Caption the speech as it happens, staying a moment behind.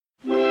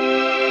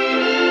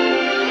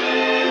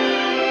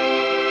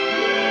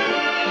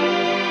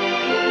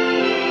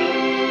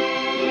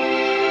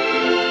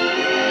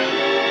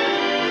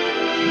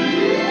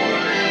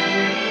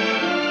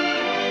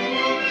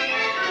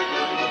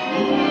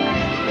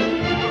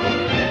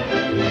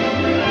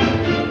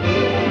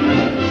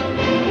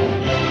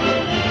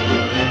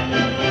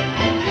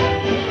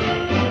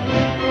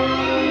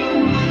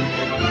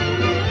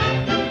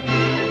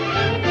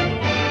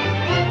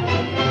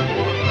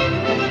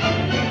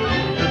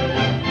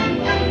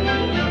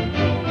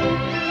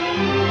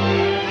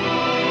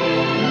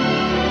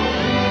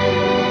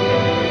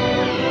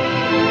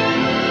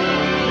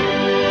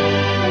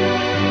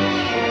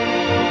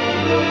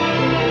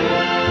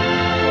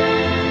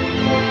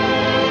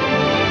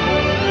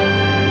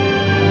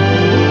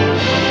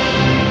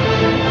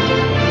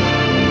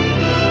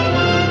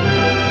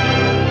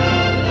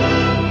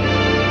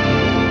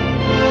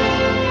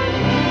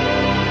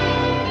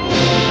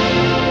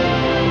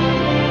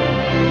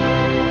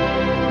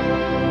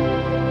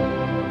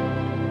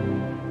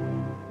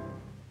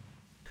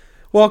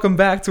Welcome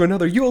back to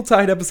another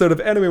Yuletide episode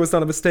of Anime Was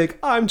Not a Mistake.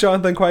 I'm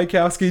Jonathan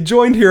Kwiatkowski,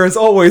 joined here as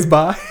always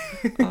by...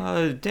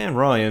 Dan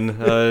Ryan.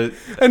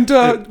 and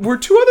were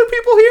two other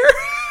people here?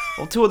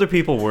 Well, two other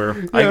people were.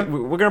 Yeah.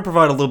 We're going to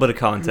provide a little bit of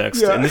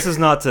context, Yeah. and this is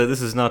not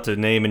to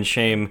name and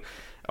shame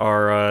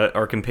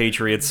our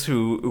compatriots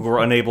who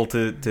were unable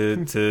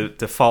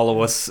to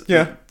follow us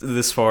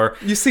this far.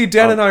 You see,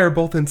 Dan and I are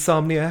both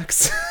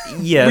insomniacs.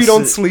 Yes, we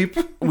don't sleep.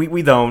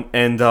 We don't,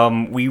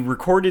 and we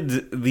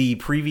recorded the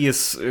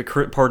previous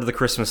part of the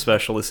Christmas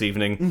special this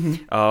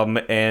evening,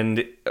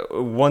 and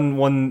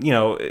one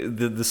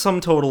the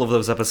sum total of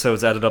those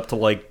episodes added up to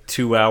like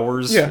 2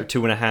 hours or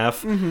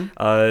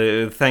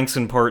 2.5. Thanks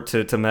in part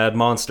to Mad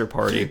Monster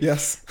Party,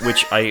 Yes.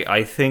 which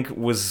I think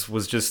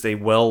was just a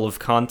well of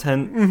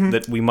content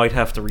that we might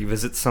have to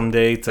revisit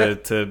someday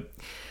to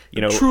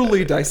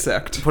Truly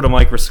dissect. put a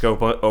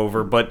microscope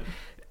over, but.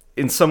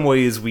 In some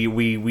ways,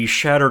 we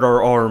shattered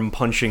our arm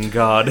punching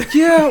God.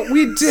 Yeah,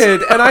 we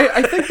did, and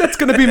I think that's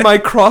going to be my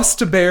cross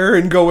to bear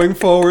in going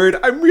forward.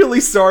 I'm really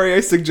sorry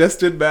I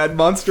suggested Mad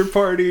Monster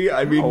Party.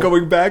 I mean,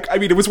 going back,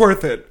 it was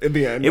worth it in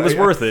the end. It was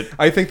worth it.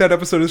 I think that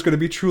episode is going to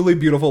be truly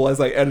beautiful as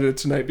I edit it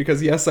tonight,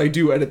 because yes, I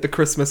do edit the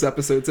Christmas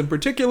episodes in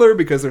particular,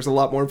 because there's a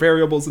lot more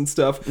variables and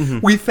stuff.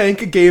 We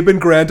thank Gabe and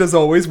Grant as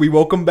always. We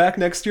welcome back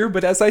next year,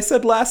 but as I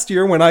said last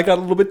year when I got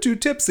a little bit too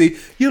tipsy,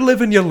 you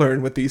live and you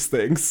learn with these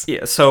things.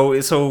 Yeah,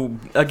 so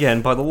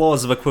again, by the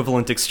laws of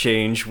equivalent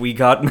exchange, we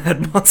got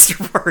Mad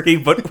Monster Party,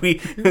 but we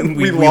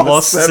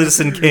lost them.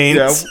 Citizen Kane.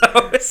 Yeah.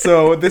 So.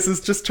 So this is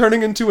just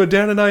turning into a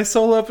Dan and I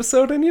solo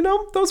episode, and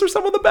those are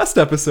some of the best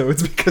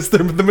episodes because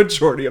they're the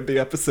majority of the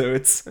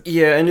episodes.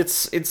 Yeah, and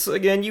it's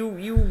again,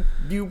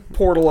 you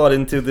poured a lot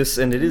into this,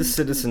 and it is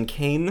Citizen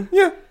Kane.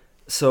 Yeah.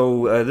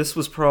 So this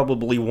was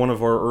probably one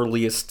of our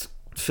earliest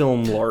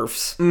film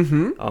larfs.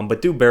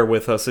 But do bear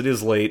with us; it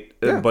is late.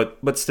 Yeah.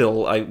 But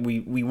still,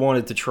 we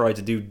wanted to try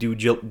to do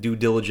due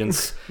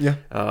diligence.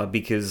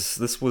 Because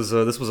this was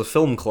a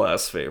film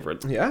class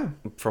favorite. Yeah.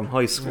 From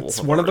high school.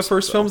 It's one of the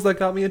first films that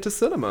got me into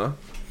cinema,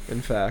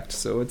 in fact.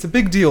 So it's a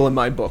big deal in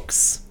my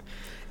books.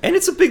 And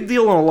it's a big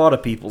deal in a lot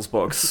of people's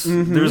books.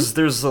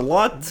 There's a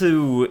lot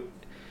to.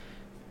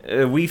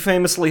 We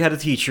famously had a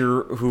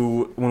teacher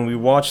who, when we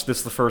watched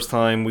this the first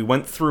time, we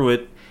went through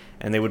it.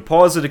 And they would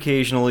pause it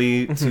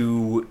occasionally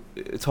to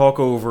talk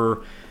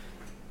over.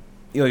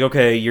 You're like,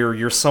 okay,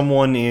 you're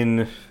someone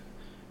in.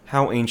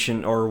 How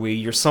ancient are we?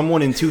 You're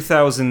someone in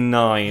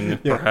 2009,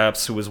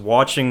 perhaps, who was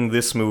watching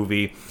this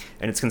movie,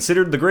 and it's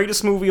considered the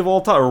greatest movie of all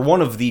time, or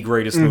one of the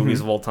greatest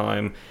movies of all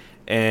time.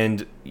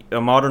 And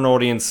a modern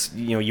audience,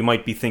 you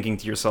might be thinking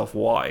to yourself,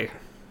 why?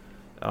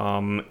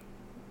 And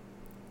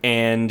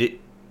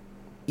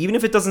even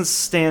if it doesn't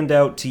stand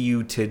out to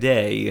you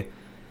today,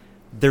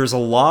 there's a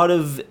lot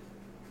of.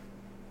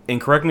 And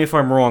correct me if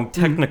I'm wrong,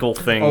 technical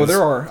things. Oh,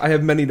 there are. I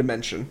have many to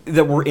mention.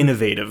 That were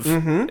innovative,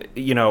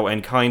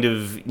 and kind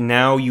of,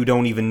 now you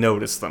don't even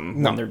notice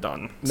them when they're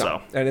done. No.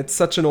 So. And it's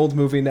such an old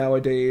movie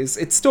nowadays.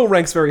 It still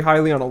ranks very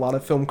highly on a lot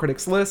of film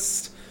critics'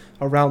 lists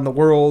around the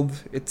world.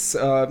 It's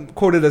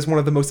quoted as one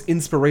of the most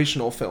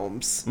inspirational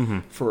films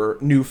for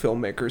new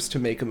filmmakers to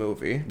make a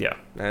movie. Yeah.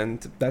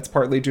 And that's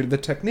partly due to the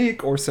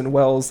technique, Orson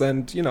Welles,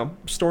 and,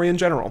 story in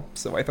general.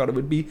 So I thought it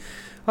would be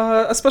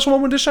a special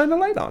moment to shine a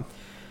light on.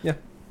 Yeah.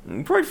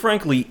 Quite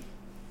frankly,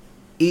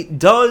 it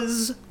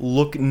does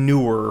look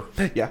newer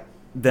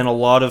than a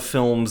lot of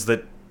films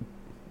that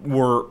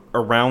were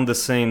around the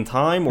same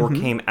time or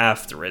came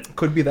after it.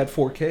 Could be that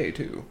 4K,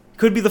 too.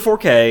 Could be the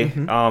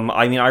 4K.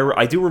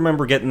 I do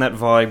remember getting that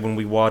vibe when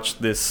we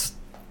watched this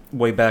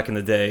way back in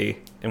the day,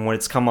 and when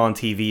it's come on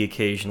TV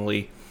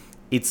occasionally.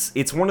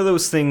 It's one of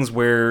those things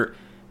where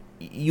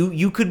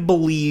you could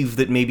believe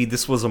that maybe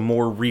this was a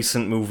more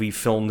recent movie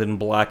filmed in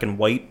black and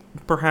white,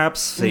 perhaps,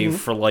 save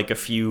for like a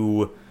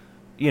few...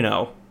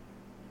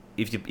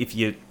 if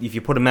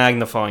you put a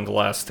magnifying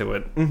glass to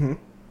it,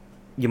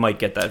 you might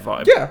get that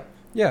vibe.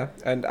 Yeah,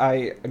 and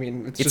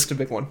it's just a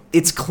big one.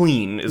 It's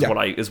clean, is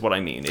what I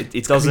mean.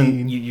 It doesn't.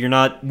 Clean. You're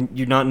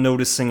not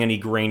noticing any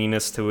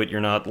graininess to it.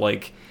 You're not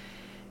like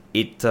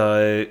it.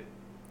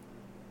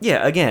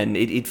 Again,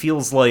 it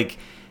feels like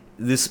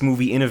this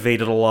movie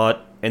innovated a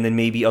lot, and then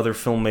maybe other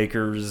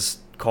filmmakers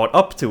caught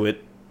up to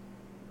it.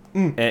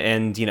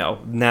 And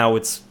now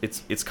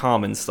it's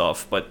common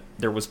stuff, but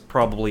there was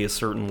probably a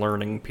certain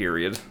learning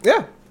period.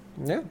 Yeah.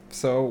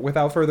 So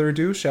without further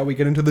ado, shall we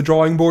get into the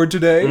drawing board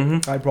today?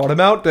 I brought him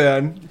out,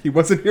 Dan. He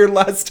wasn't here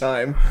last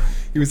time.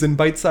 He was in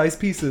bite-sized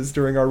pieces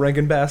during our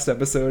Rankin Bass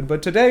episode,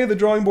 but today the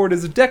drawing board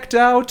is decked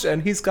out,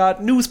 and he's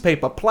got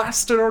newspaper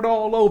plastered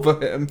all over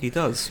him. He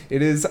does.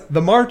 It is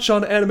The March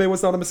on Anime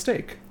Was Not a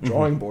Mistake,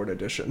 drawing board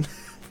edition.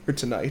 For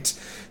tonight.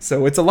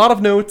 So it's a lot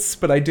of notes,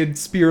 but I did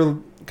spear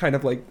kind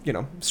of like,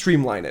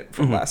 streamline it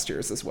from last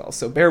year's as well.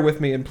 So bear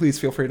with me, and please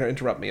feel free to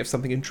interrupt me if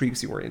something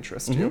intrigues you or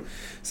interests you.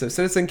 So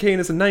Citizen Kane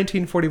is a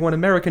 1941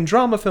 American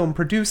drama film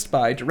produced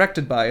by,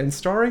 directed by, and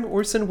starring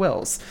Orson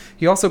Welles.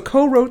 He also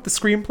co-wrote the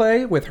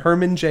screenplay with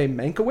Herman J.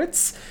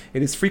 Mankiewicz.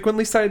 It is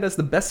frequently cited as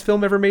the best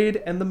film ever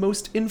made and the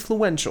most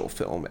influential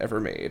film ever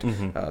made.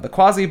 The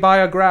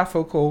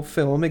quasi-biographical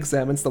film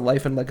examines the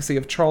life and legacy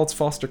of Charles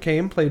Foster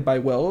Kane, played by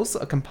Welles,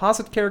 a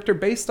composite character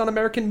based on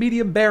American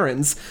media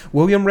barons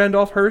William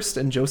Randolph Hearst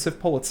and Joseph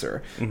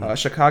Pulitzer,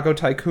 Chicago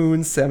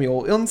tycoons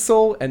Samuel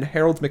Insull and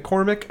Harold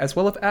McCormick, as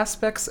well as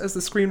aspects as the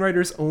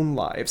screenwriters' own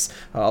lives.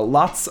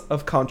 Lots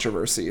of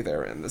controversy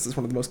therein. This is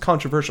one of the most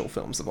controversial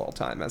films of all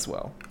time as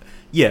well.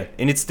 Yeah,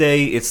 in its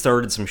day, it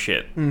started some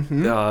shit.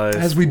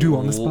 As we do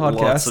on this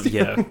podcast.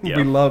 Yeah.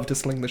 We love to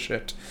sling the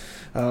shit.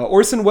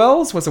 Orson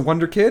Welles was a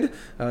wonder kid,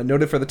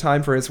 noted for the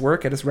time for his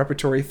work at his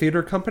repertory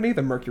theater company,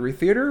 the Mercury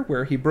Theater,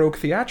 where he broke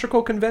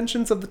theatrical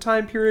conventions of the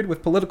time period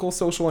with political,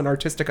 social, and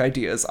artistic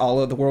ideas, a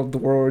la War of the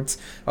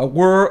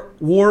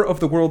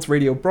Worlds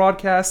radio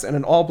broadcast, and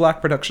an all-black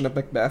production of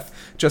Macbeth,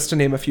 just to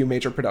name a few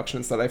major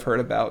productions that I've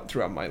heard about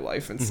throughout my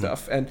life and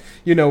stuff. And,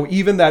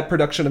 even that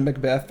production of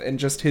Macbeth and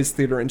just his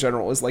theater in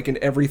general is like in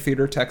every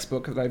theater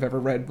textbook that I've ever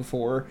read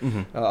before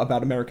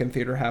about American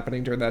theater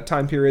happening during that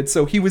time period.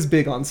 So he was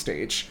big on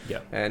stage. Yeah.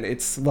 And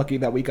it's lucky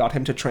that we got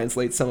him to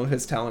translate some of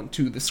his talent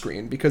to the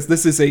screen, because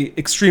this is a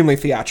extremely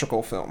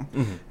theatrical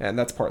film, and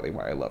that's partly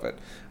why I love it.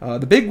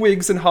 The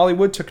bigwigs in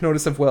Hollywood took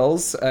notice of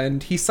Welles,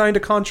 and he signed a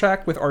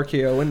contract with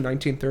RKO in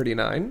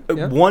 1939.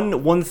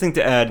 One thing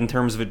to add in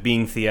terms of it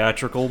being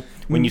theatrical,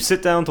 when you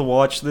sit down to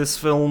watch this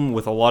film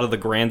with a lot of the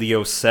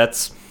grandiose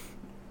sets,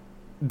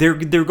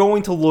 they're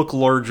going to look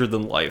larger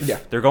than life. Yeah.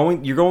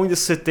 You're going to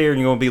sit there and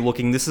you're going to be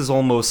looking, this is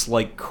almost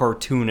like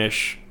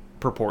cartoonish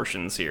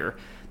proportions here.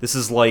 This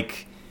is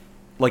like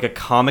a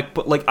comic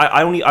book. Like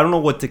I don't know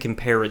what to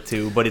compare it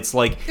to, but it's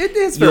like it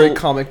is very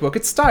comic book.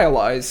 It's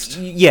stylized.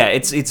 Yeah,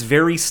 it's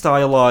very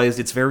stylized.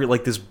 It's very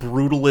like this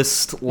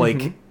brutalist,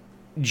 like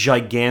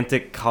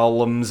gigantic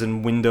columns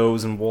and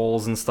windows and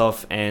walls and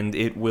stuff. And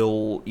it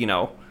will,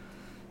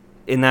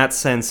 in that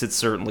sense, it's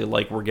certainly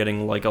like we're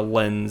getting like a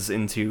lens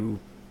into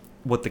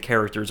what the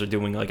characters are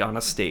doing like on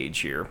a stage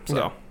here. So.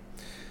 Yeah.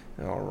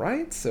 All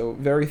right, so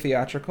very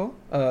theatrical.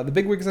 The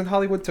bigwigs in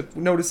Hollywood took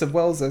notice of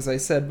Welles, as I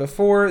said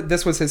before.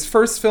 This was his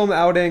first film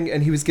outing,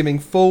 and he was giving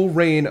full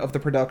reign of the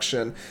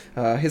production.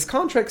 His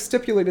contract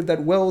stipulated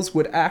that Welles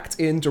would act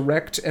in,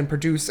 direct, and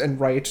produce and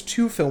write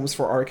 2 films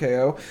for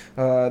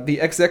RKO. The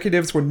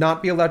executives would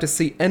not be allowed to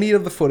see any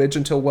of the footage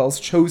until Welles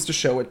chose to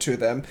show it to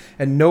them,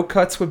 and no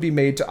cuts would be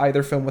made to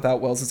either film without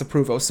Welles'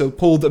 approval. So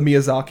pulled a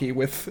Miyazaki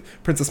with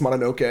Princess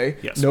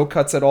Mononoke. Yes. No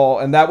cuts at all,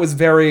 and that was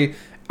very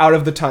out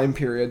of the time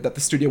period that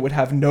the studio would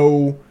have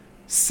no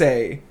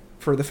say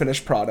for the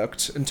finished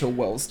product until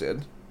Welles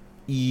did.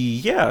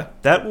 Yeah,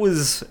 that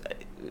was...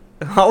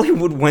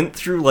 Hollywood went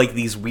through, like,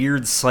 these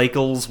weird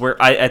cycles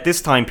where, at this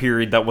time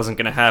period, that wasn't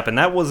going to happen.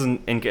 That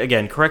wasn't... And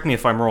again, correct me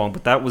if I'm wrong,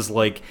 but that was,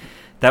 like,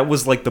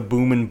 the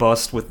boom and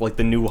bust with, like,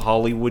 the new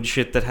Hollywood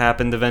shit that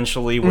happened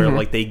eventually, where,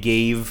 like, they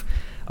gave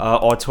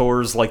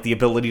auteurs, like, the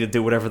ability to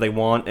do whatever they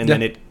want, and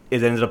then it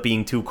ended up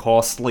being too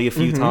costly a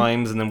few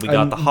times, and then we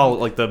got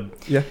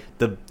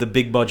the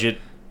big budget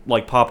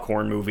like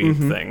popcorn movie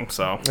thing.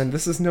 So, and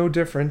this is no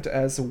different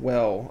as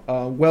well.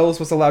 Welles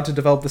was allowed to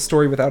develop the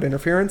story without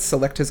interference,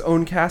 select his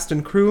own cast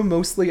and crew,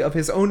 mostly of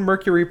his own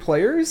Mercury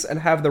players,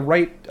 and have the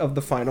right of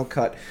the final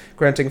cut.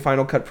 Granting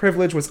final cut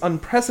privilege was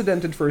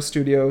unprecedented for a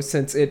studio,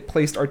 since it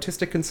placed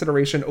artistic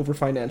consideration over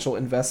financial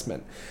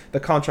investment.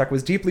 The contract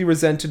was deeply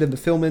resented in the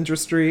film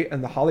industry,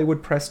 and the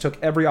Hollywood press took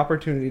every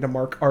opportunity to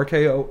mark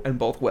RKO and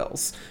both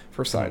Welles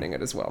for signing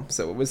it as well.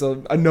 So it was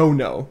a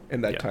no-no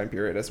in that time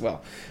period as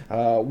well.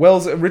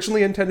 Welles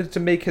originally intended to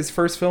make his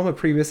first film a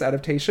previous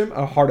adaptation,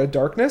 A Heart of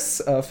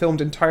Darkness,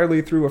 filmed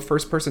entirely through a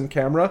first-person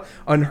camera,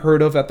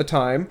 unheard of at the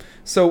time.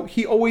 So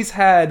he always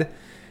had...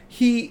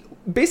 He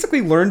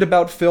basically learned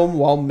about film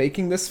while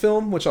making this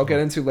film, which I'll get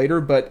into later,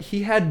 but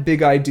he had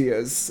big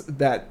ideas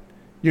that,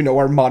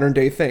 are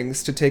modern-day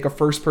things, to take a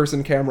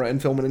first-person camera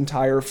and film an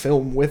entire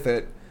film with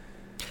it.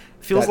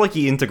 Feels like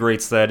he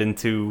integrates that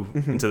into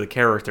the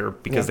character,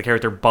 because the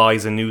character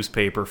buys a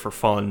newspaper for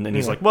fun, and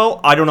he's like,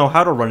 "Well, I don't know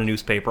how to run a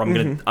newspaper. I'm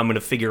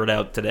gonna figure it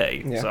out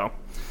today." Yeah. So,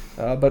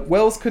 but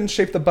Welles couldn't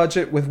shape the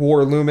budget with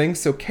war looming,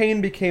 so Kane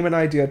became an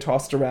idea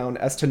tossed around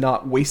as to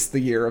not waste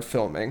the year of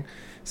filming.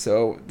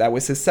 So that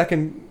was his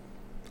second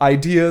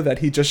idea that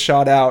he just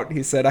shot out.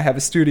 He said, "I have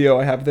a studio.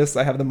 I have this.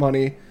 I have the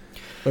money.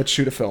 Let's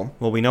shoot a film."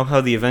 Well, we know how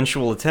the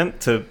eventual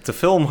attempt to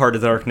film Heart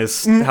of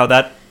Darkness, how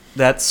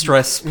that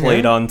stress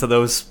played on to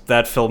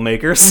that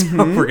filmmaker,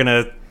 so we're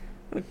gonna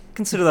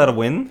consider that a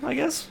win, I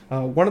guess.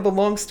 One of the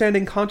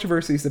long-standing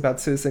controversies about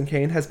Citizen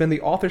Kane has been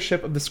the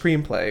authorship of the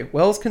screenplay.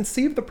 Wells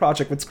conceived the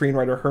project with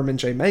screenwriter Herman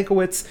J.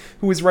 Mankiewicz,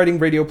 who was writing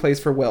radio plays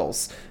for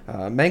Wells.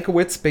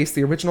 Mankiewicz based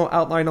the original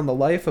outline on the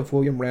life of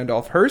William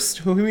Randolph Hearst,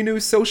 whom he knew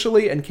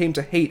socially and came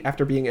to hate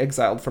after being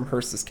exiled from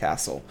Hearst's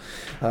castle.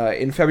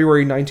 In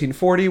February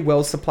 1940,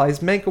 Wells supplies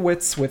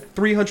Mankiewicz with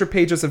 300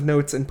 pages of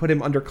notes and put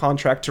him under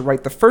contract to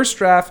write the first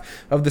draft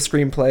of the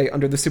screenplay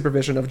under the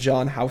supervision of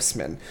John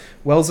Houseman,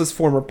 Wells's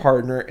former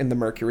partner in the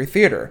Mercury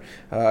Theater.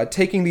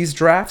 Taking these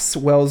drafts,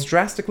 Wells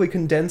drastically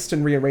condensed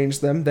and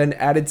rearranged them, then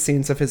added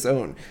scenes of his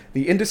own.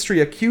 The industry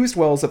accused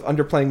Wells of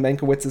underplaying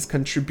Mankiewicz's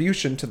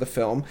contribution to the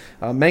film.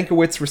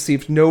 Mankiewicz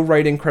received no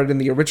writing credit in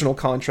the original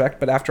contract,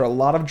 but after a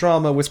lot of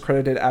drama was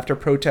credited after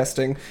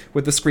protesting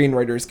with the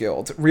Screenwriters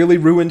Guild. Really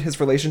ruined his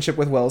relationship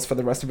with Wells for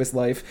the rest of his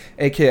life,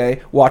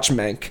 aka watch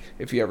Mank,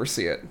 if you ever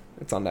see it.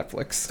 It's on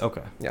Netflix.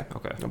 Okay. Yeah.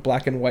 Okay. A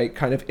black and white,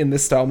 kind of in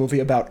this style movie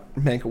about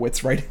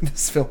Mankiewicz writing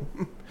this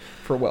film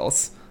for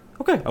Wells.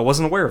 Okay, I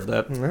wasn't aware of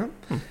that. Yeah.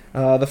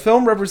 The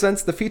film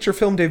represents the feature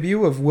film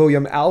debut of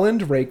William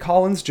Alland, Ray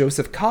Collins,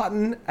 Joseph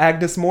Cotton,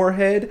 Agnes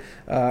Moorehead,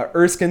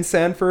 Erskine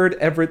Sanford,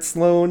 Everett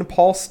Sloane,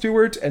 Paul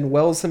Stewart, and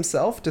Wells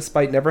himself.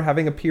 Despite never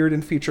having appeared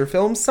in feature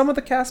films, some of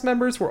the cast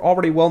members were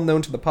already well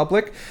known to the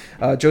public.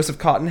 Joseph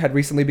Cotton had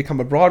recently become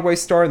a Broadway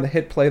star in the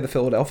hit play The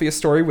Philadelphia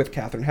Story with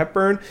Katharine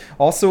Hepburn.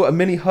 Also, a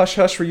mini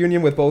hush-hush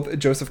reunion with both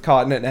Joseph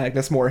Cotton and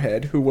Agnes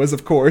Moorehead, who was,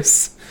 of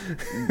course,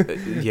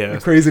 Yeah. the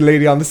crazy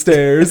lady on the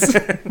stairs.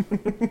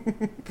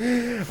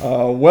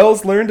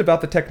 Wells learned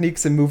about the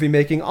techniques in movie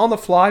making on the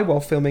fly while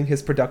filming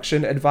his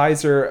production.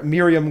 Advisor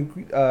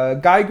Miriam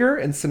Geiger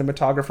and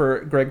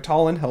cinematographer Greg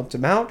Tollin helped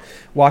him out,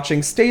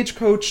 watching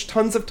Stagecoach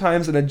tons of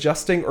times and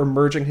adjusting or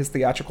merging his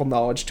theatrical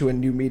knowledge to a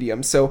new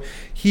medium. So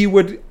he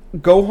would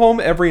go home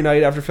every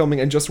night after filming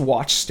and just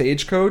watch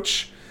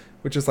Stagecoach,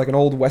 which is like an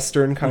old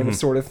Western kind of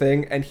sort of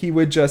thing, and he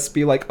would just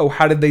be like, oh,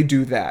 how did they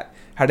do that?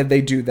 How did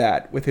they do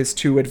that with his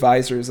two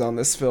advisors on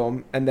this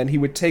film? And then he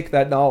would take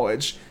that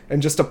knowledge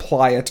and just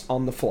apply it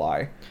on the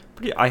fly.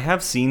 I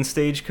have seen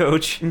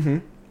Stagecoach.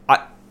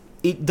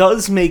 It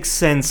does make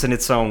sense in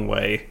its own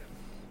way.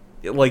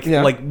 You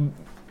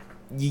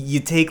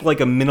take like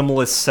a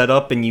minimalist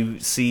setup and you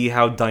see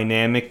how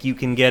dynamic you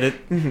can get it.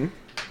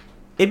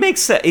 It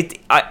makes sense.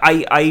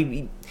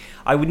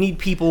 I would need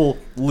people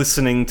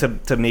listening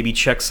to maybe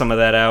check some of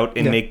that out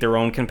and make their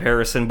own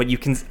comparison, but you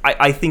can.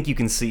 I think you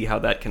can see how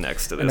that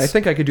connects to this. And I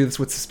think I could do this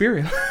with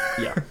Suspiria.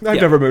 Yeah.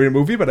 I've never made a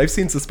movie, but I've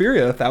seen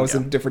Suspiria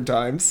 1,000 different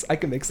times. I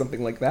can make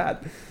something like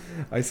that,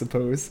 I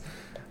suppose.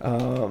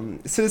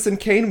 Citizen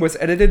Kane was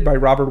edited by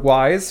Robert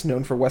Wise,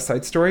 known for West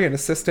Side Story, and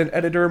assistant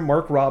editor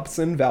Mark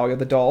Robson, Valley of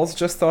the Dolls.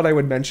 Just thought I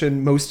would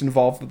mention most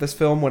involved with this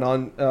film went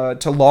on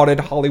to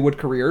lauded Hollywood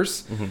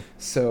careers.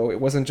 So it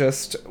wasn't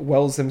just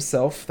Wells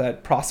himself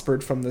that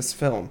prospered from this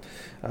film.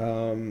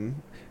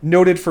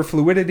 Noted for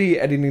fluidity,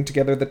 editing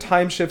together the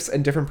time shifts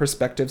and different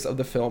perspectives of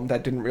the film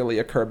that didn't really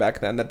occur back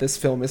then, that this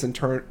film isn't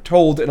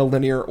told in a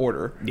linear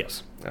order.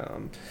 Yes.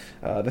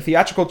 The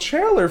theatrical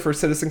trailer for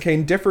Citizen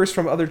Kane differs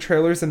from other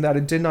trailers in that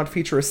it did not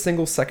feature a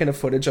single second of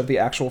footage of the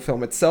actual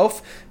film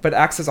itself, but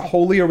acts as a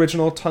wholly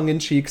original,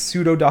 tongue-in-cheek,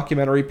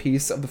 pseudo-documentary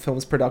piece of the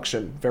film's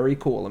production. Very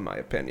cool, in my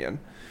opinion.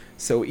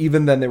 So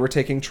even then, they were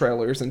taking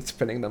trailers and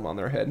spinning them on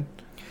their head.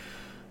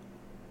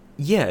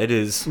 Yeah, it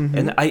is.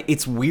 And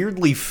it's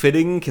weirdly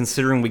fitting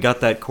considering we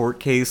got that court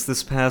case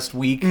this past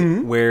week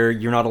where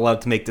you're not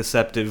allowed to make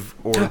deceptive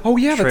or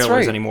trailers that's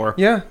right. anymore.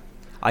 Yeah.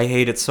 I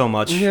hate it so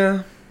much.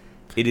 Yeah.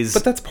 It is.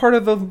 But that's part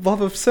of the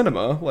love of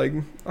cinema. Like,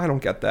 I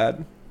don't get that.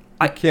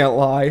 I can't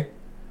lie.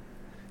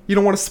 You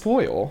don't want to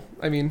spoil.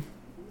 I mean,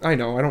 I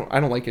know. I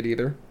don't like it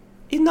either.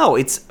 No,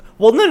 it's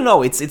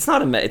no. It's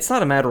not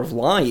a matter of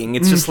lying.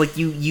 It's just like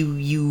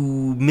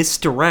you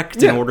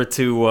misdirect in order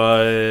to.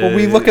 Well,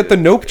 we look at the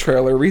Nope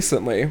trailer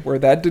recently, where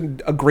that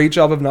did a great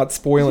job of not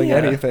spoiling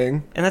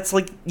anything. And that's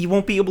like you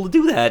won't be able to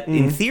do that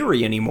in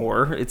theory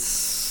anymore.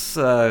 It's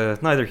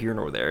neither here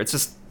nor there. It's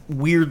just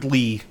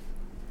weirdly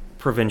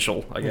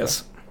provincial, I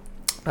guess.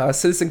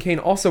 Citizen Kane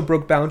also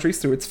broke boundaries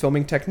through its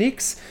filming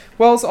techniques.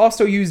 Wells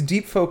also used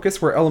deep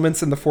focus, where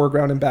elements in the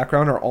foreground and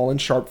background are all in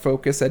sharp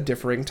focus at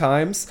differing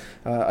times.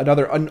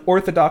 Another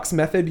unorthodox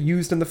method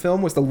used in the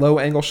film was the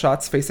low-angle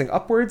shots facing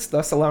upwards,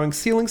 thus allowing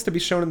ceilings to be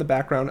shown in the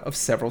background of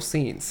several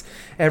scenes.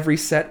 Every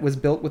set was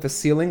built with a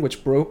ceiling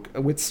which broke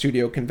with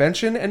studio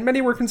convention, and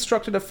many were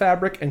constructed of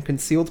fabric and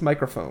concealed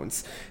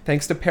microphones.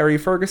 Thanks to Perry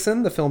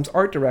Ferguson, the film's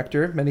art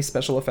director, many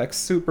special effects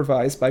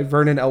supervised by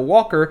Vernon L.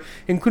 Walker,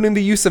 including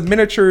the use of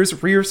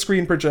miniatures, rear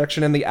screen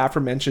projection, and the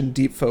aforementioned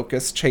deep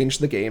focus,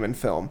 changed the game in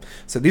film.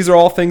 So these are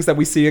all things that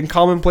we see in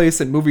commonplace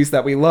in movies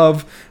that we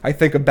love. I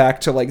think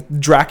back to like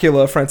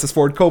Dracula, Francis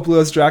Ford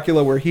Coppola's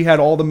Dracula, where he had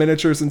all the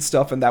miniatures and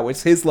stuff, and that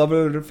was his love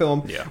of the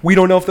film. Yeah. We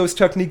don't know if those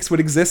techniques would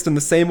exist in the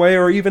same way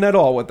or even at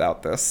all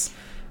without this.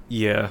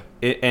 Yeah,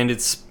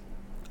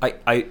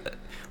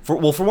 for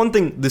one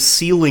thing, the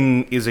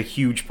ceiling is a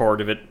huge part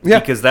of it,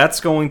 because that's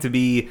going to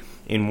be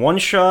in one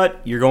shot.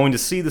 You're going to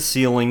see the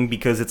ceiling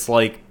because it's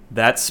like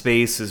that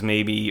space is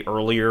maybe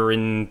earlier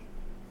in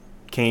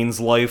Kane's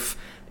life.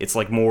 It's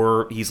like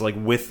more, he's like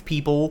with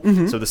people,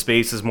 so the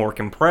space is more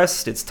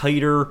compressed, it's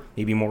tighter,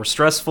 maybe more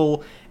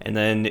stressful, and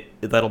then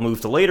that'll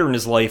move to later in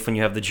his life when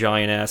you have the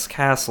giant-ass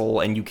castle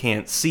and you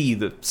can't see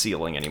the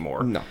ceiling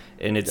anymore. No.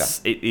 And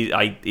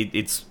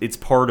it's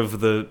part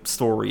of the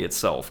story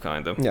itself,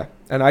 kind of. Yeah,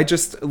 and I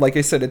just, like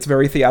I said, it's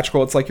very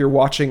theatrical. It's like you're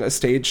watching a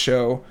stage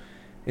show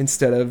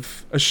instead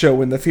of a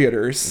show in the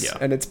theaters,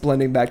 and it's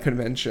blending that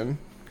convention.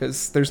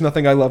 Because there's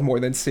nothing I love more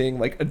than seeing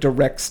like a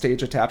direct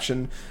stage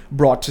adaptation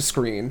brought to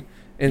screen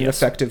in an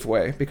effective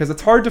way, because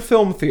it's hard to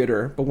film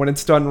theater, but when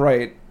it's done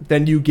right,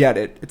 then you get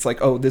it. It's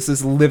like, oh, this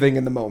is living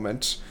in the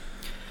moment.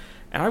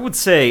 And I would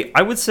say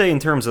in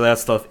terms of that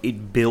stuff,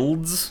 it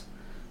builds,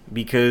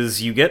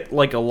 because you get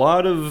like a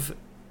lot of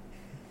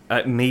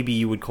maybe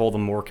you would call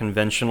them more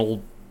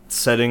conventional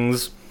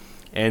settings,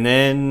 and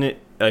then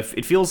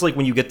it feels like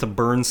when you get to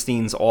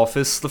Bernstein's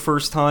office the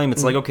first time,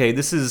 it's like, okay,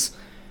 this is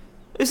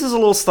a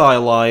little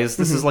stylized.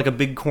 This is like a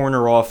big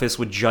corner office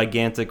with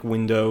gigantic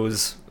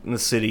windows in the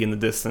city in the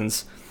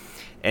distance.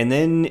 And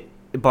then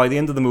by the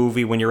end of the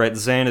movie, when you're at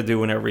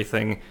Xanadu and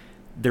everything,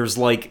 there's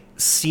like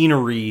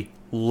scenery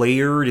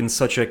layered in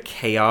such a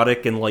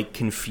chaotic and like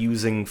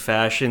confusing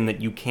fashion that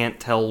you can't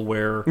tell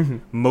where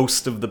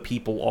most of the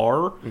people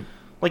are.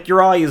 Like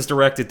your eye is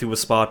directed to a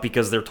spot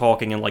because they're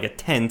talking in like a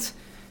tent,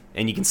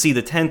 and you can see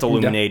the tent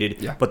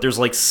illuminated, but there's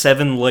like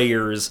 7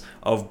 layers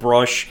of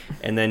brush,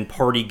 and then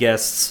party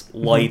guests,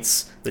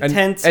 lights, the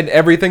tent, and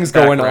everything's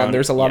going background. on.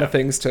 There's a lot of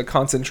things to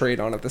concentrate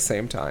on at the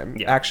same time.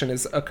 Action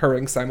is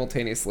occurring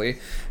simultaneously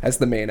as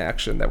the main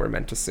action that we're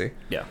meant to see.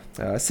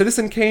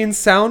 Citizen Kane's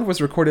sound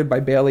was recorded by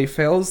Bailey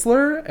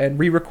Felsler and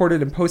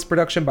re-recorded in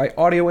post-production by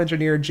audio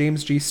engineer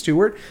James G.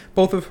 Stewart,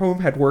 both of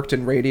whom had worked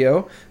in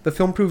radio. The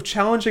film proved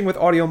challenging with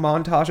audio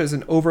montages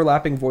and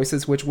overlapping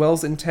voices, which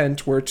Wells'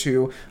 intent were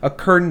to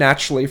occur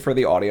naturally for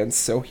the audience.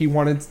 So he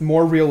wanted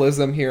more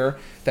realism here,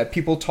 that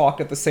people talk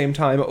at the same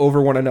time over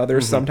one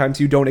another. Sometimes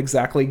you don't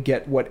exactly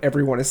get what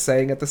everyone is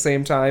saying at the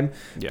same time,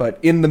 but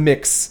in the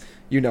mix,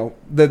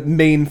 the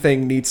main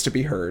thing needs to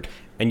be heard.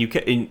 And you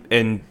can,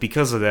 and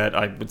because of that,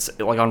 I would say,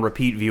 like on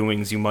repeat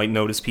viewings, you might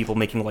notice people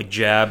making like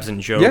jabs and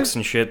jokes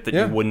and shit that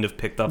you wouldn't have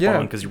picked up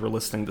on because you were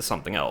listening to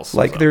something else.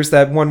 Like there's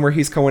that one where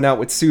he's going out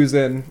with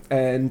Susan,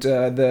 and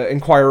the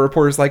Enquirer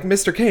reporter's like,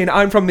 "Mr. Kane,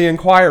 I'm from the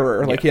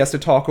Enquirer." Like he has to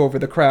talk over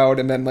the crowd,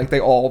 and then like they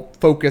all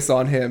focus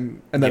on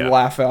him and then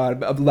laugh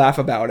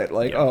about it.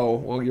 Like, oh,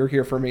 well, you're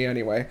here for me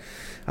anyway.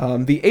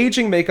 The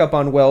aging makeup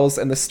on Wells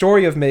and the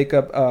story of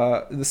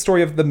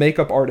the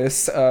makeup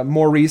artist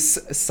Maurice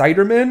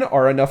Siderman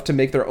are enough to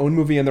make their own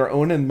movie in their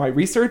own. In my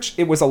research,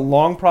 it was a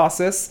long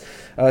process.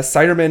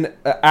 Siderman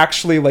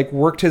actually like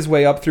worked his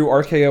way up through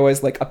RKO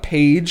as like a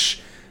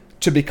page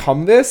to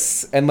become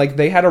this, and like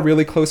they had a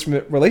really close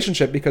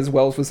relationship because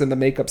Wells was in the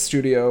makeup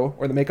studio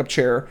or the makeup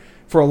chair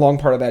for a long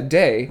part of that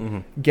day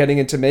getting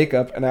into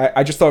makeup, and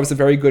I just thought it was a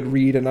very good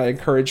read, and I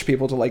encourage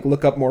people to like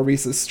look up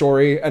Maurice's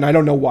story. And I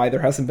don't know why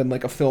there hasn't been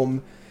like a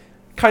film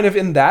kind of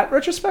in that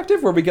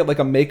retrospective where we get like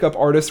a makeup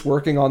artist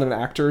working on an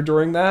actor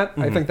during that.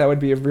 I think that would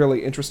be a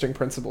really interesting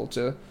principle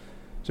to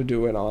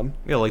do it on.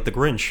 Yeah, like The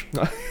Grinch.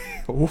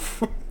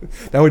 Oof.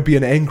 That would be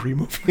an angry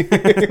movie.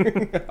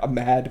 A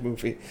mad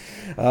movie.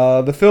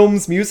 The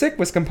film's music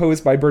was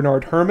composed by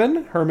Bernard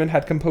Herrmann. Herrmann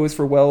had composed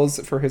for Wells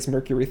for his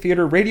Mercury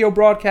Theater radio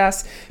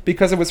broadcasts.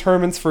 Because it was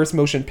Herrmann's first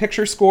motion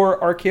picture score,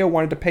 RKO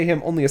wanted to pay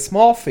him only a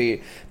small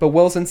fee, but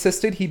Wells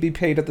insisted he be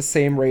paid at the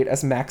same rate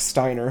as Max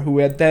Steiner,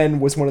 who then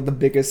was one of the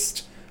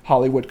biggest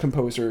Hollywood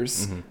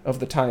composers of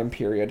the time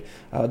period.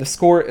 The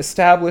score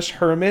established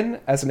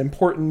Herrmann as an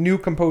important new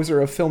composer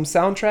of film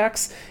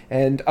soundtracks,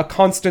 and a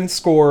constant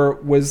score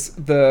was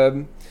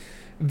the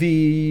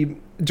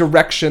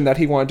direction that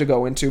he wanted to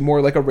go into,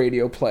 more like a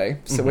radio play.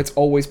 So it's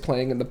always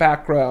playing in the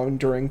background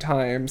during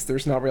times.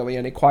 There's not really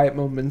any quiet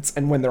moments,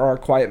 and when there are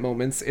quiet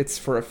moments, it's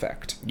for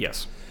effect.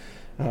 Yes.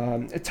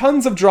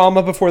 Tons of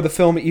drama before the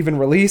film even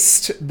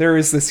released. There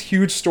is this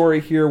huge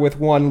story here with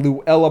one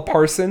Luella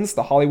Parsons,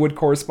 the Hollywood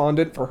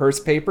correspondent for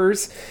Hearst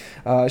Papers.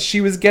 She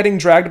was getting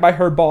dragged by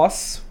her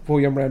boss,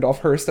 William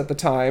Randolph Hearst at the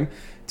time,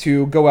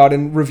 to go out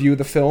and review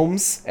the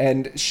films,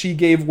 and she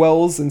gave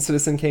Wells and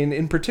Citizen Kane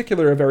in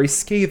particular a very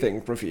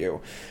scathing review,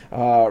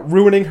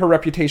 ruining her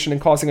reputation and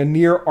causing a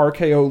near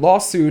RKO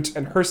lawsuit,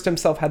 and Hearst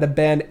himself had to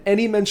ban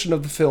any mention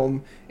of the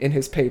film in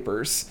his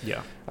papers.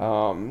 Yeah.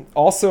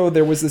 Also,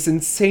 there was this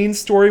insane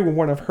story where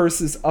one of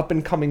Hearst's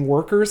up-and-coming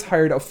workers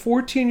hired a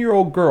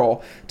 14-year-old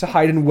girl to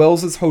hide in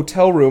Wells's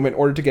hotel room in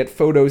order to get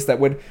photos that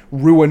would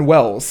ruin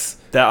Wells.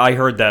 That I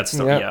heard that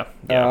stuff.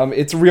 Yeah.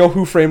 It's real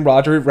Who Framed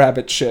Roger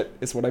Rabbit shit,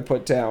 is what I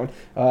put down.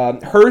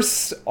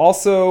 Hearst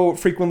also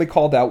frequently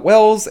called out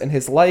Wells and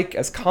his like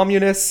as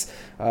communists.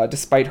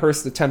 Despite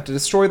Hearst's attempt to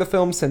destroy the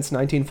film, since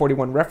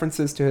 1941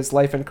 references to his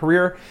life and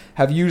career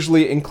have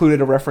usually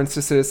included a reference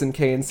to Citizen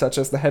Kane, such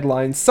as the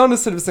headline, "Son of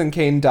Citizen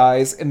Kane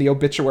dies," in the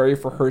obituary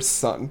for Hearst's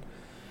son.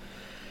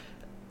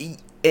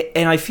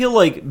 And I feel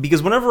like,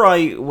 because whenever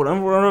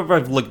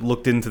I've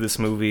looked into this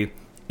movie,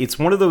 it's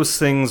one of those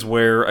things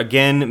where,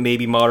 again,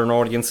 maybe modern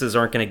audiences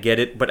aren't going to get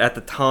it, but at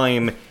the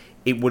time,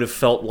 it would have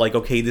felt like,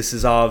 okay, this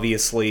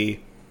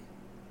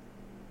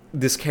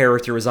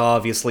character is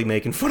obviously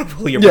making fun of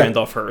William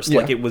Randolph Hearst.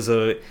 Yeah. Like, it was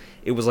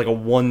like a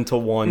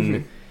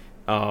one-to-one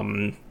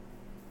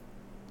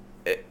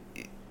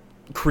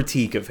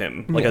critique of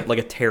him, like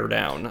a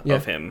teardown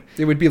of him.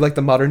 It would be like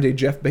the modern day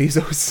Jeff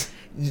Bezos.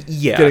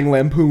 Yeah. Getting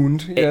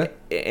lampooned. Yeah.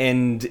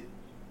 And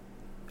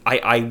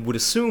I would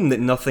assume that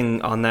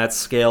nothing on that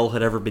scale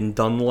had ever been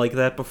done like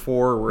that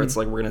before, where it's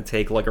like we're going to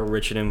take like a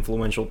rich and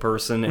influential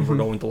person and we're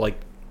going to like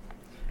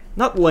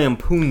not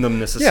lampoon them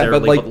necessarily,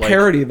 but like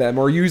parody them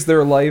or use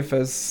their life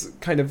as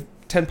kind of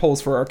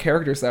tentpoles for our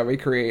characters that we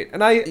create.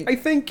 And I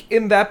think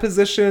in that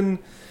position,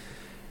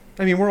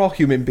 I mean, we're all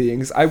human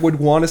beings. I would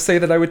want to say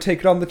that I would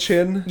take it on the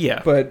chin.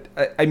 Yeah. But,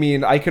 I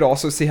mean, I could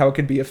also see how it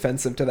could be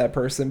offensive to that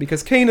person,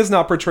 because Kane is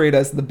not portrayed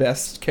as the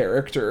best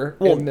character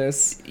in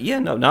this. Yeah,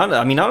 no, not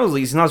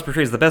only he's not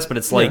portrayed as the best, but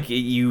it's like,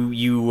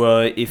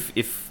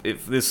 if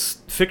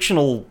this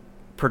fictional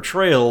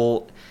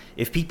portrayal,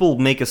 if people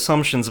make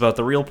assumptions about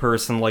the real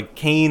person, like,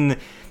 Kane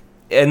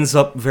ends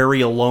up very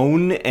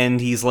alone,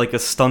 and he's like a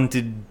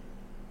stunted,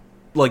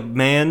 like,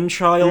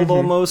 man-child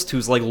almost,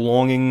 who's like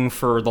longing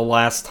for the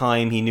last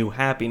time he knew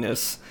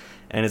happiness,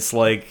 and it's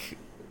like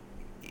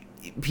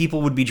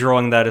people would be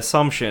drawing that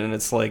assumption, and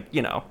it's like,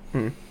 you know,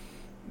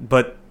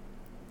 but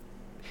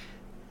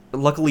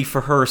luckily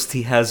for Hearst,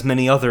 he has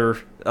many other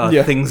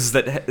things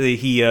that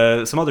he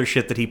some other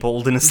shit that he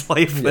pulled in his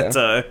life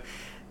that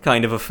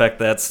kind of affect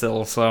that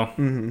still. So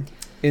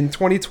in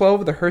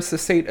 2012, the Hearst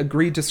estate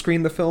agreed to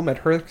screen the film at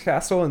Hearst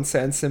Castle in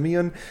San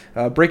Simeon,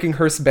 breaking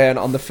Hearst's ban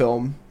on the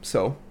film.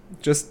 So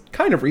just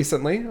kind of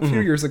recently, a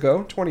few years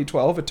ago,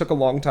 2012. It took a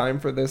long time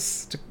for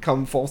this to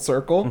come full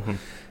circle.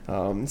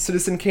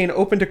 Citizen Kane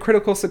opened to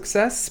critical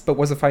success, but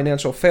was a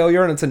financial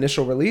failure on its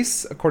initial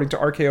release. According to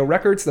RKO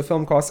Records, the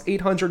film cost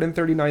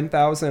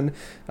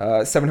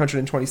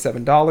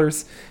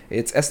 $839,727.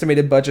 Its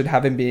estimated budget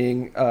having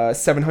being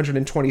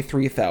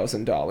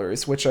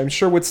 $723,000, which I'm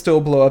sure would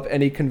still blow up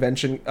any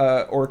convention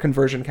or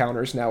conversion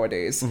counters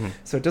nowadays.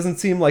 So it doesn't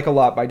seem like a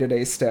lot by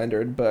today's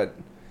standard, but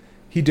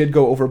he did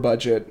go over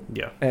budget.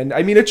 Yeah. And,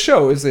 I mean, it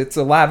shows. It's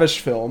a lavish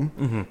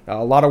film.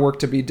 A lot of work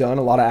to be done,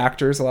 a lot of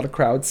actors, a lot of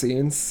crowd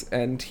scenes,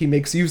 and he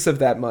makes use of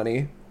that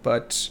money.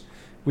 But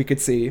we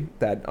could see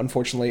that,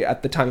 unfortunately,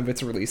 at the time of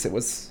its release, it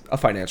was a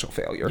financial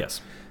failure.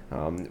 Yes.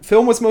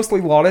 Film was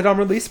mostly lauded on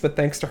release, but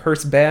thanks to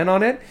Hearst's ban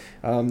on it,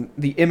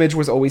 the image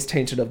was always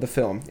tainted of the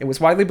film. It was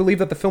widely believed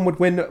that the film would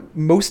win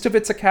most of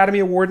its Academy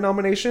Award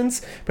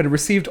nominations, but it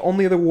received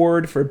only the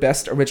award for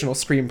Best Original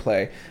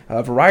Screenplay.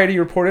 Variety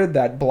reported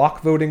that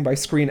block voting by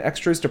Screen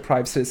Extras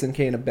deprived Citizen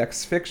Kane of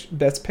Best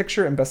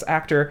Picture and Best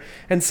Actor,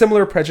 and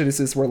similar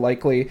prejudices were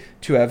likely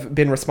to have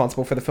been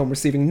responsible for the film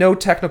receiving no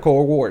technical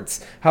awards.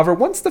 However,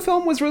 once the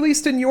film was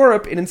released in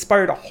Europe, it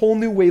inspired a whole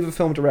new wave of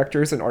film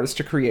directors and artists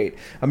to create.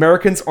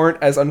 Americans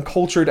aren't as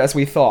uncultured as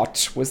we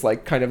thought, was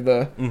like kind of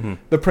the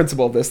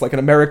principle of this. Like, an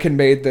American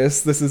made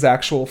this is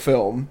actual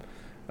film.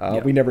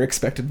 We never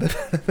expected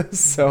that.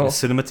 So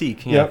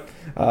cinematique. Yep.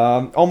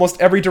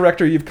 Almost every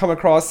director you've come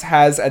across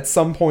has at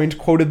some point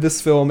quoted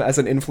this film as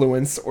an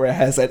influence, or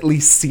has at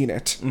least seen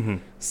it.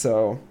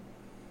 So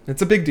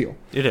it's a big deal.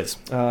 It is.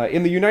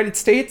 In the United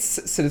States,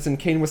 Citizen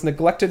Kane was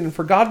neglected and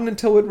forgotten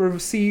until it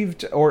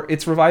received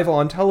its revival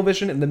on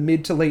television in the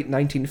mid to late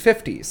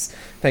 1950s,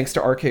 thanks to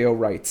RKO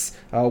Rights.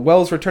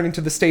 Wells returning to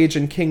the stage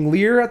in King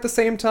Lear at the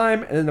same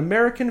time, and an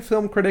American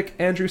film critic,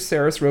 Andrew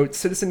Sarris, wrote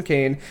Citizen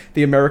Kane,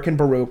 the American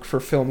Baroque for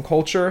film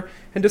culture,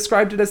 and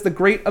described it as the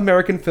great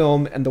American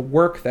film and the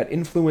work that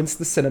influenced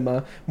the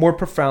cinema more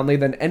profoundly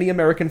than any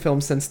American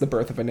film since The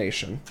Birth of a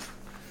Nation.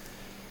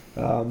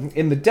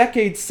 In the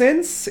decades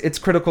since, its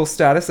critical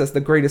status as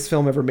the greatest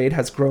film ever made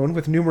has grown,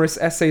 with numerous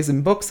essays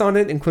and books on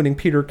it, including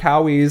Peter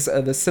Cowie's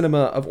The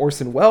Cinema of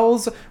Orson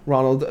Welles,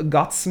 Ronald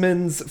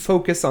Gottsman's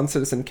Focus on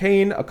Citizen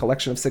Kane, a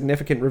collection of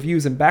significant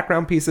reviews and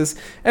background pieces,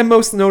 and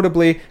most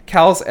notably,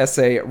 Cal's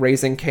essay,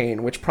 Raising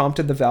Kane, which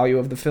prompted the value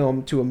of the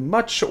film to a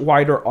much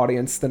wider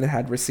audience than it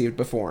had received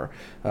before.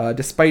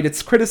 Despite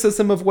its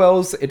criticism of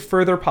Welles, it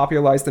further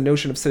popularized the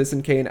notion of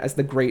Citizen Kane as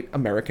the great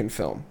American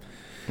film.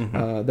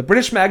 The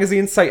British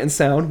magazine Sight and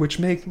Sound, which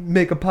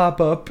make a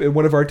pop-up in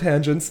one of our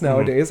tangents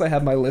nowadays, I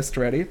have my list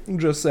ready, I'm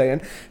just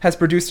saying, has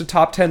produced a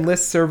top 10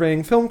 list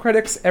surveying film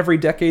critics every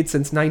decade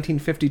since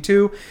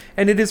 1952,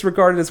 and it is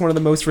regarded as one of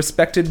the most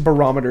respected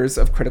barometers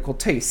of critical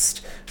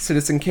taste.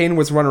 Citizen Kane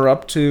was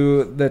runner-up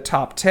to the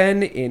top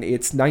 10 in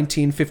its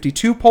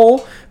 1952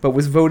 poll, but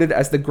was voted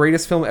as the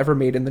greatest film ever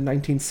made in the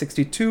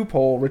 1962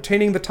 poll,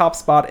 retaining the top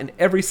spot in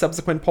every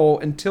subsequent poll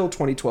until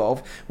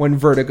 2012, when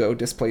Vertigo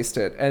displaced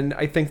it. And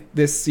I think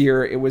this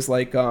year it was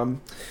like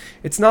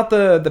it's not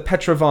the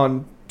Petra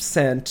von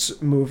Sant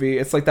movie,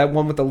 it's like that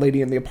one with the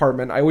lady in the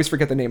apartment. I always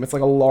forget the name. It's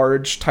like a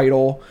large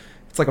title,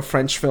 it's like a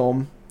French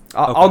film.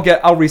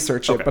 I'll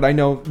research it, but I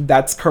know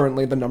that's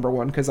currently the number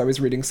one because I was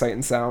reading Sight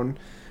and Sound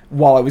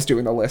while I was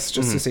doing the list,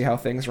 just to see how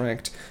things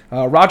ranked.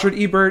 Roger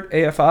Ebert,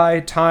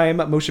 AFI, Time,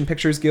 Motion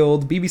Pictures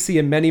Guild, BBC,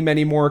 and many,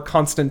 many more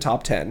constant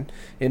top 10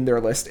 in their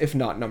list, if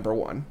not number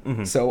one.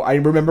 So I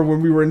remember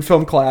when we were in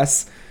film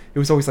class, it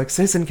was always like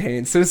Citizen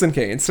Kane, Citizen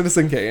Kane,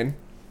 Citizen Kane.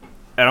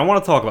 And I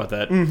want to talk about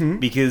that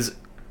because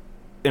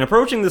in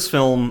approaching this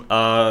film,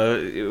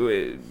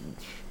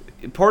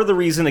 part of the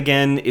reason,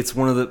 again, it's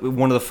one of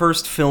the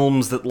first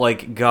films that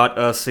like got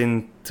us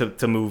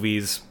into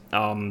movies.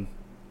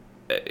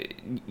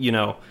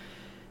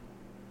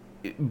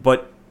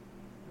 But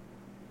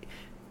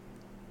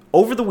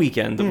over the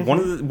weekend,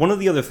 one of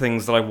the other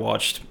things that I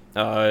watched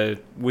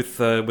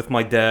with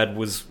my dad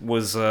was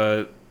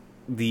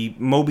the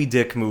Moby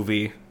Dick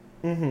movie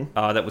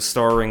that was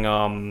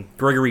starring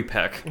Gregory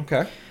Peck.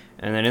 Okay.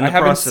 And then in I the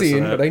haven't process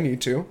seen, of that, but I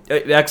need to.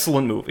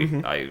 Excellent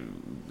movie. I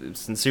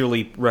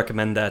sincerely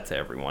recommend that to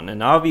everyone.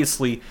 And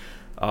obviously,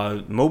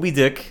 Moby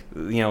Dick,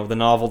 the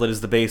novel that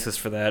is the basis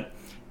for that,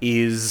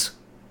 is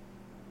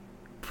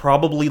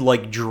probably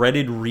like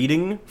dreaded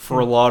reading for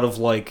a lot of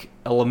like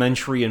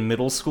elementary and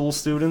middle school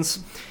students.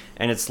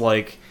 And it's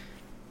like,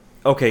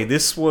 okay,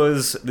 this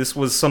was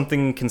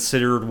something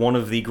considered one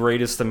of the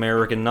greatest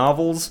American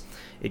novels.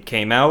 It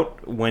came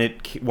out when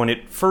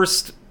it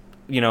first,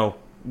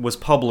 was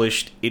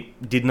published.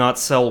 It did not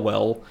sell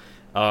well.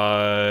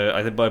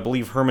 I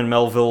believe Herman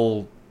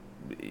Melville,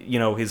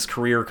 his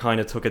career kind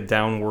of took a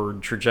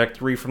downward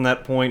trajectory from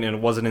that point, and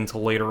it wasn't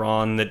until later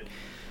on that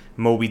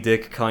Moby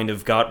Dick kind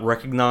of got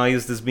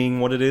recognized as being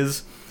what it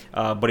is.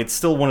 But it's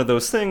still one of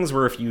those things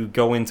where if you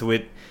go into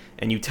it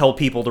and you tell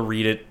people to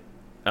read it,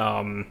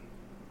 kind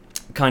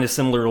of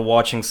similar to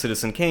watching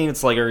Citizen Kane,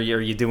 it's like, are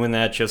you doing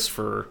that just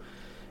for,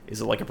 is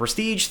it like a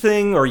prestige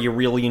thing, or are you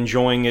really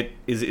enjoying it?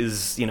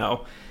 Is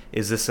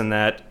this and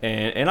that?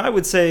 And I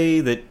would say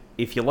that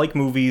if you like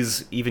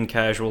movies, even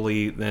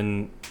casually,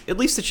 then at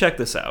least to check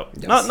this out.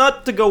 Yes.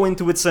 Not to go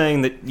into it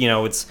saying that,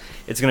 it's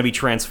going to be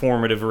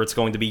transformative or it's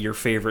going to be your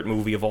favorite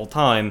movie of all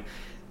time,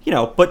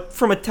 but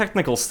from a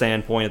technical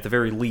standpoint, at the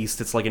very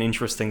least, it's like an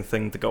interesting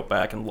thing to go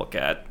back and look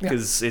at,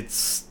 because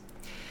it's,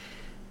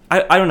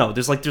 I don't know,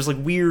 there's like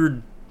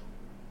weird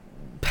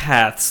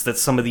paths that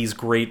some of these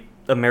great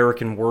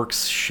American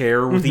works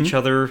share with each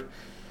other,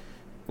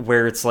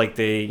 where it's like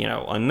they,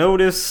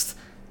 unnoticed,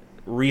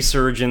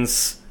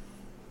 resurgence,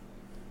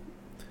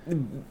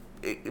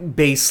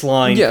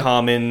 baseline,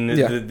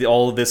 common,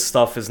 all of this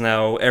stuff is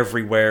now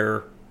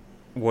everywhere.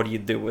 What do you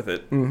do with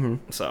it?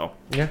 So,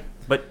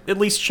 but at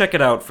least check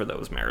it out for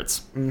those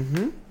merits.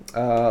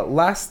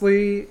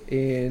 Lastly,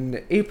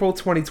 in April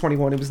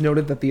 2021, it was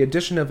noted that the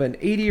addition of an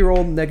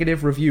 80-year-old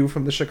negative review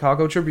from the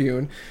Chicago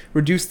Tribune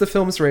reduced the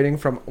film's rating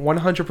from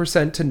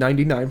 100% to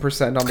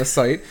 99% on the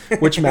site,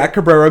 which Matt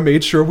Cabrera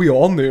made sure we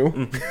all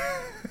knew.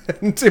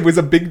 And it was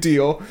a big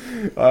deal.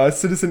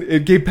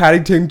 It gave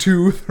Paddington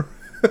 2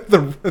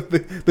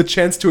 the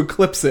chance to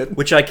eclipse it,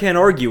 which I can't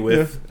argue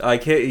with. I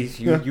can't.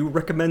 You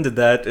recommended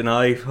that, and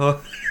I.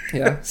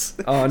 Yes,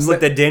 it's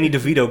like that Danny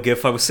DeVito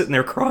gif. I was sitting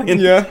there crying.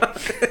 Yeah.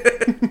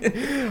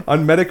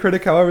 On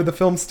Metacritic, however, the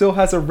film still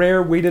has a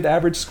rare weighted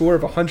average score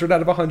of 100 out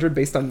of 100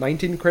 based on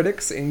 19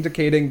 critics,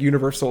 indicating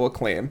universal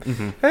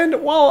acclaim.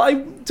 And while I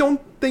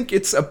don't think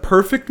it's a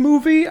perfect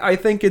movie, I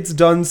think it's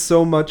done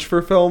so much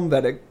for film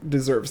that it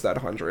deserves that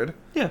 100.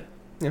 Yeah.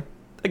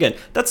 Again,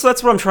 that's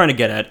what I'm trying to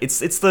get at. It's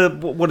the,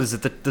 what is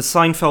it? The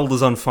Seinfeld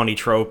is unfunny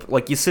trope.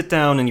 Like, you sit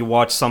down and you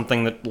watch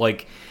something that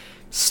like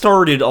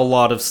started a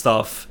lot of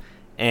stuff,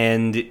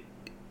 and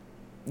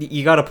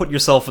you got to put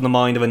yourself in the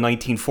mind of a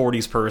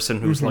 1940s person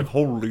who's like,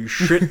 holy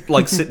shit,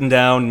 like sitting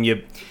down and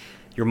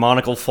your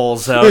monocle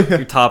falls out,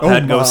 your top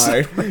hat goes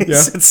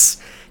sideways.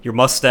 It's your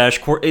mustache,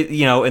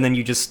 and then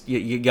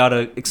you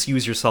gotta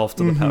excuse yourself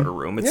to the powder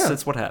room.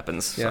 It's what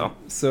happens.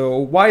 So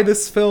why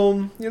this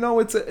film?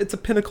 It's a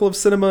pinnacle of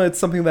cinema. It's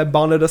something that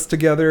bonded us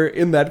together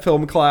in that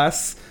film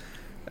class,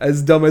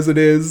 as dumb as it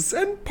is,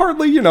 and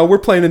partly, we're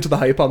playing into the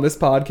hype on this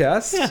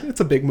podcast.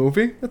 It's a big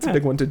movie. It's a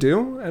big one to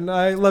do, and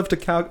I love to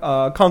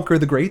conquer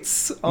the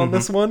greats on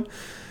this one.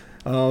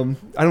 I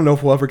don't know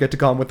if we'll ever get to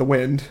Gone with the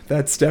Wind.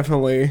 That's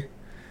definitely,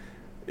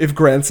 if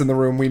Grant's in the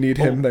room, we need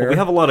him there. We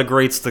have a lot of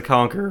greats to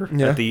conquer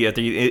at the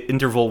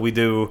interval we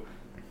do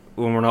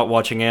when we're not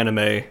watching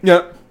anime.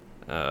 Yeah.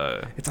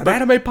 It's an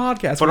anime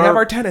podcast. But we have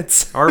our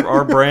tenets.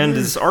 Our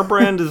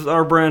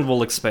brand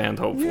will expand,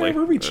 hopefully. Yeah,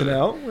 we're reaching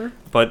out. We're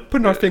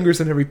putting our fingers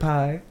in every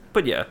pie.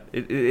 But yeah,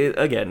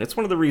 again, it's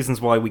one of the reasons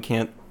why we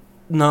can't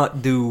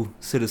not do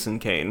Citizen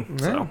Kane.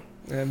 Right. So.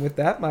 And with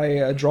that,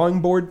 my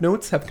drawing board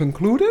notes have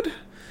concluded.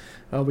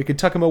 We could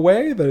tuck them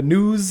away. The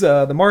news,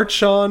 the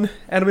march on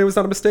Anime Was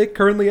Not a Mistake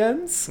currently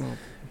ends. Well,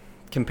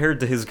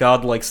 compared to his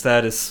godlike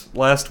status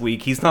last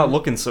week, he's not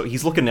looking so.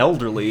 He's looking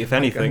elderly, if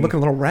anything. I'm looking a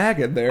little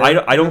ragged there.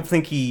 I don't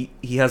think he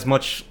has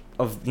much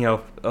of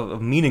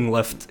of meaning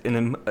left in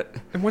him.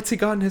 And what's he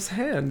got in his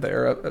hand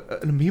there?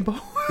 An amiibo?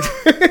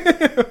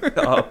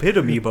 A pit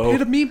amiibo.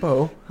 Pit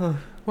amiibo. Huh.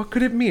 What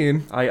could it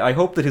mean? I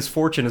hope that his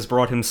fortune has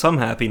brought him some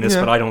happiness,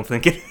 but I don't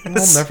think it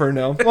has. We'll never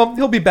know. Well,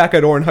 he'll be back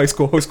at Orin High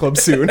School Host Club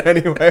soon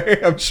anyway,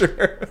 I'm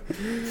sure.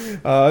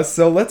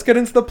 So let's get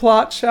into the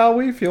plot, shall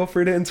we? Feel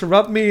free to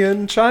interrupt me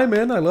and chime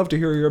in. I love to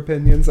hear your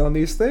opinions on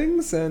these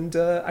things, and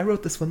I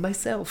wrote this one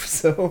myself.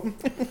 So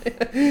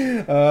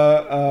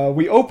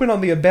we open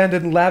on the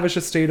abandoned lavish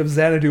estate of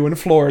Xanadu in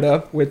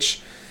Florida,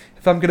 which,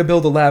 if I'm going to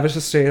build a lavish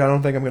estate, I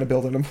don't think I'm going to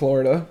build it in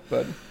Florida,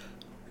 but...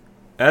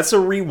 That's a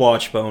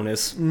rewatch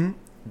bonus. Mm-hmm.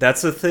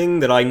 That's a thing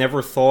that I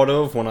never thought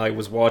of when I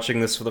was watching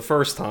this for the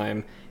first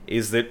time,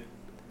 is that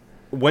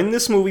when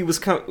this movie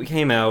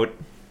came out,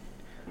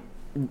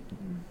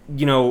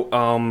 you know,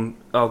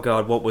 oh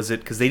god, what was it?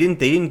 Because they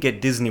didn't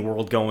get Disney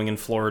World going in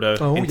Florida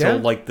until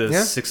like the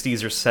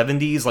 60s or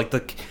 70s, like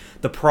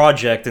the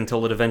project,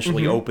 until it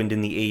eventually opened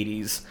in the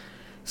 80s.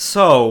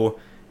 So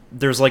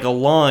there's like a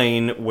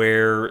line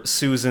where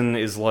Susan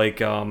is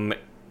like,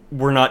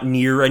 we're not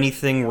near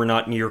anything, we're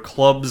not near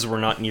clubs, we're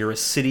not near a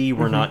city,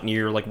 we're not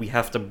near, like, we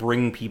have to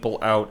bring people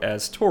out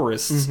as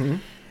tourists.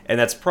 And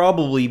that's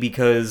probably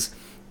because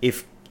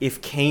if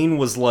Kane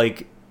was,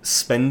 like,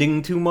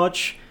 spending too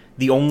much,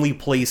 the only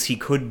place he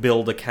could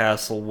build a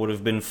castle would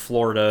have been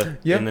Florida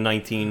in the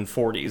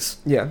 1940s.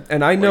 Yeah,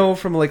 and I know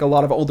from, like, a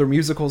lot of older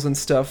musicals and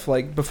stuff,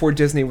 like, before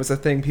Disney was a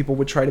thing, people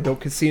would try to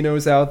build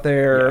casinos out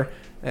there,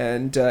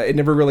 and it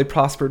never really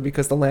prospered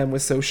because the land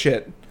was so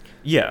shit.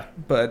 Yeah.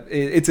 But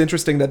it's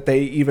interesting that they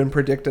even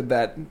predicted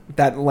that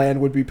that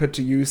land would be put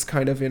to use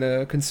kind of in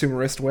a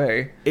consumerist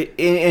way.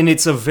 And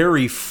it's a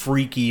very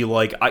freaky,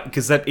 like,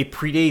 because it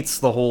predates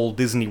the whole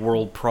Disney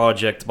World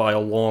project by a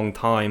long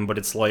time, but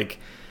it's like,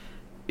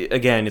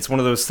 again, it's one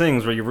of those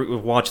things where you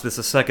watch this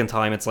a second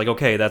time, it's like,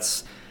 okay,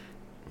 that's...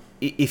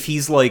 If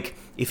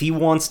he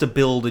wants to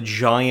build a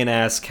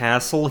giant-ass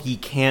castle, he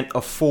can't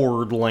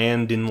afford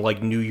land in,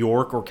 like, New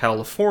York or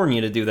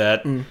California to do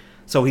that.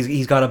 So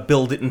he's got to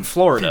build it in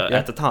Florida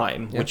at the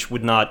time, which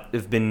would not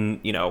have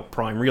been, you know,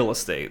 prime real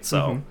estate.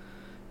 So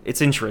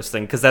it's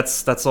interesting, because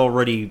that's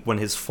already when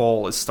his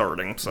fall is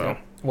starting. So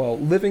well,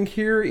 living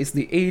here is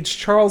the aged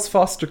Charles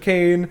Foster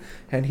Kane,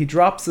 and he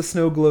drops the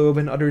snow globe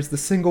and utters the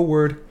single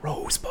word,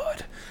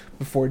 Rosebud,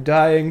 before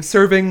dying,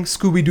 serving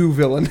Scooby-Doo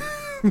villain.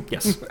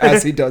 Yes.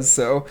 As he does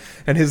so,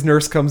 and his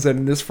nurse comes in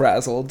and is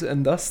frazzled,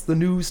 and thus the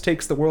news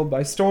takes the world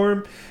by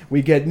storm.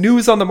 We get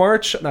News on the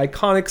March, an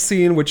iconic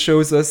scene which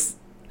shows us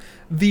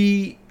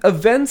the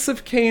events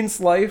of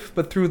Kane's life,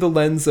 but through the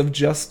lens of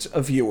just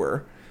a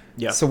viewer.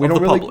 Yeah, so we don't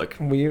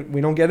really,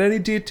 we don't get any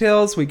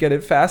details. We get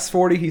it fast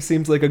forward. He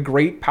seems like a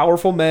great,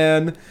 powerful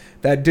man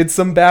that did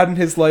some bad in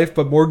his life,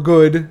 but more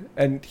good.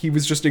 And he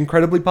was just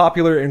incredibly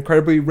popular,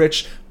 incredibly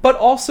rich, but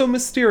also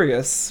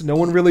mysterious. No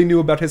one really knew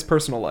about his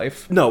personal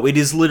life. No, it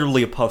is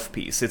literally a puff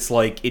piece. It's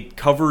like, it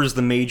covers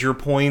the major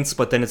points,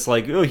 but then it's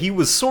like, oh, he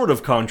was sort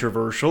of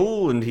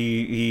controversial, and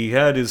he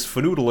had his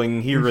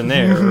fanoodling here and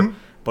there.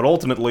 But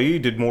ultimately,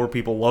 did more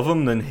people love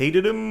him than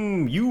hated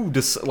him?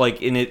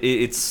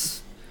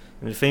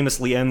 And it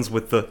famously ends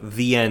with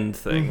the end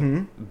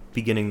thing,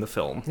 beginning the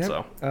film. Yep.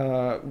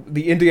 So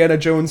the Indiana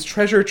Jones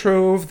treasure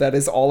trove, that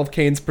is all of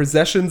Kane's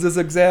possessions, is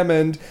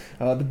examined.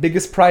 The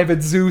biggest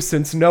private zoo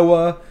since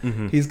Noah.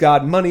 He's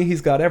got money,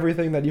 he's got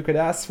everything that you could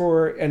ask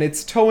for, and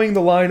it's towing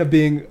the line of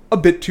being a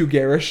bit too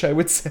garish, I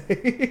would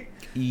say.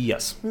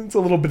 Yes. It's a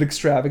little bit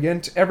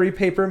extravagant. Every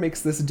paper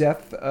makes his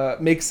death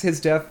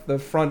the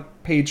front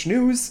page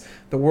news.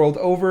 The world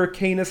over,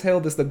 Kane is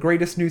hailed as the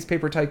greatest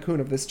newspaper tycoon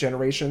of this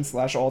generation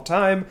 / all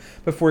time,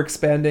 before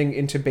expanding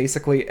into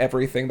basically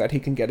everything that he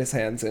can get his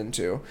hands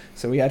into.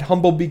 So he had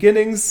humble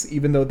beginnings,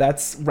 even though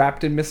that's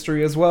wrapped in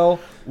mystery as well.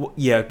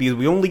 Yeah, because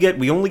we only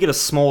get a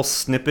small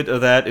snippet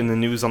of that in the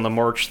News on the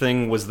March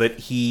thing, was that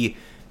he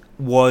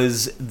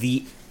was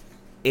the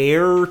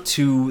heir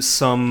to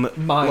some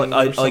mine,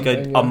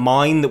 a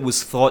mine that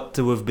was thought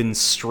to have been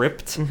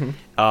stripped, and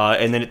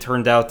then it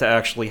turned out to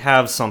actually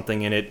have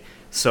something in it.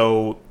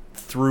 So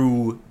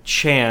through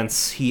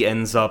chance, he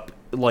ends up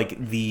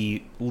like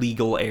the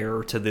legal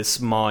heir to this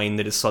mine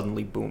that is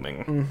suddenly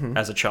booming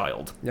as a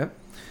child. Yep.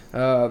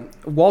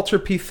 Walter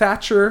P.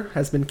 Thatcher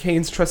has been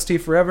Kane's trustee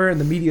forever, and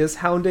the media is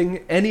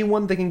hounding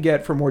anyone they can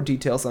get for more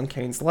details on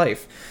Kane's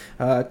life.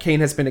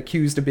 Kane has been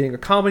accused of being a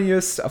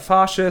communist, a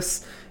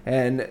fascist,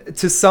 and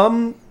to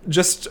some,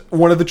 just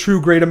one of the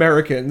true great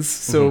Americans.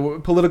 So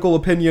political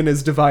opinion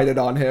is divided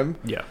on him.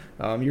 Yeah.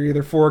 You're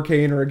either for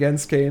Kane or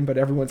against Kane, but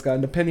everyone's got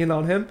an opinion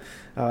on him.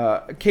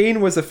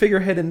 Kane was a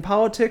figurehead in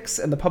politics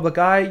and the public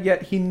eye,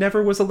 yet he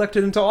never was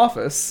elected into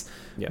office,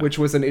 which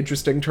was an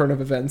interesting turn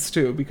of events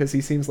too, because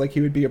he seems like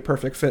he would be a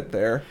perfect fit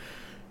there.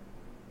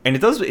 And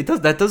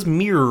that does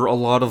mirror a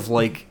lot of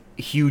like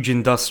huge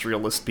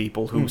industrialist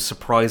people who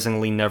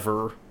surprisingly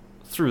never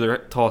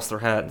tossed their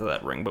hat into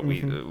that ring. But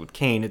with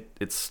Kane,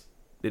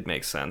 it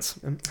makes sense.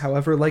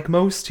 However, like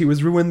most, he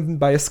was ruined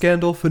by a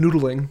scandal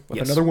fanoodling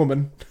with another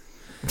woman.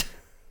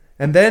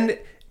 And then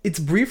it's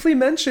briefly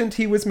mentioned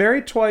he was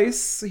married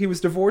twice, he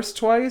was divorced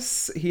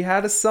twice, he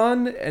had a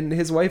son and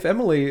his wife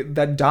Emily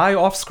that die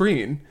off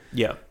screen.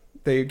 Yeah.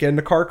 They get in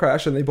a car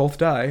crash and they both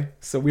die.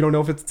 So we don't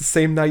know if it's the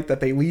same night that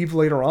they leave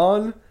later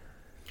on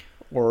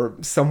or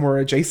somewhere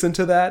adjacent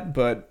to that,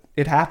 but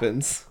it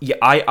happens. Yeah,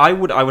 I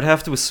would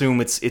have to assume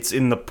it's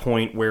in the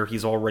point where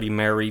he's already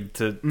married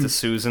to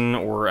Susan,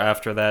 or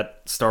after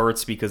that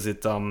starts, because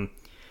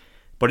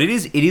but it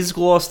is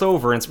glossed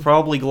over, and it's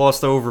probably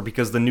glossed over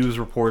because the news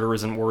reporter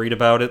isn't worried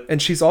about it.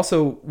 And she's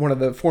also one of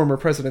the former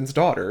president's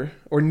daughter,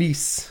 or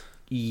niece.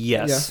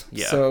 Yes.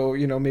 Yeah. So,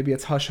 maybe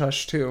it's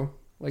hush-hush, too.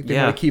 Like, they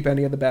want to keep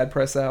any of the bad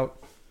press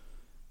out.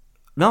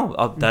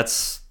 No,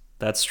 that's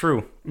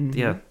true.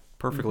 Yeah,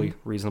 perfectly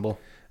reasonable.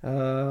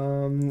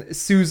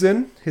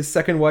 Susan, his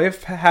second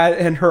wife, had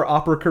in her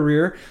opera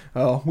career.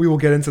 Oh, we will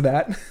get into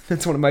that.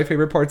 That's one of my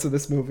favorite parts of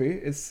this movie,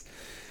 is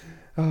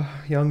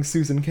young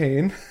Susan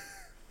Kane.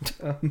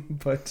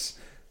 But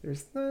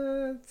there's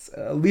that.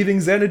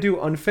 Leaving Xanadu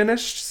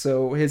unfinished,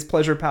 so his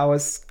pleasure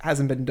palace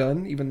hasn't been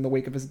done, even in the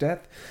wake of his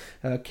death.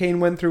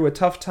 Kane went through a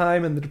tough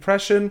time in the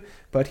Depression,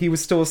 but he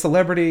was still a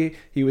celebrity.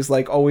 He was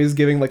like always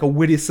giving like a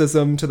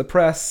witticism to the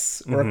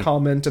press or a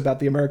comment about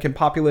the American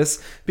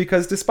populace,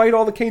 because despite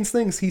all the Kane's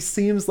things, he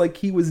seems like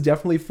he was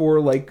definitely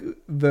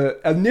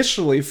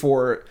initially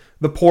for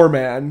the poor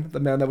man, the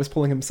man that was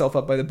pulling himself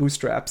up by the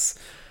bootstraps.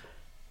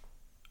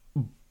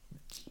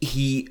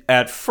 He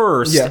at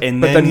first,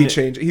 and then he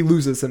changed. He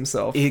loses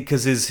himself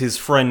because his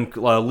friend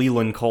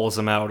Leland calls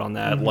him out on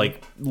that.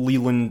 Like,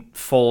 Leland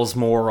falls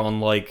more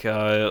on like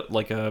a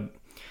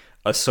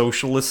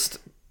socialist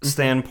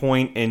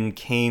standpoint, and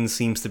Kane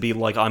seems to be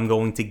like, I'm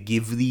going to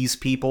give these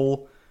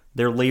people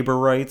their labor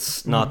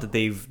rights, not that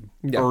they've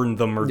earned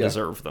them or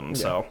deserve them.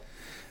 So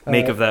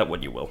make of that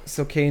what you will.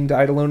 So Kane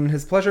died alone in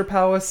his pleasure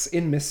palace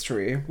in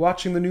mystery,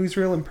 watching the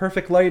newsreel in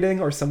perfect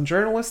lighting, or some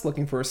journalist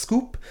looking for a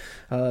scoop.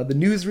 The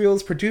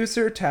newsreel's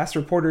producer tasked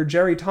reporter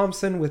Jerry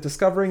Thompson with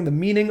discovering the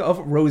meaning of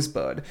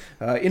Rosebud,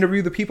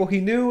 interview the people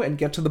he knew, and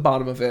get to the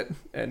bottom of it.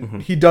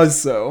 And he does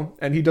so,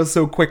 and he does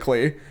so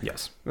quickly.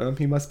 Yes.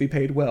 He must be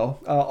paid well.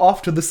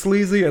 Off to the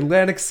sleazy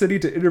Atlantic City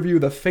to interview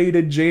the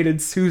faded,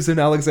 jaded Susan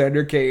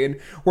Alexander Kane,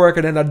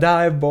 working in a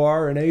dive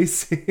bar in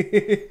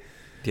AC.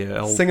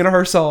 Yeah, singing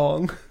her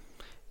song.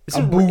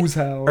 A booze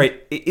house.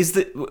 Right. Is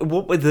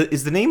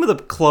the name of the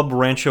club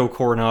Rancho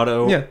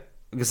Coronado? Yeah.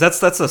 Because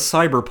that's a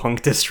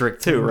cyberpunk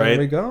district too, right? There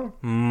we go.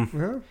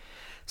 Yeah.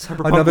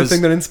 Cyberpunk Another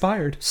thing that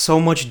inspired.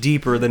 So much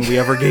deeper than we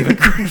ever gave it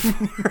credit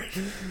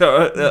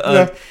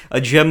for.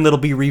 A gem that'll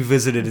be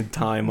revisited in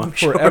time, I'm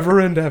sure. Forever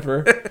and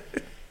ever.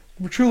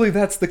 Truly,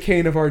 that's the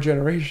Kane of our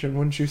generation,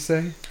 wouldn't you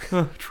say?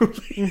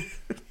 Truly.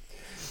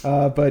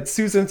 But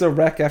Susan's a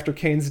wreck after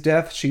Kane's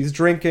death. She's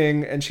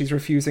drinking, and she's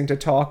refusing to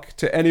talk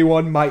to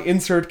anyone. My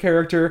insert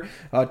character,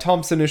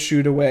 Thompson, is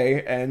shooed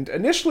away. And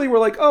initially we're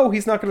like, oh,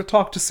 he's not going to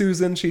talk to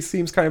Susan. She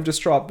seems kind of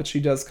distraught, but she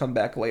does come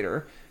back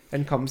later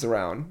and comes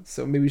around.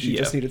 So maybe she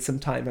just needed some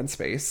time and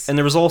space. And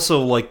there was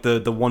also like the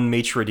one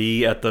maitre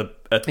d' at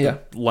the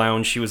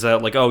lounge she was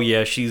at. Like, oh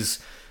yeah, she's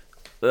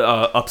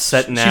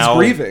upset now. She's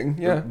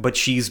grieving, but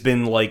she's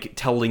been like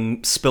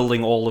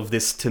spilling all of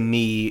this to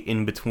me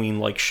in between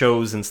like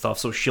shows and stuff,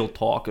 so she'll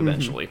talk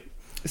eventually.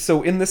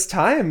 So in this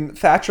time,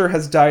 Thatcher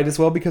has died as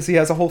well, because he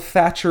has a whole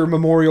Thatcher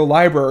Memorial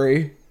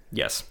Library.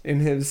 Yes.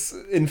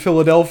 In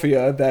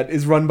Philadelphia, that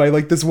is run by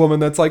like this woman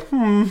that's like,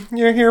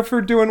 you're here for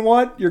doing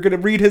what? You're gonna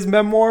read his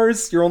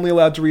memoirs? You're only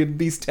allowed to read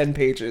these 10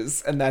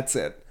 pages, and that's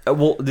it.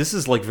 Well, this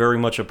is like very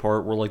much a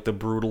part where like the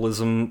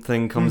brutalism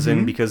thing comes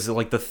in, because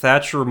like the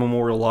Thatcher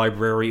Memorial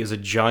Library is a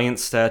giant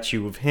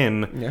statue of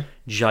him,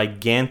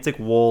 gigantic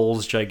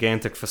walls,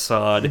 gigantic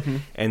facade,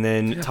 and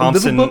then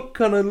Thompson, a little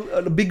book on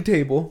a big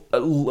table, a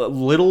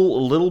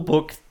little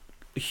book,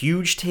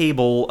 huge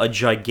table, a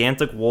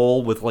gigantic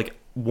wall with like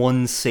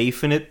one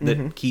safe in it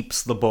that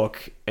keeps the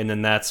book, and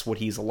then that's what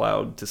he's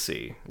allowed to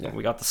see.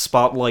 We got the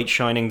spotlight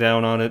shining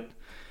down on it.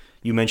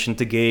 You mentioned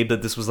to Gabe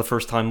that this was the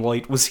first time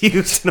light was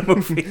used in a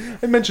movie.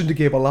 I mentioned to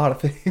Gabe a lot of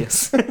things.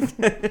 Yes.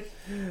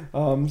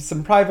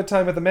 Some private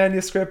time with the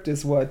manuscript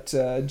is what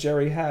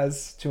Jerry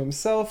has to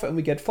himself, and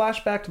we get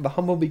flashback to the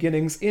humble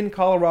beginnings in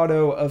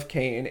Colorado of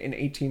Kane in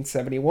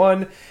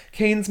 1871.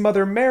 Kane's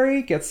mother,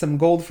 Mary, gets some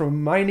gold from a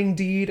mining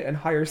deed and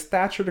hires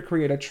Thatcher to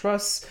create a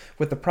trust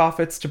with the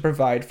profits to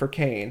provide for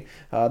Kane.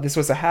 This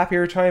was a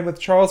happier time with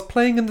Charles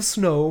playing in the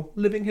snow,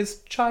 living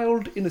his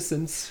child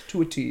innocence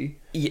to a T.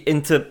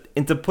 And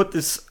to put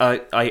this,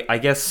 I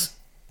guess,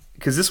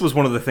 because this was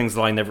one of the things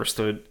that I never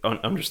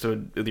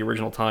understood at the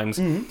original times.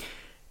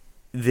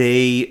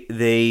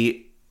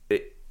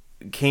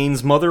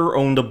 Kane's mother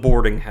owned a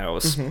boarding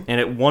house, and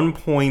at one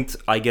point,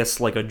 I guess,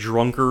 like a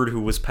drunkard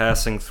who was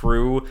passing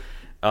through,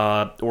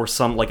 or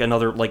some like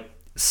another like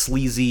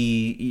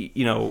sleazy,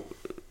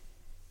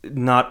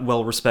 not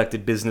well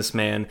respected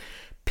businessman,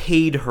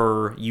 paid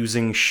her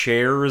using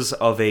shares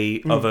of a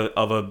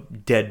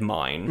dead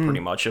mine, pretty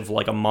much, of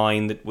like a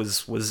mine that was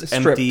stripped,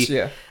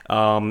 empty.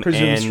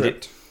 Presumed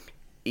stripped.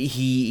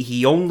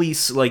 He only,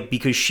 like,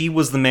 because she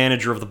was the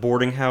manager of the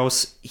boarding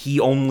house,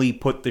 he only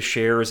put the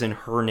shares in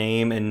her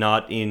name and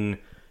not in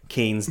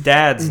Kane's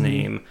dad's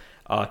name,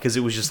 because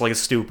it was just like a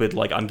stupid,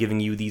 like, I'm giving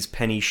you these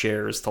penny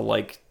shares to,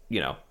 like,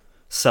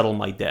 settle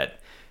my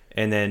debt.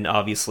 And then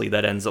obviously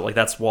that ends up, like,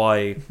 that's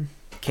why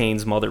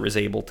Kane's mother is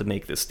able to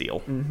make this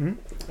deal.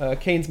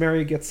 Kane's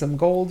Mary gets some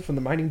gold from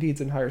the mining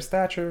deeds and hires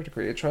Thatcher to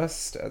create a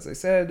trust. As I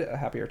said, a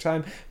happier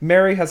time.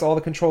 Mary has all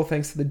the control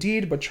thanks to the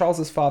deed, but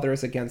Charles's father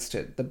is against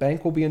it. The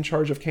bank will be in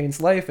charge of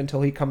Kane's life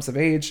until he comes of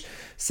age,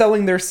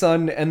 selling their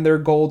son and their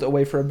gold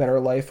away for a better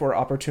life or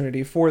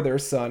opportunity for their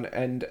son.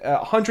 And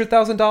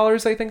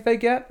 $100,000, I think they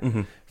get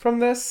from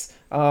this.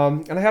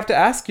 And I have to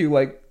ask you,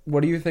 like,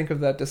 what do you think of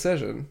that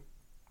decision?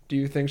 Do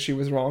you think she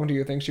was wrong? Do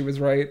you think she was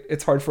right?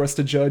 It's hard for us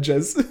to judge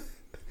as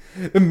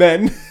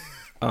men.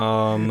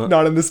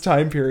 Not in this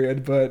time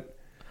period, but...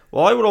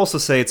 Well, I would also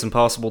say it's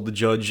impossible to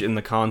judge in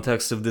the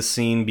context of this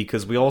scene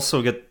because we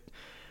also get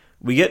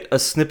a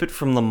snippet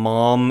from the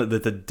mom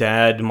that the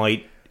dad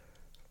might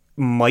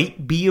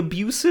be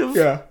abusive,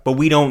 but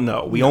we don't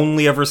know. We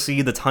only ever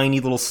see the tiny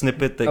little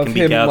snippet that can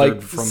be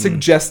gathered from...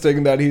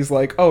 suggesting that he's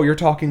like, oh, you're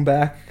talking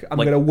back, I'm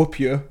gonna whoop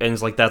you. And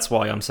it's like, that's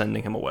why I'm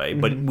sending him away.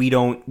 But we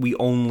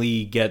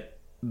only get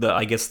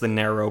the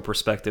narrow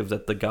perspective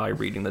that the guy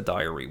reading the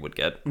diary would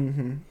get.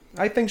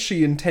 I think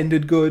she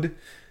intended good,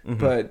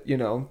 but,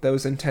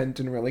 those intent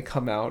didn't really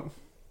come out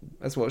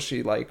as well as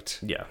she liked.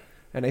 Yeah.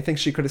 And I think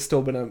she could have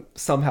still been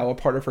somehow a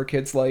part of her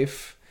kid's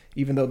life,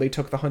 even though they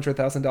took the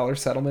 $100,000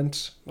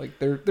 settlement. Like,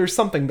 there's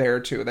something there,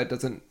 too, that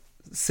doesn't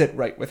sit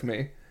right with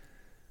me.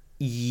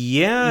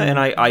 Yeah, and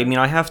I mean,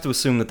 I have to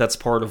assume that that's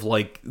part of,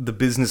 like, the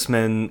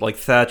businessmen, like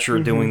Thatcher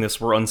doing this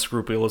were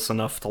unscrupulous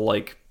enough to,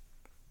 like...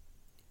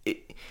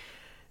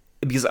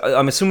 Because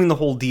I'm assuming the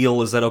whole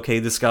deal is that, okay,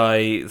 this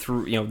guy,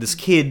 this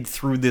kid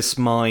through this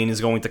mine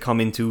is going to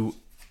come into...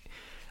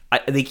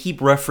 they keep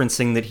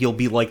referencing that he'll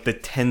be, like, the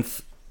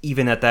 10th,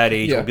 even at that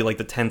age, he'll be, like,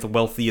 the 10th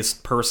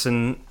wealthiest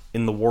person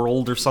in the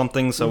world or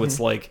something, so it's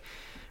like,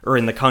 or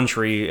in the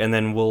country, and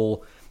then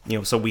we'll,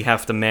 so we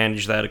have to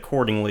manage that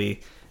accordingly,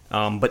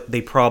 but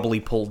they probably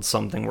pulled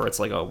something where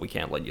it's like, oh, we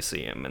can't let you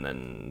see him, and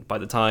then by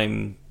the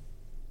time,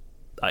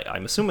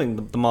 I'm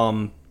assuming the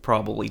mom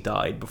probably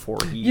died before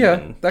he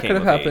even that came could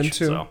have of happened age,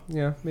 too. so.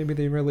 Yeah, maybe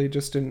they really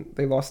just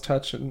they lost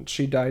touch and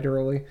she died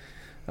early.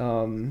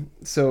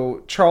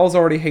 So Charles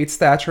already hates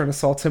Thatcher and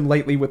assaults him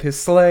lightly with his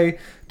sleigh.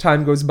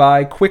 Time goes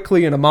by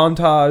quickly in a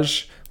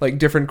montage, like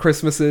different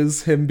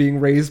Christmases, him being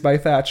raised by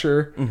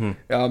Thatcher,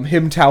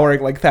 him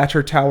towering, like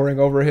Thatcher towering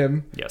over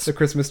him, the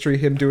Christmas tree,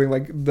 him doing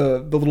like the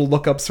little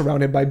look-up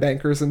surrounded by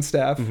bankers and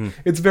staff.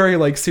 It's very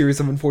like series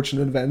of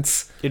unfortunate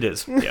events. It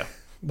is, yeah.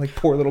 Like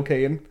poor little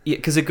Kane. Yeah,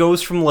 because it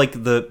goes from like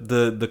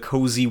the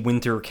cozy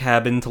winter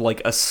cabin to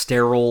like a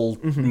sterile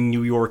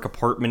New York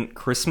apartment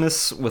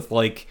Christmas with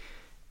like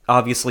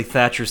obviously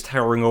Thatcher's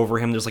towering over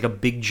him. There's like a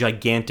big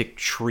gigantic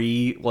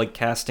tree like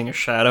casting a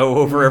shadow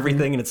over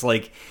everything, and it's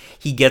like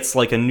he gets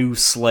like a new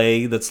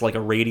sleigh that's like a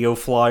radio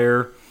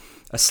flyer,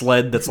 a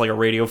sled that's like a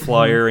radio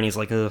flyer, and he's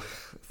like, ugh,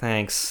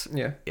 thanks.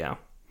 Yeah.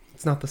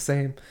 It's not the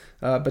same.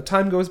 But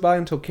time goes by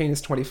until Kane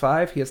is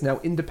 25. He is now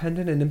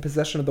independent and in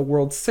possession of the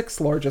world's 6th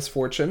largest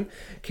fortune.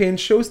 Kane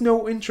shows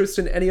no interest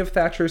in any of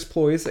Thatcher's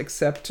ploys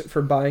except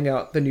for buying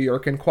out the New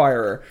York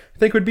Enquirer. I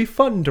think it would be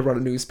fun to run a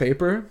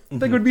newspaper. I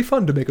think it would be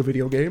fun to make a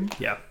video game.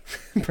 Yeah.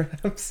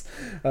 Perhaps.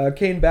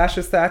 Kane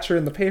bashes Thatcher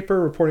in the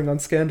paper, reporting on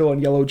scandal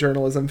and yellow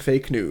journalism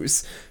fake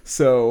news.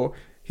 So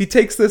he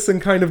takes this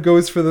and kind of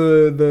goes for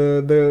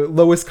the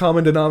lowest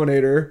common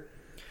denominator,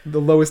 the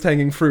lowest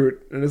hanging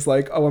fruit, and is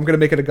like, oh, I'm going to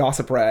make it a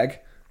gossip rag.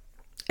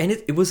 And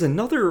it was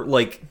another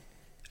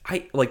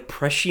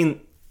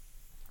prescient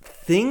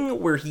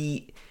thing where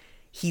he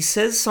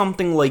says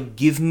something like,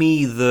 give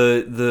me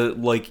the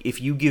like,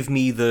 if you give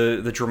me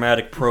the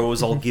dramatic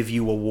prose, I'll give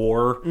you a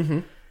war.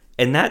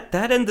 And that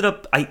ended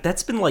up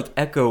that's been like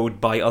echoed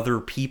by other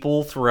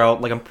people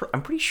throughout. Like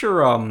I'm pretty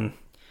sure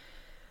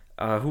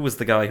who was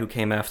the guy who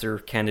came after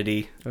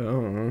Kennedy? I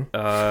don't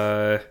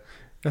know.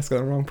 That's got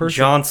the wrong person.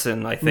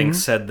 Johnson, I think,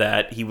 said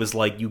that. He was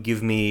like, you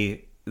give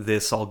me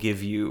this, I'll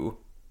give you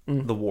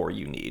the war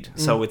you need.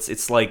 So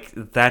it's like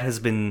that has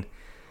been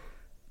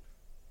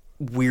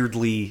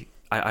weirdly,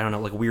 I don't know,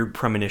 like a weird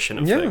premonition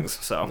of things.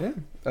 So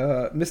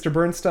Mr.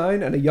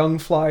 Bernstein and a young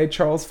fly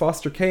Charles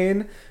Foster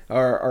Kane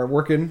are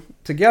working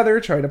together,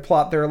 trying to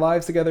plot their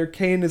lives together.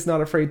 Kane is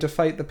not afraid to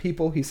fight the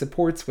people he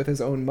supports with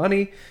his own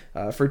money.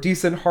 For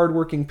decent,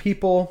 hardworking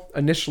people,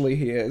 initially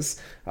he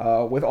is.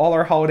 With all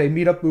our holiday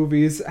meetup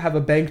movies have a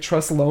bank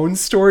trust loan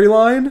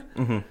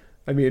storyline.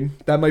 I mean,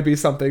 that might be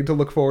something to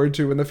look forward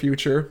to in the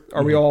future.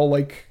 Are we all,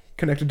 like,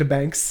 connected to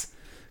banks?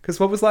 Because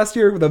what was last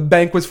year? The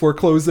bank was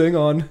foreclosing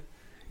on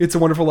It's a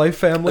Wonderful Life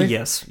family?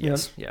 Yes. Yeah.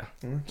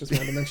 Just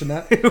wanted to mention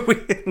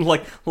that.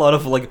 Like, a lot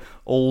of, like,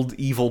 old,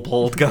 evil,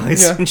 bald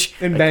guys.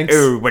 In like, banks.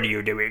 Oh, what are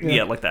you doing?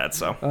 Yeah, like that,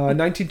 so.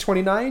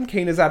 1929,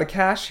 Kane is out of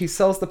cash. He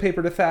sells the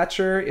paper to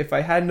Thatcher. If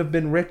I hadn't have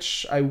been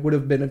rich, I would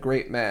have been a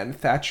great man.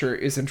 Thatcher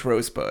isn't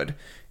Rosebud,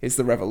 is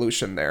the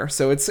revolution there.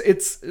 So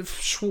it's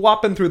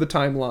swapping through the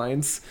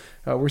timelines.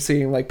 We're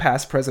seeing like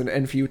past, present,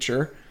 and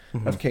future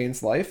of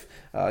Kane's life.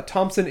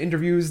 Thompson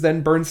interviews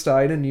then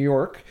Bernstein in New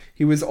York.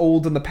 He was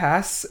old in the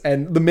past,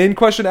 and the main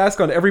question asked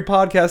on every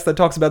podcast that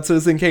talks about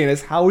Citizen Kane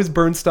is, how is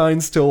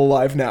Bernstein still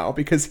alive now?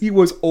 Because he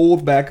was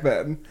old back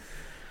then,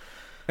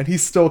 and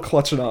he's still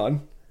clutching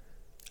on.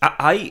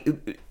 I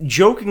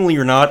jokingly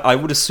or not, I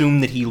would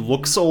assume that he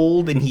looks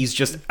old and he's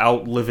just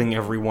outliving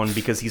everyone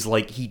because he's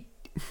like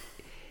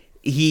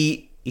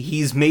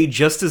he's made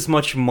just as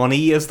much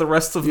money as the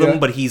rest of them,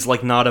 but he's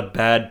like not a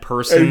bad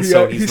person,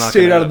 so he's not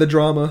stayed out of the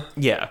drama.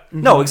 Yeah.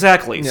 No,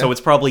 exactly. So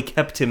it's probably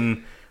kept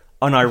him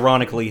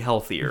unironically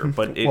healthier,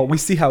 but well, we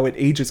see how it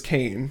ages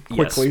Kane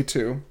quickly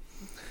too.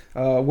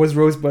 Was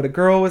Rosebud a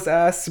girl, was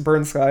asked.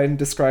 Bernstein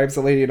describes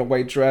a lady in a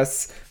white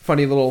dress.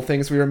 Funny little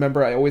things we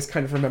remember. I always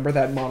kind of remember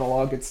that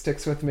monologue. It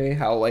sticks with me.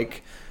 How,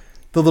 like,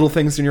 the little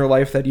things in your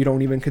life that you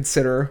don't even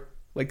consider,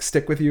 like,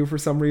 stick with you for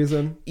some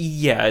reason.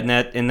 Yeah,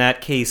 in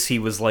that case, he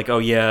was like, oh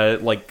yeah,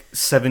 like,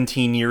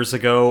 17 years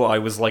ago, I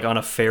was, like, on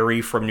a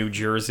ferry from New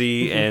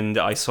Jersey, and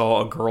I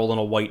saw a girl in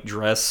a white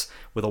dress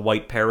with a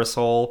white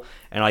parasol,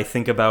 and I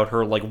think about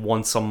her, like,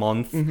 once a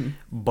month,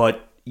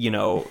 but, you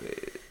know...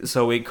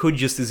 So it could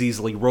just as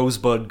easily,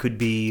 Rosebud could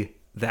be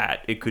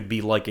that. It could be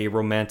like a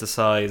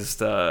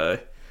romanticized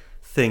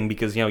thing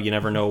because, you know, you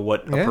never know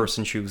what a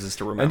person chooses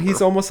to remember. And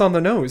he's almost on the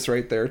nose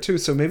right there, too.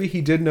 So maybe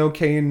he did know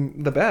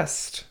Kane the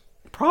best.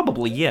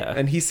 Probably, yeah.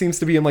 And he seems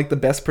to be in, like, the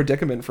best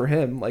predicament for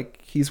him.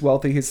 Like, he's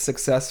wealthy, he's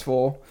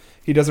successful.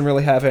 He doesn't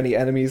really have any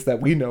enemies that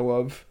we know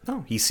of.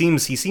 No, he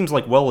seems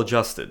like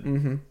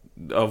well-adjusted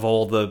of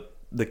all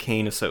the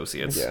Kane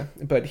associates. Yeah,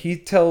 but he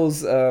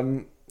tells...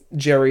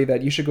 Jerry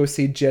that you should go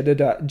see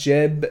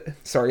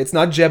sorry, it's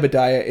not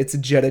Jebediah, it's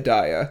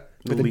Jedediah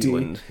with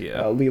Leland, a D.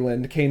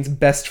 Leland, Kane's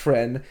best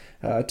friend,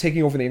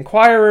 taking over the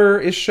Enquirer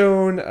is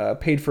shown,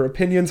 paid for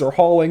opinions or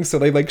hauling, so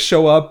they like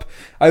show up.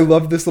 I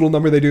love this little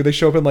number they do. They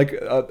show up in like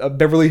a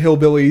Beverly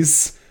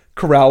Hillbillies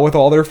corral with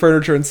all their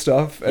furniture and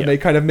stuff, and they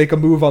kind of make a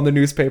move on the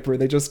newspaper.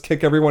 They just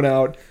kick everyone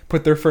out,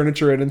 put their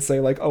furniture in, and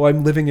say like, "Oh,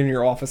 I'm living in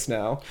your office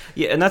now."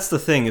 Yeah, and that's the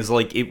thing is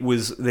like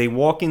they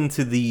walk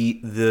into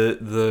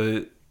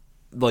the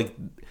like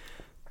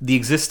the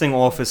existing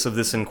office of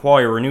this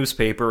Enquirer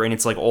newspaper, and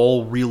it's like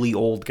all really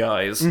old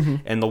guys,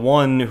 and the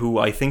one who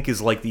I think is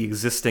like the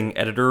existing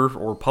editor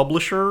or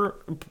publisher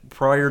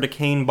prior to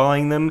Kane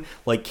buying them,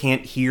 like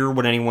can't hear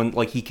what anyone,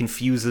 like he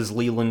confuses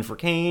Leland for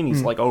Kane.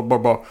 He's like, oh,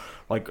 blah,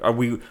 like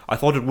I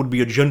thought it would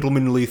be a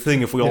gentlemanly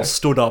thing if we all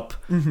stood up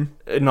and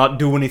not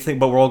do anything,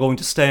 but we're all going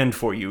to stand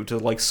for you to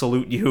like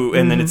salute you,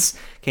 and then it's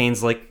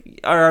Kane's like,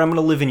 all right, I'm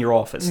gonna live in your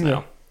office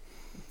now.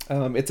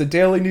 It's a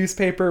daily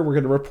newspaper. We're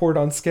going to report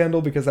on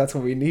scandal because that's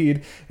what we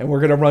need. And we're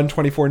going to run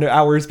 24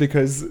 hours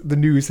because the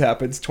news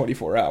happens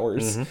 24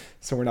 hours.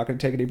 So we're not going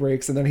to take any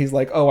breaks. And then he's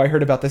like, oh, I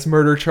heard about this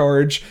murder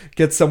charge.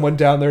 Get someone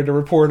down there to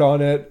report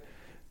on it.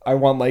 I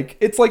want like,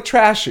 it's like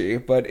trashy,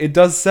 but it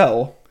does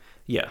sell.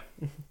 Yeah.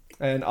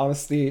 And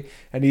honesty.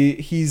 And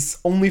he's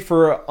only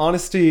for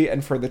honesty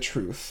and for the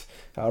truth.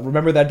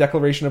 Remember that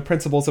declaration of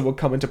principles that would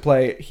come into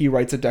play? He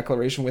writes a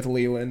declaration with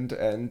Leland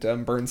and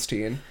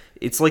Bernstein.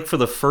 It's like for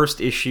the first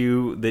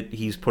issue that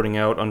he's putting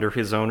out under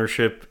his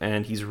ownership,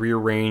 and he's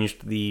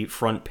rearranged the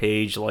front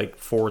page like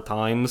 4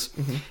 times,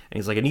 and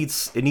he's like, it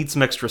needs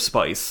some extra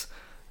spice.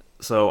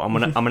 So I'm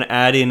gonna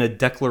add in a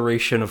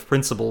declaration of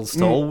principles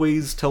to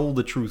always tell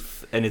the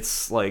truth, and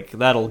it's like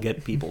that'll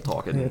get people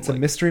talking. It's like, a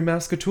mystery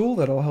mask tool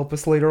that'll help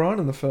us later on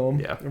in the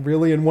film. Yeah,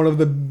 really, in one of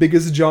the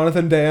biggest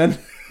Jonathan Dan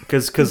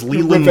because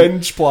Leland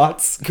revenge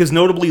plots. Because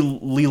notably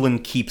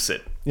Leland keeps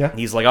it. Yeah,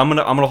 he's like, I'm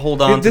gonna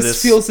hold on to this.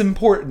 This feels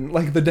important,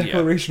 like the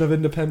Declaration of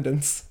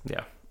Independence.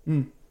 Yeah.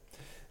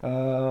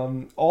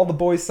 All the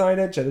boys sign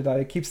it.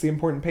 Jedediah keeps the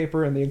important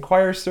paper, and the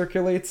Enquirer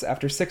circulates.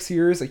 After 6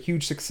 years, a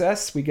huge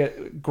success. We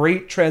get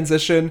great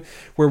transition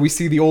where we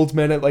see the old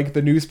men at like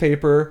the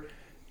newspaper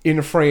in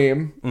a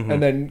frame,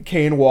 and then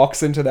Kane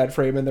walks into that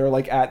frame, and they're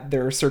like at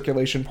their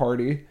circulation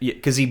party. Yeah,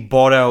 because he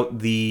bought out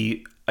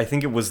the. I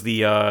think it was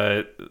the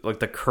like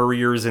the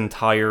Courier's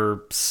entire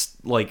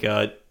like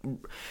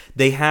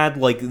they had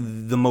like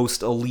the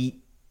most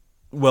elite,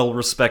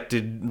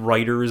 well-respected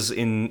writers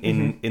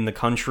in the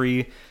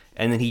country.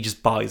 And then he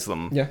just buys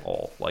them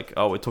all. Like,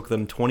 oh, it took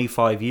them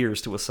 25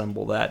 years to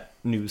assemble that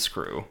news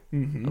crew.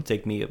 It'll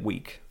take me a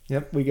week.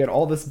 Yep, we get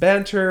all this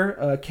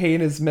banter.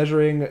 Kane is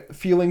measuring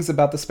feelings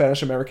about the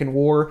Spanish-American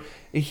War.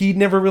 He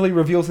never really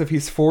reveals if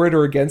he's for it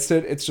or against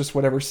it. It's just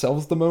whatever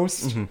sells the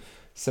most.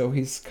 So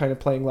he's kind of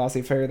playing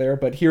laissez-faire there.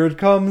 But here it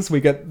comes.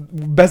 We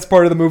get best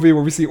part of the movie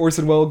where we see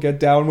Orson Welles get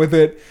down with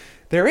it.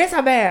 There is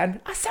a man,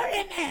 a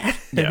certain man,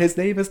 and his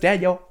name is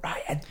Daniel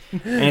Ryan.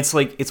 And it's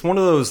like, it's one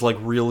of those like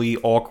really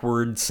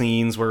awkward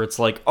scenes where it's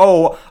like,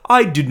 oh,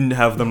 I didn't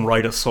have them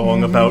write a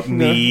song about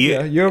me.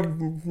 Yeah,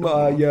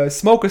 you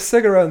smoke a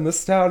cigarette in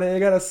this town and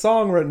you got a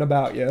song written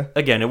about you.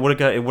 Again, it would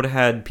have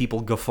had people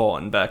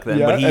guffawing back then.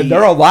 Yeah, but and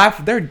they're all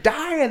laughing, they're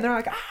dying, they're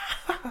like,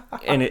 ah.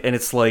 And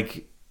it's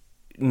like,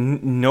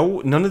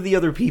 none of the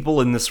other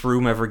people in this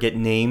room ever get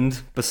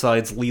named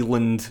besides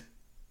Leland,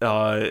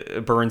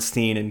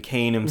 Bernstein and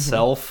Kane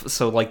himself,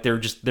 so like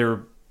they're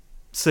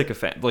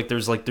sycophant. Like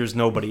there's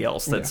nobody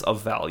else that's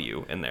of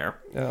value in there.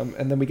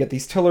 And then we get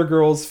these Tiller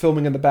girls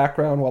filming in the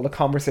background while the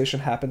conversation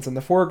happens in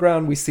the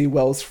foreground. We see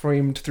Wells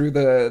framed through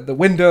the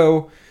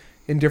window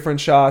in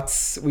different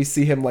shots. We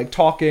see him like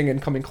talking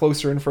and coming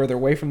closer and further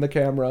away from the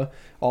camera.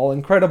 All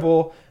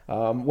incredible.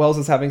 Wells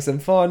is having some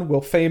fun.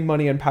 Will fame,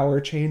 money, and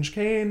power change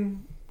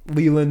Kane?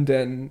 Leland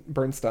and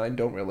Bernstein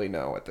don't really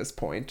know at this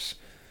point.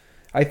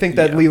 I think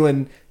that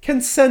Leland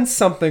can sense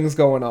something's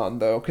going on,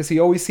 though, because he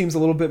always seems a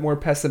little bit more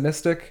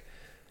pessimistic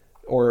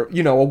or,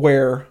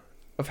 aware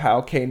of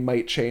how Kane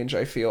might change,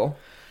 I feel.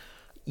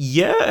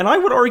 Yeah, and I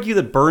would argue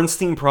that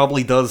Bernstein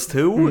probably does,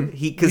 too.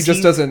 He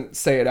just doesn't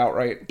say it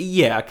outright.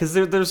 Yeah, because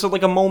there's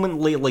like a moment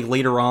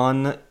later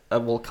on,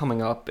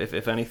 coming up,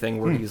 if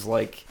anything, where he's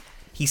like...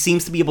 He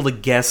seems to be able to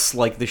guess,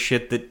 like, the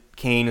shit that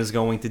Kane is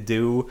going to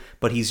do,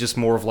 but he's just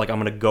more of like,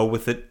 I'm going to go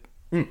with it,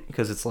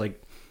 because it's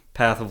like...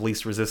 path of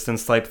least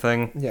resistance type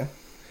thing. Yeah.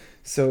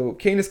 So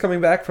Kane is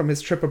coming back from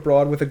his trip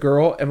abroad with a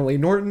girl, Emily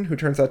Norton, who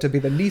turns out to be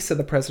the niece of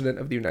the President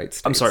of the United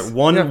States. I'm sorry,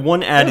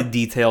 one added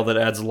detail that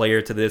adds a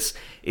layer to this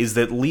is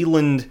that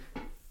Leland,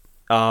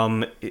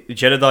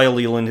 Jedediah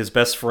Leland, his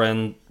best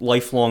friend,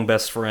 lifelong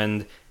best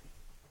friend,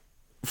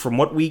 from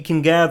what we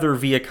can gather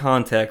via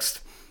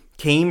context,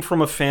 came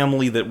from a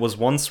family that was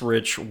once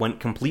rich, went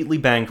completely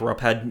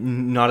bankrupt, had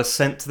not a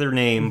cent to their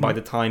name by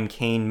the time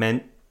Kane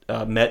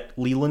met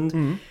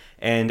Leland.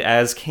 And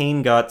as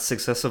Kane got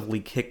successively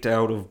kicked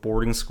out of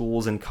boarding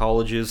schools and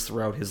colleges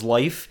throughout his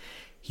life,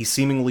 he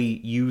seemingly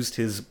used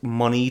his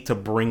money to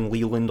bring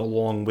Leland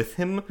along with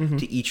him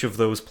to each of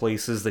those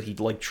places that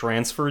he'd, like,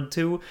 transferred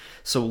to.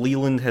 So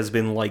Leland has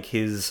been, like,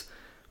 he's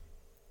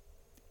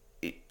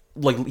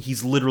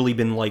literally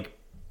been, like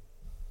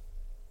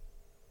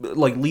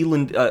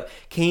Leland,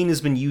 Kane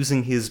has been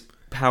using his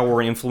power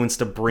and influence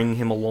to bring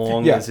him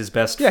along as his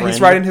best friend. Yeah, he's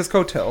riding his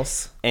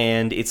coattails.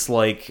 And it's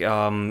like,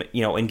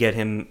 and get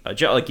him,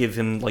 give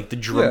him, like,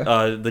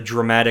 the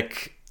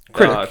dramatic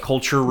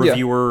culture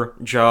reviewer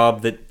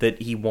job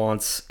that he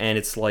wants. And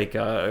it's like,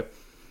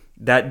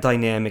 that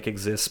dynamic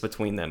exists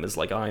between them. Is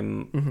like,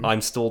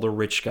 I'm still the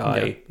rich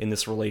guy in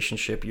this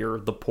relationship. You're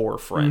the poor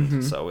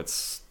friend. So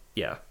it's,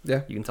 you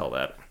can tell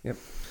that. Yep.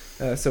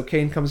 So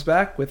Kane comes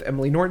back with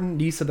Emily Norton,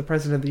 niece of the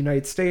President of the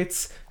United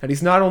States, and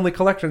he's not only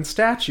collecting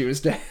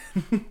statues, Dan.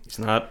 He's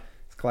not.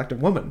 He's a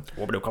collecting woman.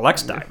 Woman who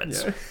collects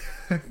diamonds.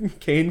 Yeah.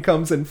 Kane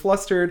comes in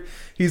flustered.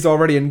 He's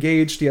already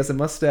engaged. He has a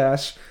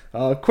mustache.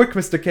 Quick,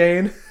 Mr.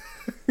 Kane.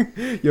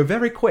 You're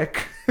very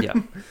quick. Yeah.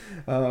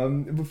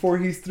 Before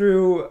he's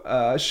through,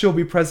 she'll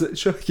be president.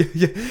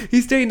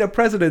 He's dating a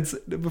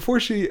president.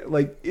 Before she,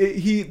 like,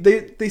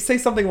 they say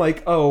something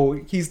like, "Oh,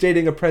 he's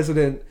dating a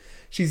president."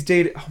 She's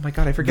dated... Oh my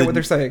god, I forget what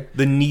they're saying.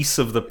 The niece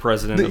of the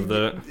president of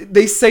the...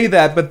 They say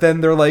that, but then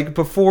they're like,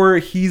 before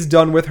he's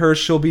done with her,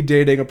 she'll be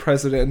dating a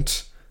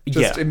president.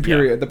 Just in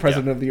period, the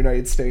president of the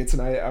United States.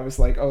 And I was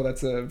like, oh,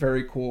 that's a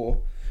very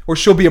cool... Or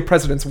she'll be a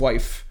president's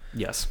wife.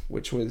 Yes.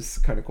 Which was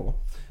kind of cool.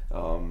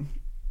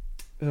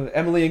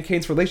 Emily and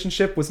Kane's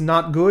relationship was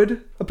not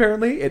good,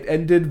 apparently. It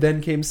ended,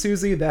 then came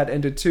Susie. That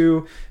ended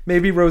too.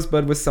 Maybe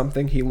Rosebud was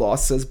something he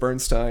lost, says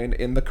Bernstein,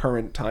 in the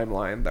current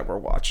timeline that we're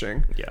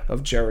watching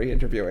of Jerry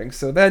interviewing.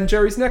 So then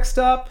Jerry's next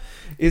stop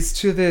is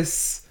to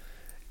this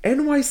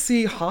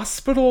NYC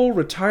hospital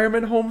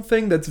retirement home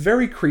thing that's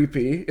very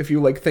creepy, if you,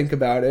 like, think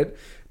about it.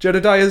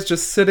 Jedediah's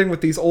just sitting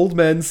with these old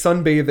men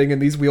sunbathing in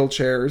these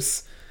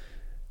wheelchairs.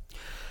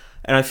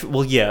 And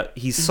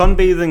he's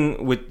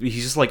sunbathing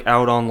he's just, like,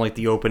 out on, like,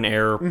 the open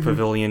air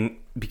pavilion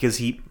because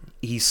he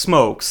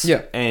smokes.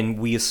 Yeah. And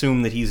we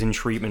assume that he's in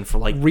treatment for,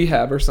 like,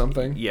 rehab or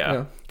something.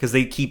 Yeah.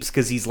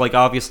 Because he's, like,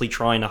 obviously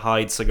trying to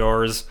hide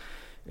cigars.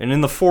 And in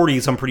the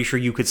 40s, I'm pretty sure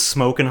you could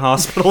smoke in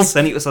hospitals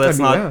anyway, so that's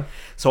not. Yeah.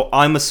 So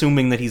I'm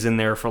assuming that he's in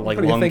there for,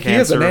 like, lung cancer. He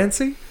is a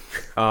Nancy?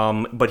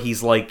 But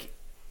he's like,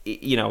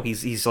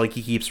 he's like,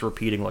 he keeps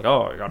repeating, like,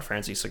 oh, I got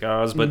fancy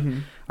cigars. But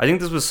I think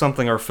this was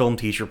something our film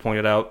teacher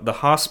pointed out. The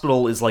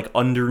hospital is, like,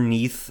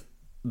 underneath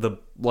the,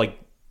 like,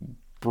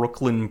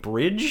 Brooklyn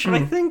Bridge,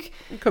 I think.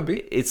 It could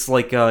be. It's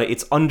like,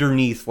 it's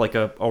underneath, like,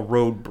 a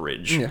road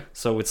bridge. Yeah.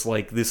 So it's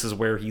like, this is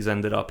where he's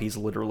ended up. He's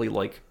literally,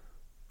 like,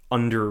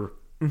 under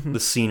the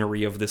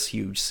scenery of this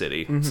huge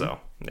city. So,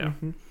 yeah.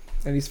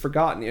 And he's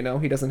forgotten,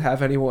 he doesn't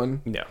have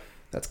anyone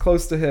that's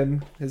close to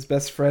him. His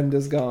best friend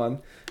is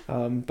gone.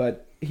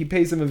 But he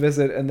pays him a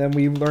visit, and then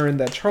we learn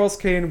that Charles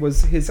Kane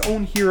was his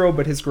own hero,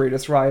 but his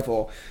greatest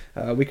rival.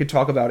 We could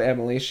talk about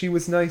Emily. She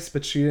was nice,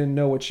 but she didn't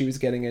know what she was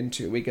getting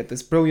into. We get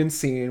this brilliant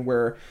scene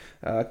where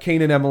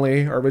Kane and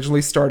Emily are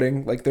originally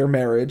starting, like, their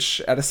marriage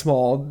at a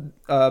small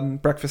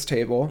breakfast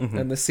table.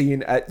 And the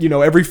scene at,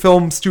 every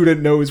film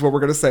student knows what we're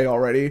going to say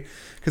already,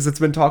 because it's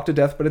been talked to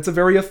death, but it's a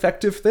very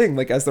effective thing.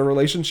 Like, as the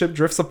relationship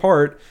drifts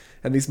apart,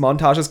 and these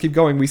montages keep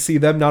going, we see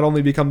them not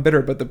only become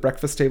bitter, but the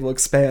breakfast table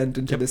expand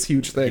into this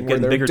huge thing where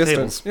they're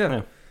distant.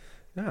 Yeah,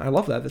 I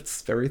love that.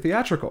 It's very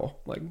theatrical.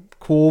 Like,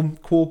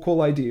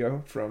 cool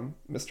idea from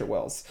Mr.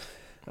 Wells.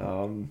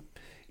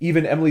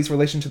 Even Emily's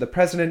relation to the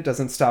president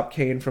doesn't stop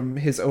Kane from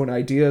his own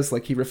ideas.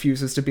 Like, he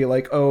refuses to be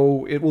like,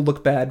 oh, it will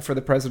look bad for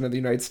the president of the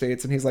United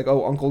States. And he's like,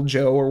 oh, Uncle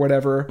Joe or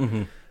whatever.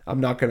 I'm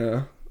not going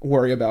to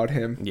worry about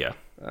him. Yeah.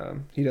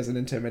 He doesn't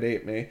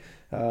intimidate me.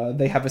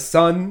 They have a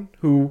son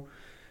who...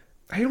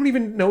 I don't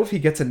even know if he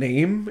gets a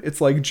name.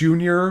 It's like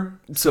Junior.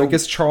 So I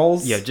guess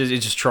Charles. Yeah, it's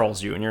just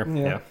Charles Jr.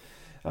 Yeah.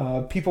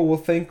 People will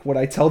think what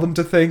I tell them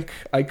to think.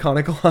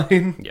 Iconic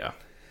line. Yeah.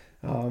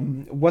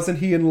 Wasn't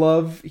he in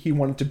love? He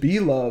wanted to be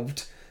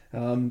loved.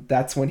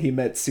 That's when he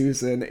met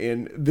Susan,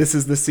 and this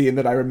is the scene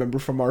that I remember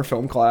from our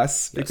film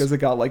class because it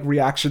got like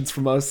reactions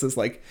from us as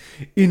like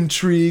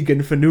intrigue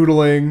and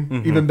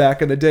fanoodling. Even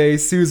back in the day,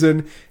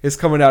 Susan is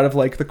coming out of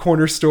like the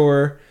corner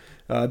store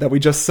that we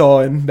just saw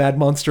in Mad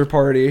Monster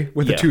Party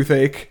with a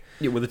toothache.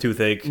 Yeah, with a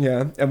toothache.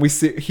 Yeah, and we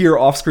hear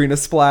off screen a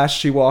splash.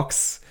 She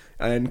walks,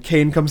 and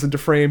Kane comes into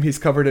frame. He's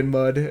covered in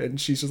mud,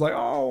 and she's just like,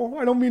 "Oh,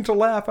 I don't mean to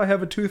laugh. I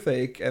have a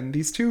toothache." And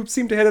these two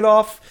seem to hit it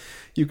off.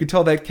 You could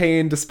tell that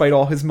Kane, despite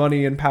all his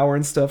money and power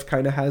and stuff,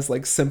 kind of has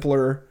like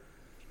simpler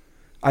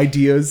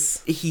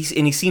ideas. He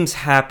seems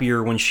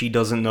happier when she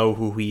doesn't know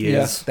who he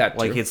is. Yeah, that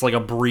too. Like it's like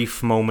a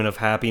brief moment of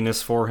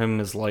happiness for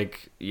him. Is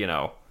like, you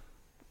know,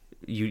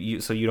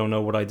 so you don't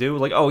know what I do?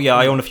 Like, oh yeah,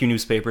 I own a few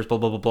newspapers. Blah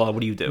blah blah blah.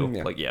 What do you do?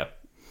 Yeah. Like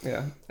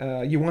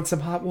yeah. You want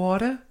some hot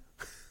water?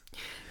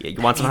 Yeah,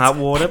 you want some hot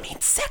water? That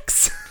means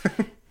sex.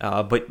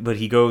 But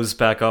he goes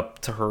back up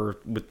to her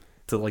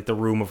to like the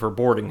room of her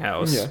boarding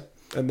house. Yeah.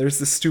 And there's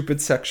this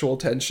stupid sexual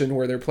tension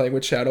where they're playing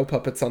with shadow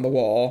puppets on the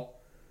wall.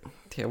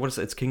 Yeah, what is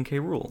it? It's King K.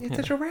 Rool. It's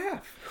a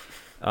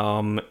giraffe.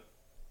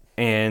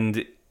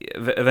 And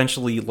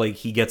eventually, like,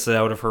 he gets it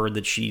out of her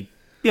that she,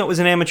 is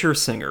an amateur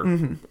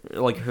singer.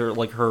 Like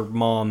her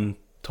mom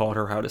taught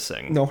her how to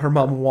sing. No, her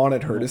mom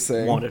wanted her to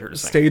sing.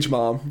 Stage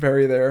mom,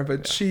 very there.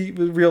 But she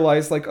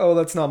realized, like, oh,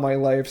 that's not my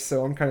life,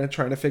 so I'm kind of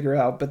trying to figure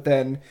out. But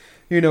then,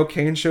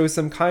 Kane shows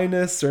some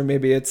kindness, or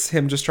maybe it's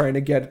him just trying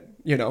to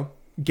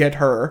get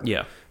her.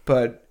 Yeah.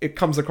 But it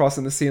comes across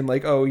in the scene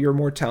like, oh, you're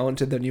more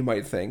talented than you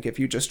might think if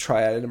you just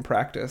try at it and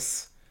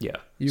practice. Yeah.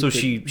 So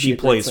she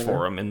plays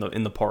for him in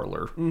the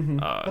parlor.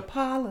 The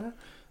parlor.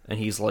 And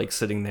he's like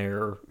sitting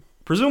there,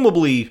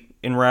 presumably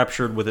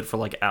enraptured with it for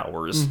like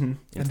hours. And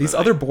these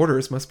other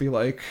boarders must be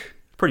like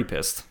pretty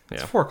pissed. Yeah.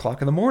 It's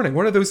 4:00 in the morning.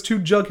 What are those two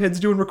jugheads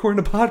doing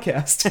recording a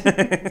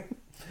podcast?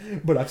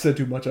 But I've said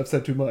too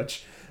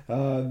much.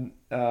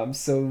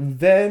 So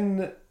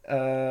then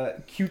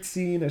cute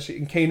scene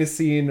and Kane is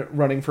seen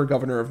running for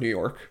governor of New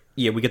York.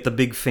 Yeah, we get the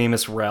big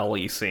famous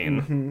rally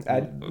scene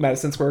at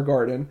Madison Square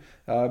Garden.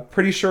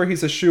 Pretty sure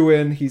he's a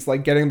shoo-in. He's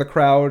like getting the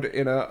crowd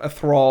in a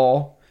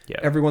thrall. Yeah.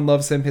 Everyone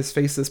loves him. His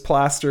face is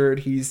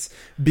plastered. He's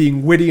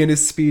being witty in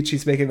his speech.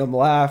 He's making them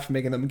laugh,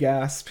 making them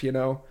gasp.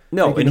 No,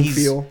 and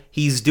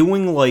he's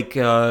doing like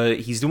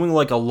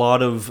a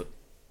lot of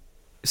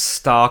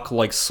stock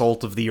like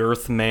salt of the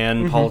earth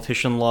man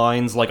politician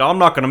lines, like I'm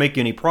not gonna make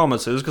any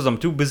promises because I'm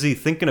too busy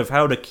thinking of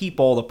how to keep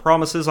all the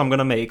promises I'm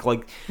gonna make,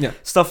 like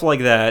stuff like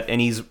that. And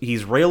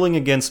he's railing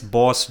against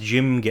boss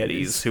Jim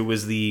Geddes, who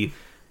is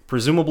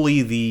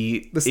presumably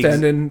the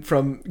stand-in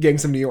from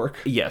Gangs of New York.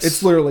 Yes,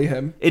 it's literally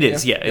him. It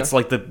is. Yeah. It's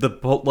like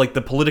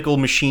the political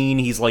machine.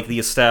 He's like the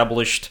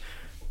established,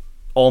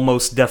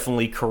 almost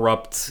definitely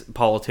corrupt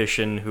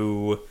politician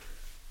who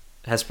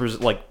has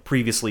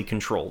previously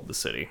controlled the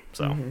city.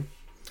 So.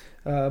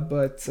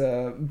 But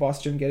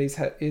boss Jim Geddes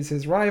is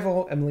his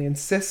rival. Emily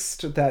insists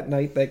that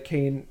night that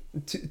Kane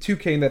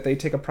that they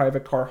take a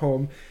private car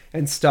home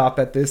and stop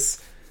at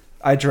this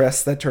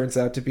address that turns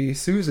out to be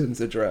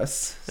Susan's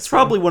address. It's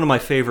probably one of my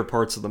favorite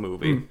parts of the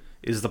movie.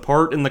 Is the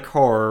part in the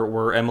car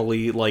where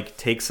Emily like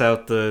takes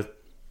out the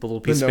little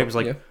piece of paper,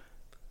 like,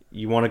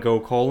 you want to go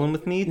call in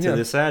with me to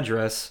this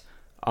address?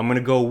 I'm going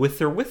to go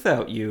with or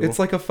without you. It's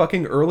like a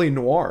fucking early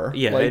noir.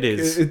 Yeah, like, it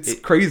is. It's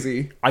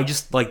crazy. I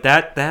just, like,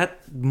 that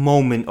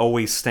moment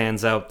always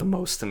stands out the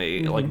most to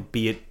me. Like,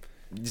 be it,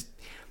 just,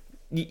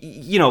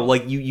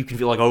 like, you can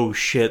feel like, oh,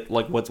 shit,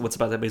 like, what's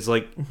about that? But it's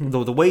like,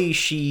 the way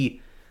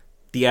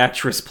the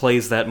actress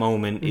plays that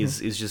moment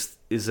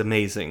is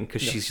amazing.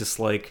 Because she's just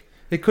like...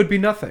 It could be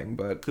nothing,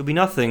 but... Could be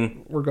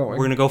nothing. We're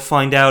going to go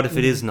find out if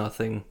it is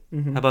nothing.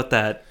 How about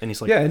that? And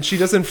he's like... Yeah, and she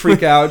doesn't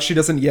freak out. She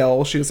doesn't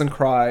yell. She doesn't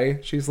cry.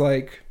 She's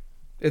like,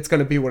 it's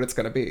going to be what it's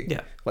going to be. Yeah.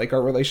 Like,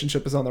 our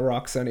relationship is on the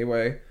rocks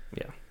anyway.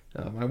 Yeah.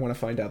 I want to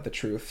find out the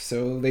truth.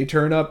 So they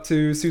turn up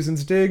to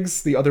Susan's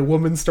digs. The other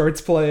woman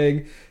starts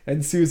playing.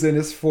 And Susan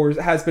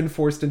has been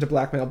forced into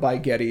blackmail by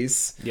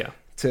Geddes. Yeah.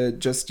 To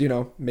just,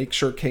 make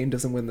sure Kane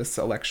doesn't win this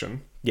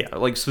election. Yeah,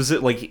 like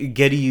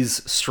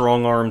Geddes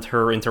strong-armed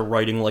her into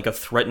writing like a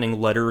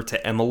threatening letter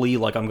to Emily,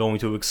 like, I'm going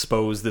to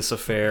expose this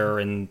affair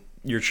and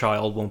your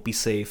child won't be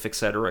safe,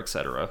 etc.,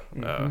 etc.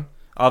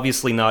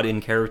 Obviously not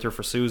in character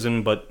for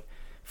Susan, but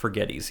for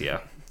Geddes,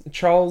 yeah.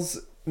 Charles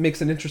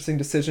makes an interesting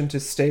decision to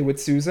stay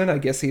with Susan. I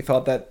guess he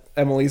thought that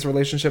Emily's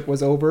relationship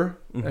was over,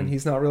 and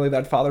he's not really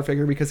that father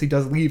figure because he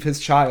does leave his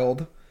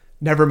child.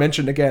 Never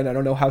mentioned again. I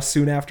don't know how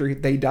soon after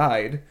they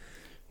died,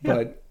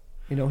 but...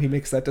 he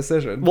makes that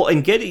decision. Well,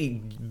 and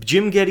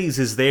Jim Geddes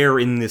is there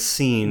in this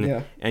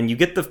scene, and you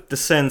get the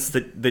sense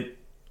that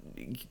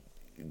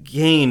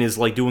Kane is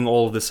like doing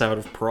all of this out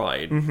of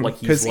pride. Like,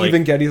 because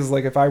even Geddes is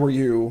like, if I were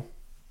you,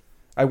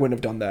 I wouldn't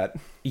have done that.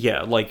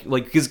 Yeah,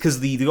 because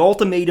the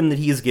ultimatum that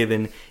he is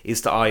given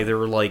is to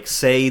either, like,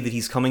 say that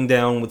he's coming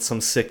down with some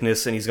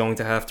sickness and he's going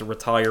to have to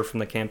retire from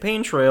the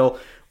campaign trail,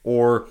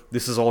 or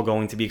this is all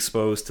going to be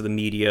exposed to the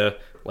media,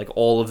 like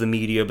all of the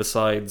media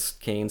besides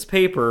Kane's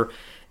paper,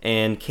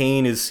 and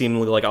Kane is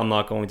seemingly like, I'm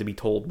not going to be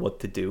told what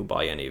to do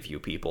by any of you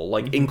people,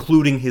 like,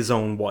 including his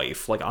own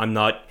wife. Like, I'm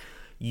not...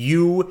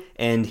 You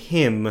and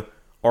him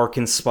are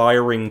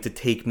conspiring to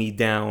take me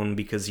down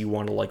because you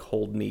want to, like,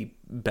 hold me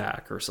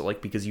back, or so,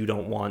 like, because you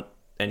don't want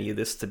any of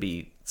this to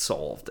be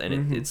solved.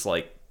 And it's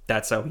like,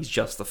 that's how he's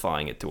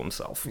justifying it to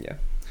himself.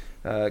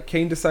 Yeah.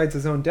 Kane decides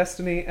his own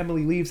destiny.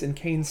 Emily leaves, and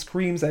Kane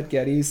screams at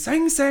Geddes,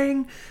 "Sing,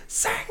 sing!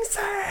 Sing,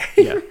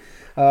 sing!" Yeah.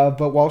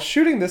 But while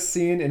shooting this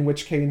scene, in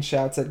which Kane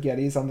shouts at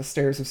Geddes on the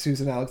stairs of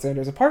Susan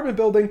Alexander's apartment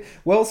building,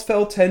 Wells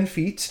fell 10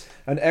 feet.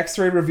 An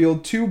x-ray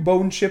revealed 2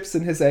 bone chips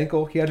in his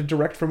ankle. He had to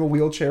direct from a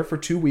wheelchair for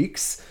 2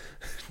 weeks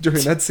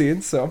during that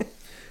scene, so...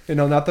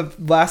 not the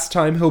last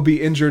time he'll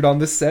be injured on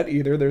this set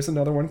either. There's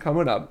another one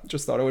coming up.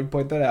 Just thought I would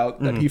point that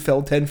out, that he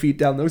fell 10 feet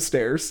down those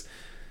stairs.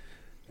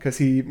 Because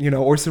he,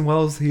 Orson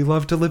Welles, he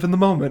loved to live in the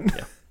moment.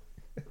 Yeah.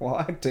 While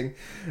acting.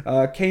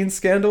 Kane's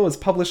scandal is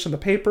published in the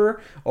paper.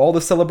 All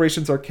the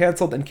celebrations are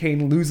canceled, and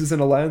Kane loses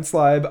in a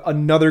landslide.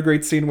 Another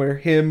great scene where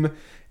him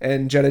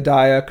and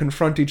Jedediah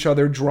confront each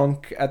other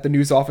drunk at the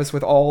news office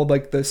with all,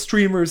 like, the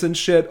streamers and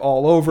shit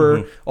all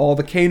over. All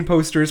the Kane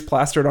posters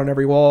plastered on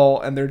every wall,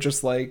 and they're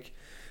just like...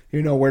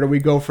 where do we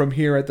go from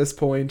here at this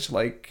point?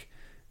 Like,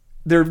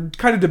 they're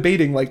kind of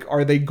debating, like,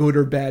 are they good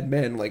or bad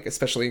men? Like,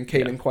 especially in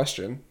Kane in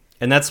question.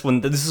 And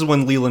this is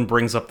when Leland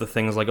brings up the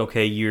things like,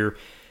 okay,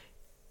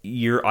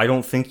 I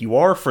don't think you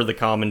are for the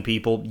common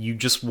people. You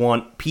just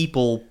want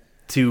people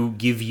to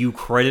give you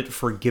credit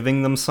for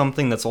giving them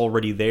something that's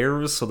already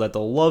theirs so that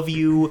they'll love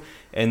you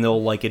and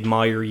they'll, like,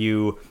 admire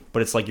you.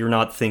 But it's like, you're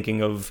not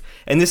thinking of...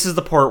 And this is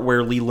the part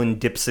where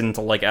Leland dips into,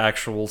 like,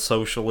 actual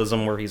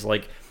socialism, where he's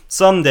like,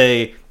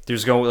 someday...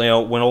 There's going,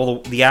 when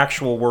all the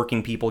actual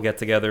working people get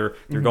together,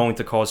 they're going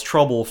to cause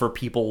trouble for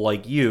people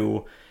like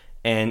you,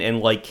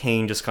 and like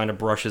Kane just kind of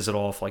brushes it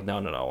off, like, no,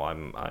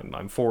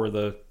 I'm for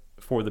the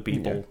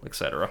people,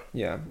 etc.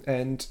 Yeah,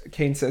 and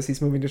Kane says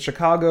he's moving to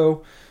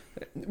Chicago,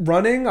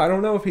 running. I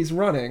don't know if he's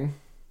running,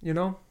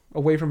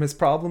 away from his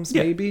problems,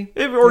 maybe,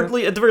 or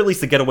at the very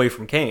least to get away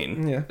from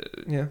Kane.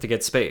 Yeah, to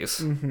get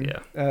space.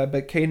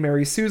 But Kane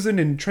marries Susan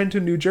in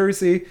Trenton, New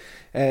Jersey.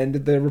 And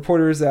the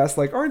reporters asked,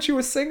 like, aren't you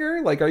a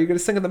singer? Like, are you going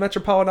to sing at the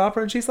Metropolitan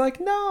Opera? And she's like,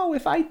 no,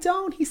 if I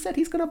don't, he said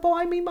he's going to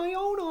buy me my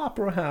own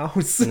opera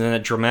house. And then a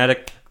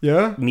dramatic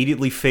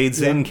immediately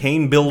fades in.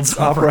 Kane builds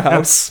opera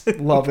house.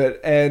 Love it.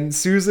 And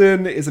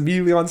Susan is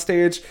immediately on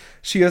stage.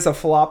 She has a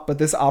flop, but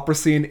this opera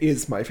scene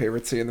is my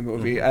favorite scene in the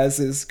movie, as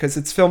is, because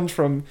it's filmed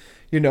from...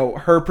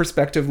 her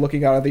perspective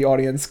looking out of the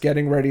audience,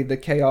 getting ready, the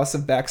chaos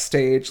of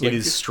backstage. Like, it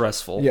is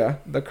stressful. Yeah,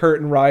 the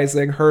curtain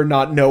rising, her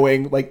not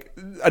knowing, like,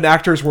 an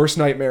actor's worst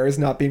nightmare is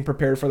not being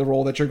prepared for the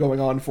role that you're going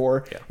on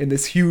for in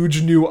this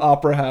huge new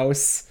opera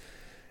house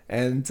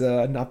and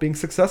not being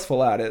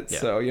successful at it. Yeah.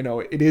 So,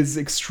 it is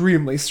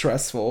extremely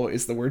stressful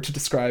is the word to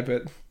describe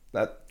it.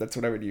 That's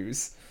what I would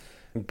use.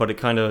 But it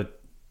kind of,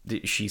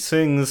 she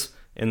sings...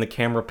 And the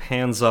camera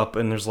pans up,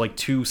 and there's, like,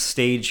 2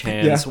 stage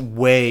hands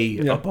way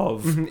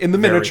above. In the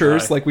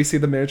miniatures, like, we see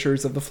the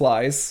miniatures of the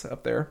flies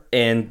up there.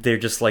 And they're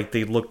just, like,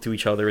 they look to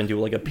each other and do,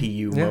 like, a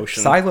PU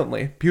motion.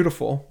 Silently.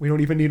 Beautiful. We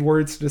don't even need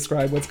words to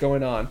describe what's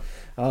going on.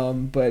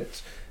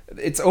 But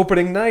it's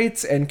opening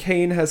night, and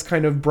Kane has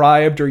kind of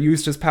bribed or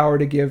used his power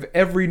to give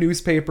every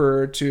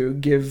newspaper to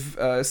give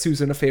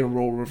Susan a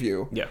favorable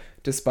review. Yeah.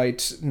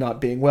 Despite not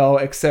being well,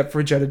 except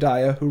for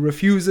Jedediah, who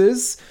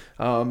refuses...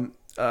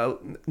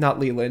 not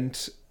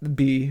Leland,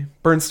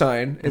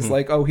 Bernstein is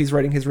like, oh, he's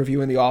writing his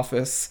review in the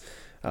office,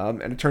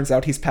 and it turns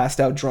out he's passed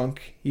out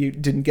drunk. He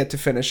didn't get to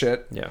finish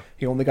it. Yeah,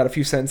 he only got a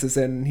few sentences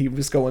in. He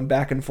was going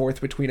back and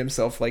forth between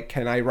himself, like,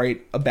 can I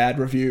write a bad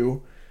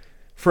review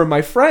for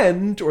my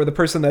friend or the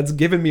person that's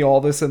given me all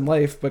this in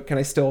life, but can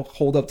I still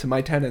hold up to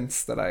my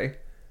tenets that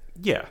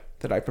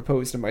I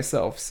proposed to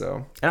myself?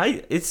 So,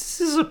 and this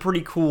is a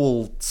pretty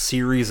cool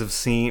series of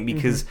scenes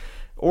because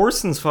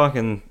Orson's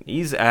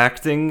he's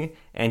acting,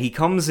 and he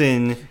comes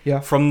in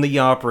from the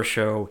opera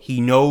show. He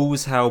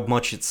knows how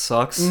much it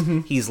sucks.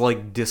 He's,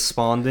 like,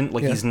 despondent.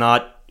 Like, he's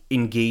not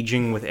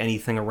engaging with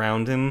anything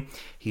around him.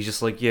 He's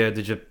just like, yeah,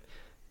 did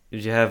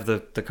you have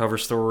the cover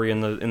story in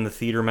the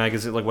theater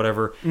magazine, like,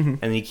 whatever. And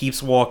then he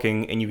keeps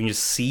walking, and you can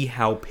just see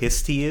how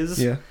pissed he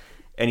is. Yeah.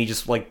 And he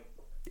just, like,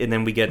 and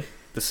then we get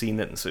the scene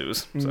that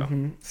ensues.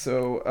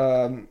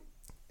 So,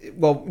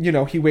 well,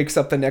 he wakes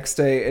up the next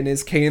day, and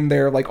is Kane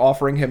there, like,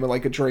 offering him,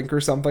 like, a drink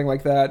or something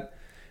like that?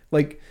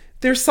 Like,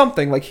 there's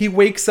something, like, he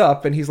wakes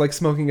up, and he's, like,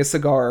 smoking a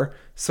cigar,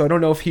 so I don't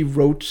know if he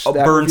wrote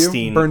that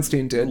review.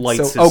 Bernstein did.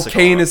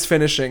 Kane is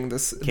finishing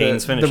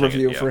the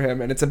review for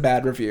him, and it's a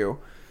bad review.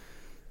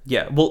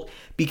 Yeah, well,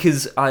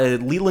 because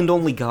Leland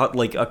only got,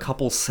 like, a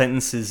couple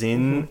sentences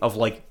in of,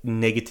 like,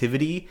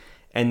 negativity,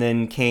 and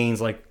then Kane's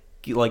like,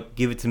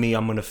 give it to me,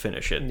 I'm gonna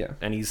finish it. Yeah.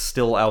 And he's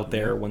still out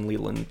there when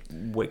Leland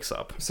wakes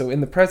up. So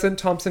in the present,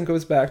 Thompson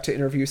goes back to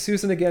interview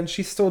Susan again.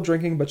 She's still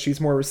drinking, but she's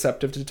more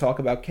receptive to talk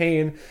about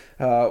Kane.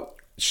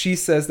 She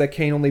says that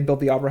Kane only built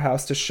the Opera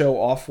House to show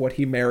off what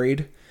he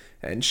married,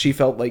 and she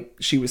felt like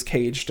she was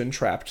caged and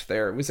trapped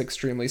there. It was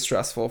extremely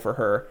stressful for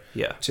her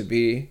to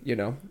be,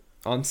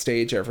 on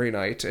stage every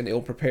night and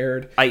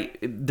ill-prepared.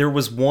 There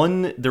was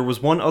one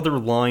other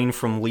line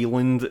from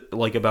Leland,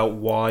 like, about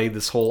why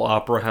this whole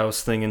Opera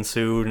House thing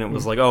ensued, and it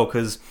was like,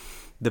 because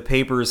the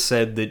papers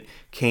said that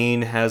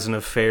Kane has an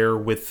affair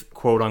with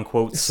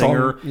quote-unquote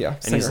singer. Singer.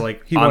 And he's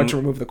like, he wanted to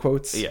remove the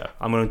quotes. Yeah,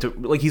 I'm going to,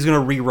 like, he's going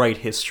to rewrite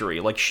history.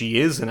 Like, she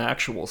is an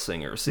actual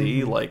singer,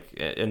 see?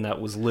 And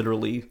that was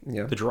literally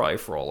the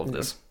drive for all of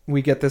this.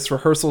 We get this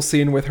rehearsal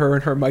scene with her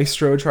and her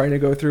maestro trying to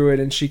go through it,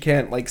 and she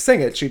can't,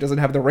 sing it. She doesn't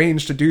have the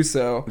range to do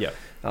so. Yeah.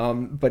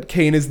 But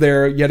Kane is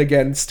there, yet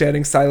again,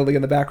 standing silently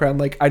in the background,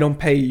 like, I don't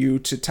pay you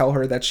to tell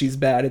her that she's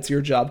bad. It's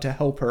your job to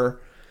help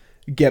her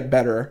get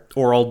better.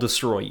 Or I'll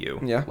destroy you.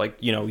 Yeah.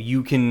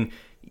 You can...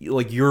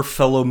 your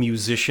fellow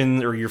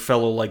musician or your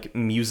fellow,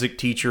 music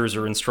teachers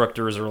or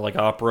instructors or,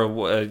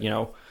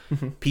 opera,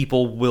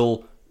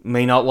 people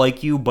may not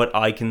like you, but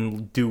I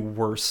can do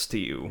worse to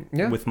you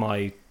with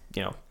my...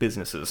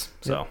 businesses.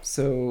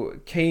 So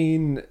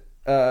Kane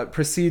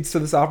proceeds to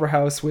this opera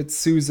house with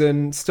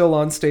Susan still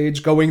on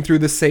stage, going through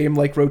the same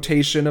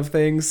rotation of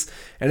things,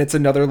 and it's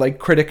another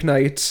critic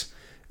night.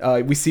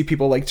 We see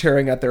people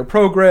tearing at their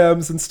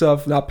programs and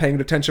stuff, not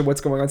paying attention to what's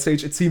going on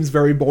stage. It seems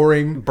very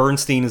boring.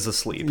 Bernstein is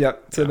asleep.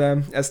 To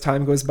them as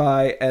time goes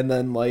by, and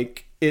then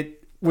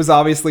it was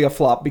obviously a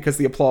flop because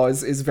the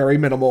applause is very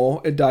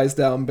minimal. It dies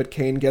down, but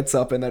Kane gets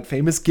up in that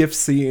famous GIF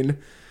scene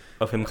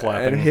of him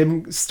clapping, and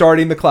him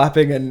starting the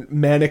clapping and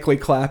manically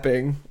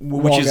clapping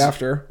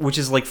after, which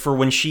is for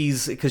when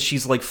she's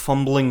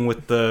fumbling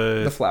with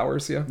the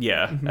flowers,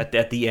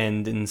 at the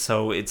end, and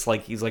so it's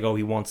he's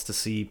he wants to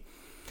see.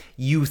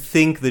 You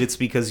think that it's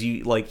because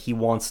he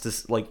wants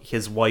to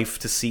his wife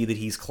to see that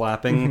he's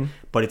clapping,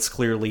 but it's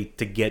clearly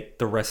to get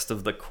the rest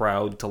of the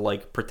crowd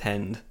to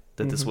pretend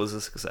that this was a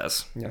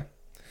success. Yeah.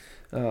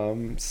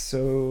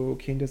 So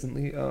Kane doesn't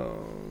leave.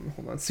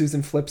 Hold on.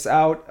 Susan flips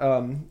out.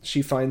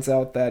 She finds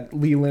out that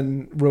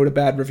Leland wrote a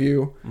bad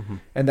review,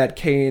 and that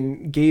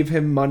Kane gave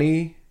him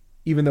money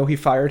even though he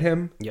fired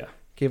him. Yeah.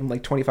 Gave him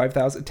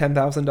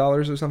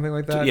 $10,000 or something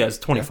like that. Yeah, it's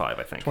 25,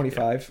 I think.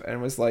 25,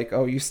 and was like,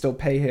 "Oh, you still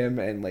pay him?"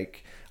 And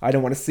I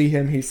don't want to see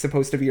him. He's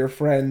supposed to be your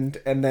friend.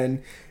 And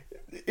then,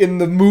 in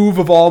the move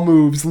of all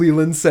moves,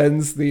 Leland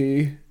sends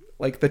the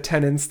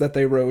tenants that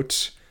they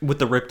wrote with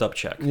the ripped up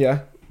check.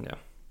 Yeah. Yeah.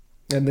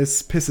 And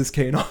this pisses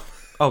Kane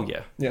off. Oh,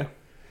 yeah. Yeah.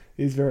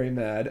 He's very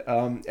mad.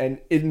 And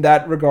in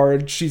that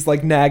regard, she's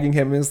nagging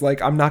him, is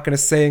I'm not going to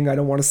sing. I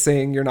don't want to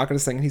sing. You're not going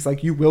to sing. And he's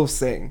like, you will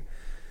sing.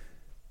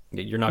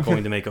 Yeah, you're not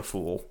going to make a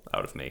fool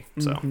out of me.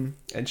 So.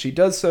 And she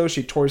does so.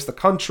 She tours the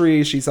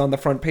country. She's on the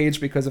front page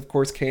because, of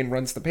course, Kane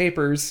runs the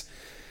papers.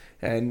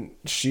 And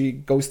she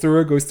goes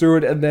through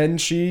it. And then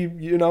she,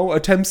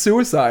 attempts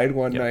suicide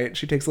one night.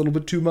 She takes a little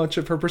bit too much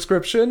of her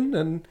prescription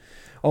and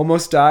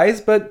almost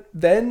dies, but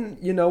then,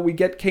 we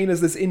get Kane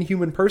as this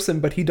inhuman person,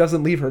 but he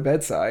doesn't leave her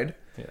bedside.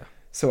 Yeah.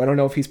 So I don't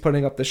know if he's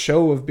putting up the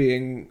show of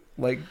being,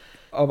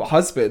 a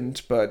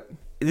husband, but...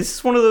 This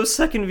is one of those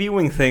second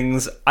viewing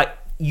things.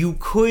 You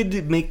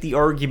could make the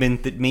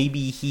argument that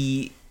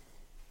maybe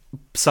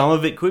some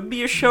of it could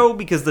be a show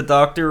because the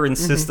doctor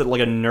insists that,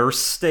 a nurse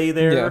stay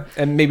there. Yeah,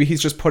 and maybe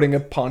he's just putting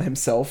upon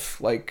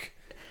himself,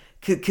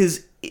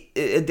 Because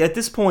at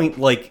this point,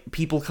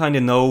 people kind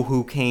of know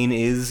who Kane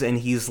is, and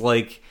he's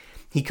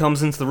he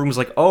comes into the room, he's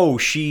oh,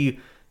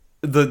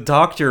 the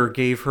doctor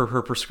gave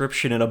her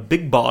prescription in a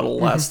big bottle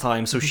last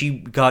time, so she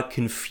got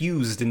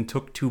confused and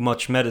took too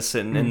much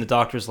medicine, and the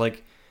doctor's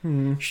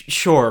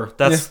sure,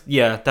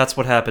 that's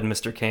what happened,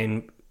 Mr.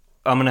 Kane.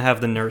 I'm gonna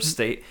have the nurse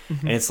state.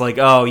 And it's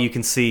oh, you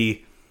can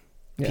see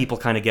people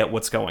kind of get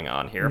what's going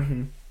on here.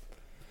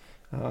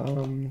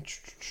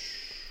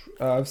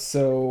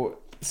 So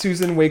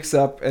Susan wakes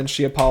up and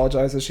she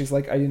apologizes. She's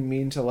I didn't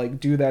mean to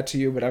do that to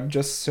you, but I'm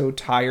just so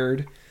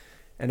tired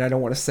and I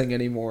don't want to sing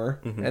anymore.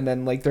 And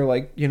then they're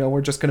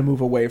we're just going to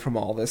move away from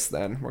all this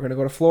then. We're going to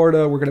go to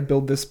Florida. We're going to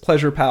build this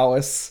pleasure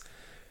palace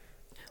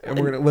and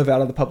we're going to live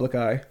out of the public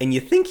eye. And you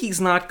think he's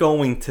not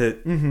going to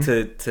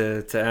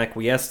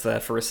acquiesce to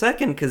that for a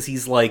second, because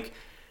he's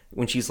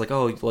when she's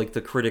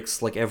the critics,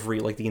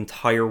 the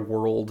entire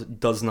world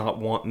does not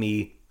want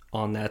me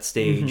on that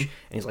stage.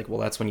 And he's well,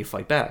 that's when you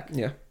fight back.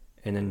 Yeah.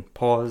 And then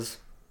pause.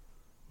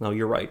 No,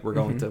 you're right. We're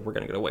going to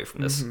get away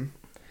from this.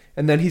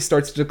 And then he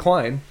starts to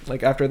decline.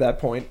 After that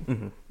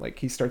point,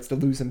 he starts to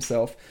lose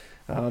himself.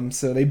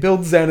 So they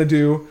build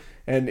Xanadu,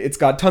 and it's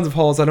got tons of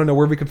halls. I don't know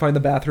where we can find the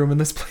bathroom in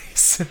this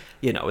place.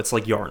 It's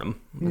like Yarnum.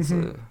 It's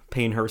a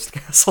Painhurst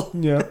Castle.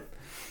 Yeah.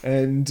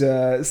 And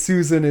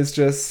Susan is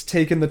just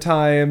taking the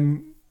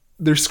time.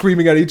 They're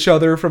screaming at each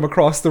other from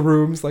across the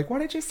rooms. What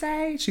did you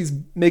say? She's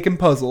making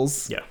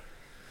puzzles. Yeah.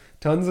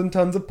 Tons and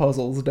tons of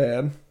puzzles,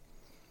 Dan.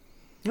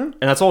 Yeah.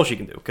 And that's all she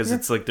can do, because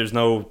it's like there's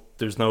no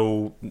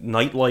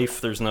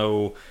nightlife, there's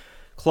no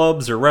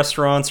clubs or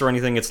restaurants or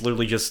anything. It's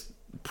literally just,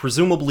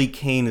 presumably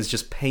Kane is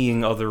just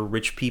paying other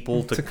rich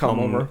people to come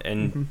over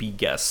and be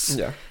guests.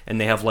 Yeah. And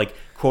they have like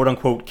quote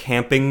unquote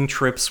camping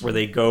trips where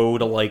they go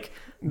to like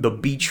the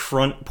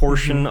beachfront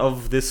portion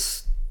of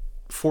this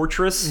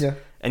fortress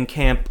and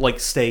camp, like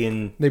stay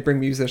in. They bring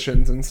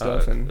musicians and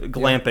stuff and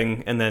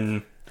glamping, and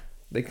then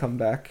they come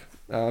back.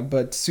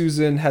 But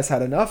Susan has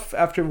had enough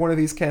after one of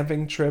these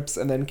camping trips,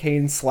 and then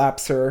Kane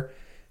slaps her,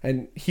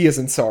 and he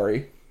isn't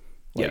sorry.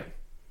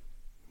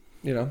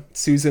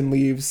 Susan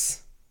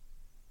leaves,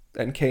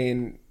 and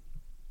Kane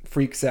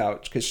freaks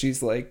out because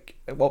she's like,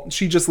 well,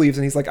 she just leaves,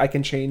 and he's like, I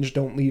can change,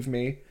 don't leave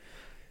me,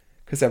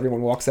 because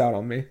everyone walks out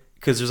on me.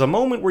 Because there's a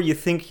moment where you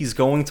think he's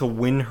going to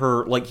win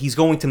her, like he's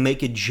going to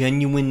make a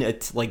genuine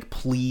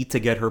plea to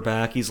get her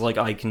back. He's like,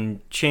 I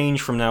can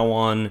change from now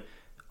on.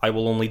 I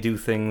will only do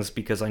things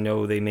because I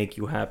know they make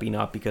you happy,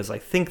 not because I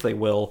think they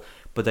will.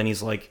 But then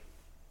he's like,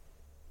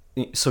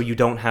 so you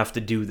don't have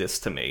to do this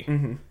to me.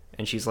 Mm-hmm.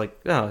 And she's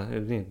like,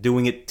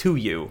 doing it to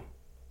you.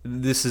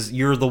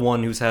 You're the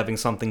one who's having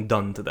something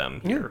done to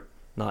them here,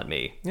 not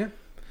me. Yeah.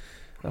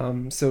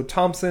 So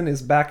Thompson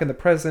is back in the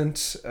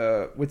present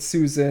with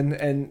Susan,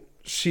 and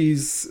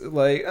she's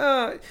like,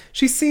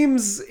 she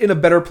seems in a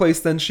better place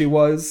than she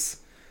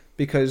was,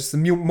 because the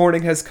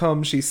morning has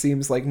come. She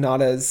seems like not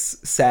as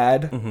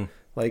sad. Mm-hmm.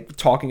 Like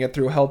talking it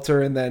through helped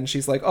her, and then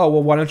she's like, oh,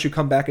 well, why don't you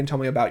come back and tell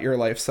me about your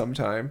life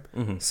sometime?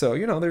 Mm-hmm. So,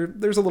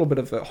 there's a little bit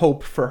of a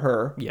hope for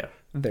her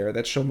there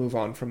that she'll move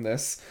on from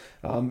this.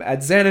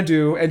 At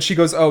Xanadu, and she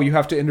goes, oh, you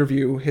have to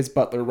interview his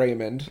butler,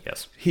 Raymond.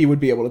 Yes. He would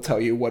be able to tell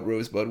you what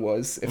Rosebud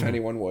was, if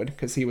anyone would,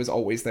 because he was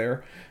always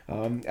there.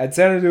 At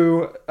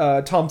Xanadu,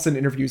 Thompson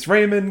interviews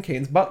Raymond,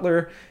 Kane's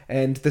butler,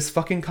 and this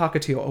fucking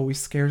cockatiel always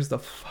scares the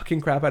fucking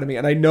crap out of me.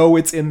 And I know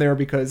it's in there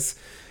because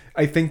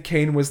I think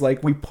Kane was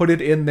like, we put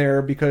it in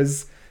there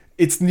because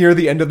it's near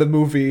the end of the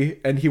movie,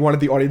 and he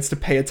wanted the audience to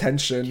pay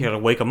attention. You gotta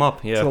wake them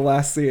up, to the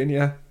last scene,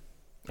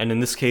 And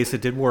in this case,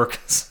 it did work.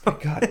 So.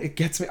 God, it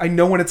gets me. I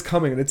know when it's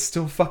coming, and it's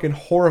still fucking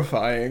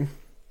horrifying.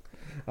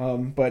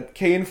 But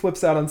Kane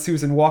flips out on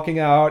Susan walking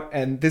out,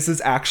 and this is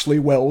actually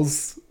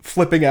Wells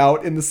flipping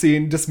out in the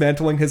scene,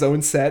 dismantling his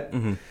own set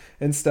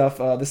and stuff.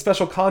 The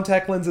special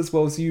contact lenses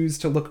Wells used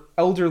to look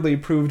elderly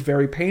proved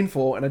very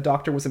painful, and a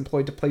doctor was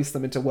employed to place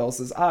them into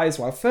Wells's eyes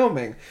while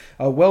filming.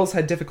 Wells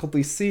had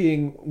difficulty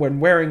seeing when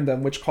wearing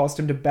them, which caused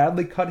him to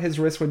badly cut his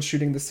wrist when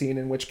shooting the scene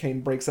in which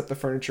Kane breaks up the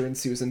furniture in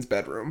Susan's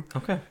bedroom.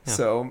 Okay. Yeah.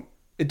 So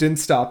it didn't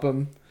stop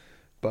him,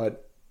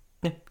 but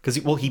because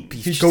he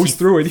goes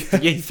through it.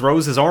 He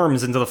throws his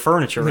arms into the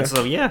furniture, and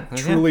so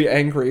truly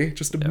angry,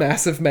 just a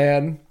massive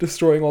man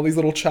destroying all these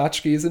little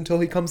tchotchkes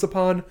until he comes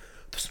upon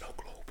the snow globe.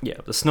 Yeah,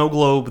 the snow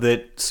globe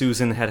that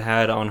Susan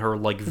had on her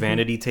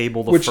vanity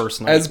table the first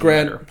night. As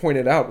Grant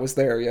pointed out, was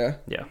there. Yeah,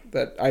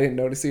 that I didn't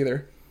notice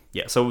either.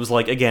 Yeah, so it was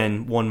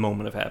again, one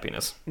moment of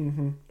happiness.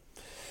 Mm-hmm.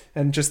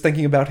 And just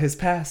thinking about his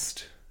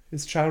past,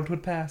 his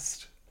childhood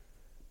past,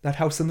 that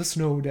house in the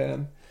snow,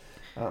 Dan.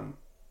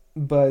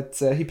 But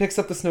he picks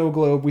up the snow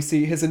globe. We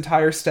see his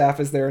entire staff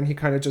is there, and he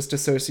kind of just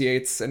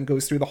dissociates and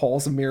goes through the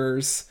halls of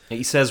mirrors.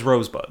 He says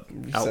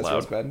Rosebud out loud.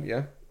 Rosebud,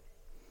 yeah.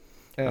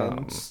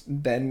 And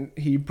then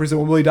he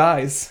presumably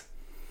dies.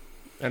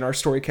 And our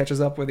story catches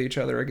up with each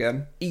other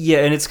again. Yeah,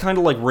 and it's kind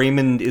of like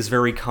Raymond is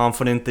very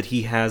confident that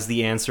he has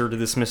the answer to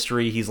this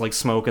mystery. He's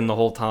smoking the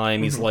whole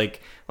time. He's I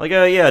would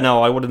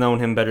have known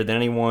him better than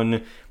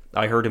anyone.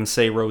 I heard him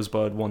say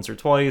Rosebud once or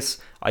twice.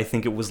 I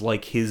think it was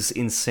his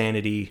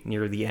insanity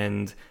near the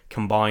end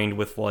combined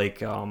with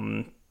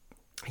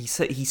he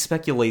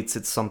speculates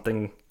it's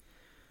something.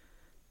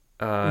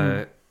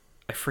 I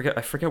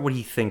forget what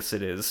he thinks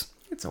it is.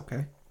 It's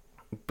okay.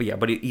 But yeah,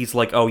 he's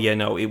like, oh yeah,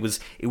 no, it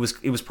was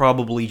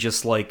probably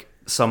just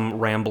some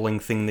rambling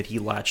thing that he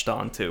latched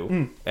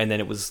onto, and then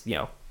it was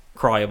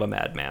cry of a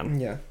madman.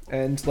 Yeah,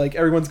 and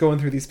everyone's going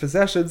through these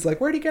possessions,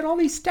 where'd he get all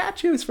these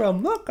statues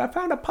from? Look, I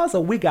found a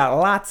puzzle. We got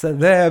lots of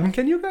them.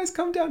 Can you guys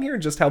come down here?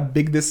 And just how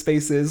big this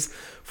space is,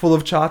 full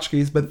of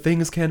tchotchkes, but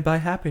things can't buy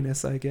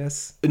happiness, I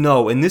guess.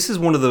 No, and this is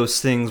one of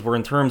those things where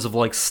in terms of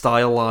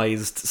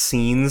stylized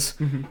scenes,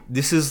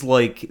 this is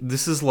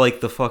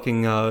the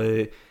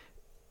fucking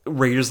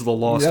Raiders of the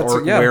Lost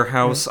Ark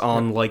warehouse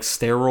on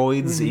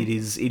steroids.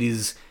 It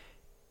is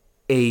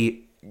a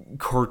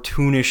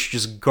cartoonish,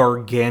 just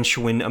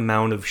gargantuan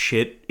amount of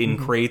shit in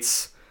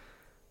crates,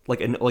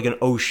 like an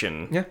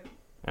ocean. Yeah,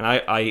 and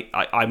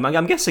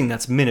I'm guessing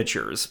that's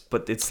miniatures,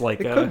 but it's it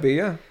could be,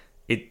 yeah.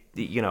 It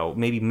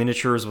maybe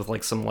miniatures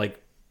with some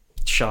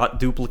shot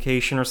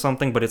duplication or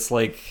something, but it's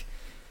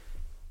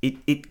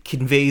it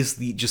conveys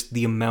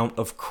the amount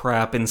of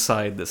crap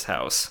inside this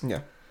house. Yeah.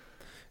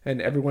 And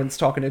everyone's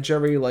talking to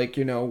Jerry,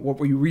 what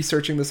were you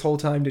researching this whole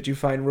time? Did you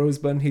find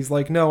Rosebud? And he's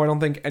like, no, I don't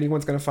think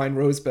anyone's going to find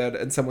Rosebud.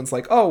 And someone's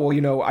like, oh,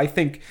 well, I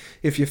think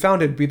if you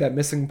found it, it'd be that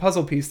missing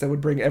puzzle piece that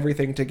would bring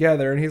everything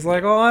together. And he's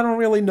like, oh, I don't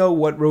really know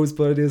what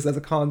Rosebud is as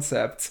a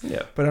concept.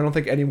 Yeah. But I don't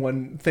think any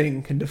one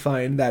thing can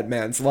define that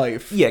man's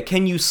life. Yeah,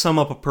 can you sum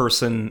up a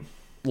person,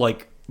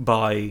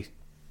 by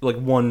like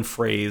one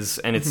phrase,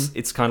 and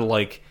it's kind of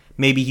like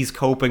maybe he's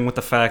coping with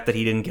the fact that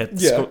he didn't get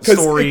the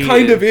story. It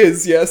kind of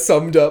is,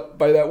 summed up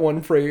by that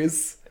one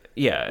phrase.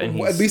 Yeah, and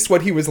at least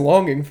what he was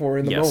longing for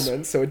in the Yes.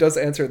 moment. So it does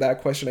answer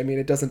that question. I mean,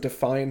 it doesn't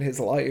define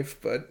his life,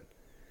 but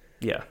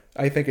yeah,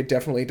 I think it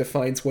definitely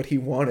defines what he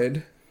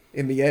wanted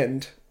in the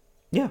end.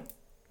 yeah.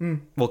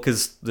 Well,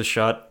 because the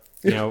shot,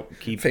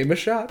 Famous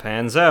shot.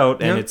 pans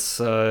out, and Yeah. it's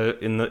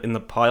in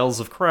the piles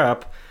of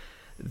crap.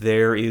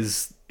 There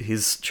is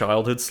his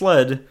childhood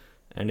sled,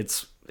 and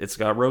it's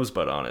got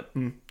Rosebud on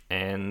it.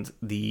 And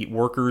the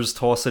workers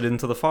toss it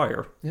into the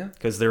fire. Yeah.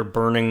 Because they're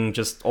burning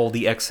just all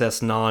the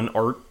excess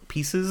non-art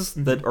pieces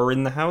that are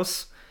in the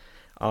house.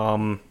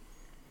 And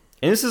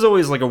this is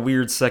always like a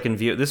weird second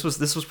view. This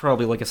was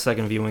probably like a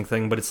second viewing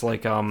thing, but it's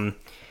like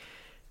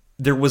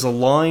there was a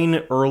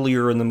line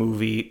earlier in the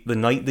movie, the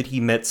night that he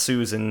met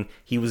Susan,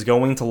 he was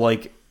going to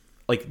like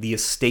the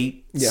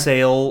estate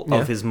sale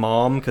of his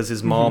mom, because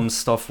his mom's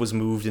stuff was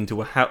moved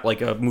into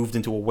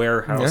a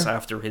warehouse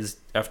after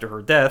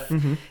her death,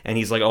 and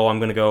he's like, oh, I'm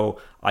gonna go.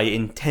 I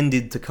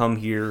intended to come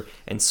here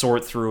and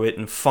sort through it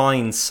and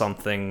find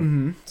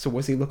something. So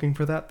was he looking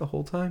for that the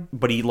whole time?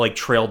 But he like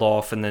trailed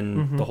off, and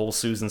then the whole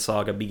Susan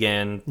saga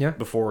began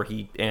before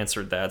he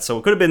answered that. So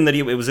it could have been that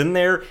it was in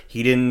there,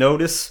 he didn't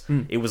notice.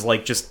 It was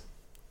like just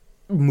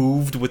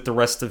moved with the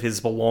rest of his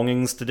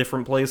belongings to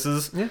different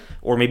places,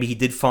 or maybe he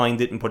did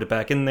find it and put it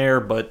back in there.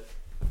 But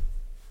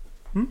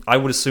I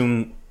would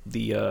assume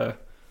the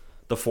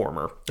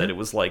former, that it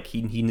was like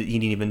he didn't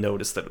even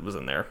notice that it was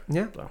in there.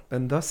 So.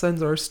 And thus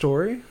ends our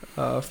story.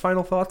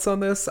 Final thoughts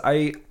on this?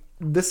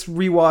 This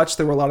rewatch,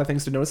 there were a lot of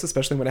things to notice,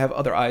 especially when I have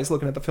other eyes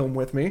looking at the film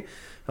with me.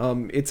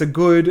 It's a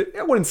good,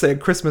 I wouldn't say a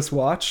Christmas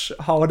watch,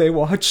 holiday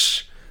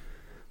watch.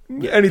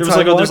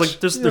 Anytime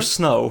there's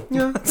snow.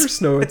 Yeah, there's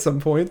snow at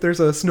some point. There's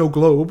a snow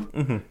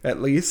globe,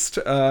 at least.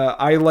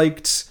 I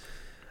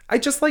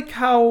just like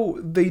how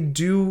they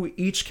do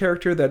each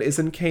character that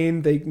isn't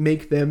Kane, they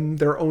make them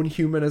their own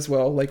human as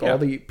well. Like all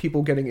the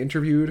people getting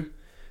interviewed.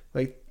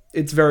 Like,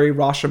 it's very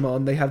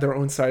Rashomon. They have their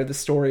own side of the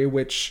story,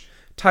 which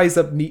ties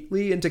up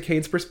neatly into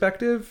Kane's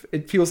perspective.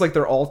 It feels like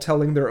they're all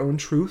telling their own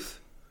truth.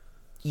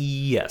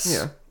 Yes.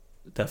 Yeah.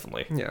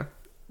 Definitely. Yeah.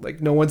 Like,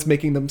 no one's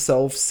making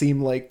themselves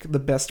seem like the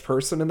best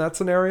person in that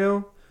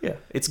scenario. Yeah,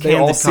 it's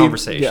candid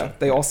conversation.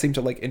 They all seem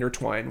to like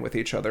intertwine with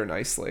each other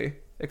nicely,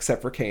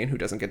 except for Kane, who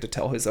doesn't get to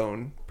tell his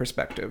own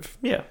perspective.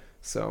 Yeah.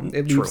 So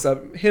it leaves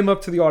him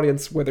up to the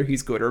audience whether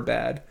he's good or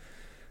bad,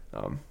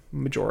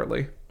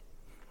 majorly.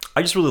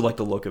 I just really like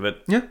the look of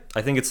it. Yeah.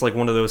 I think it's like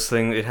one of those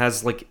things, it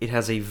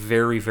has a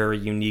very, very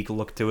unique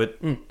look to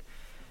it,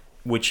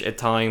 which at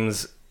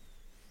times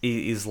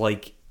is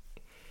like,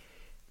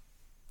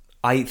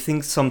 I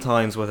think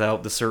sometimes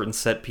without the certain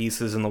set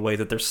pieces and the way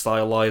that they're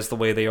stylized the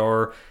way they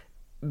are,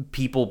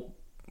 people,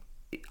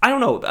 I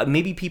don't know,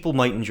 maybe people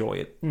might enjoy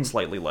it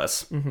slightly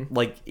less.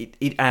 Like,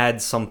 it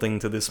adds something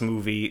to this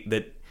movie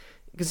that,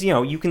 because,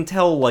 you can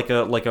tell like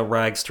a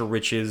rags to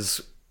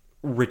riches,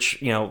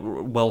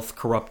 wealth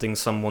corrupting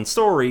someone's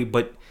story,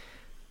 but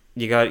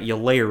you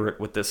layer it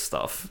with this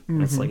stuff.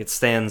 It's like, it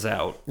stands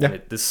out. Yeah.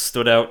 This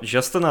stood out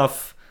just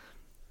enough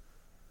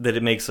that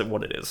it makes it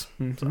what it is.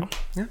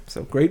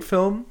 So great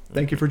film.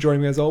 Thank you for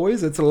joining me as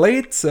always. It's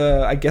late.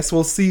 I guess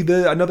we'll see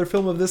another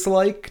film of this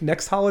like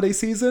next holiday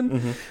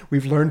season.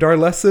 We've learned our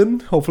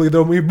lesson. Hopefully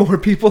there'll be more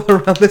people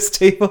around this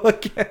table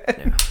again.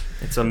 Yeah.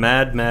 It's a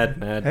mad.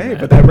 Hey,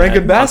 but that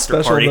Rankin Bass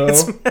special though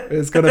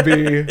is going to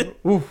be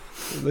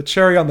the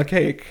cherry on the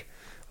cake.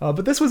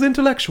 But this was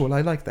intellectual. I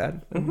like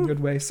that in a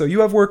good way. So you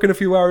have work in a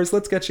few hours.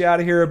 Let's get you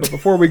out of here. But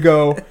before we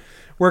go,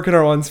 where can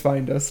our ones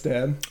find us,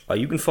 Dan?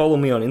 You can follow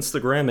me on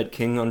Instagram at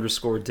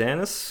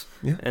king_Danis.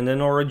 Yeah. And then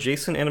our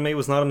Adjacent Anime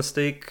Was Not a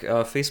Mistake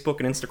Facebook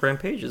and Instagram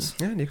pages.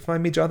 Yeah, and you can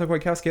find me, Jonathan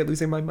Wojtkowski, at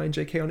Losing My Mind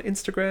JK on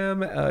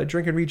Instagram,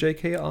 Drink and Read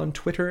JK on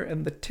Twitter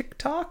and the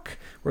TikTok.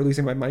 We're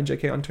Losing My Mind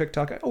JK on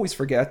TikTok. I always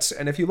forget.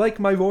 And if you like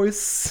my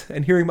voice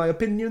and hearing my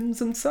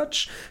opinions and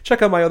such,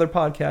 check out my other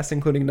podcasts,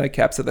 including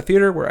Nightcaps at the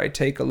Theater, where I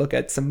take a look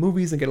at some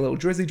movies and get a little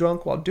drizzy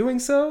drunk while doing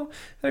so.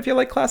 And if you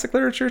like classic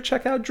literature,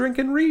 check out Drink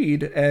and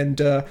Read. And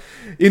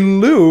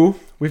in lieu,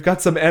 we've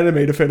got some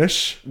anime to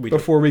finish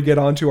before we get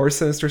on to our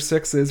Sinister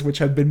Sixes, which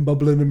have been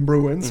bubbling and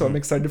brewing, so I'm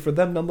excited for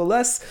them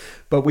nonetheless.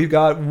 But we've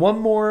got one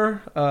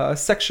more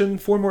section,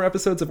 4 more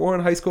episodes of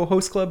Ouran High School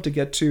Host Club to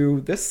get to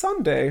this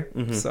Sunday.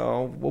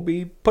 So we'll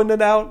be putting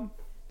it out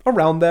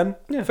around then.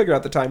 Yeah. Figure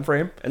out the time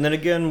frame. And then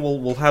again,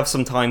 we'll have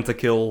some time to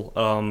kill,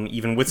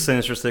 even with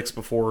Sinister Six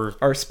before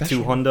our special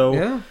 2 hundo.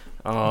 Yeah.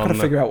 Gotta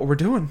figure out what we're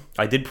doing.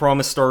 I did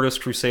promise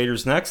Stardust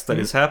Crusaders next. That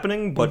is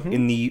happening, but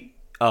in the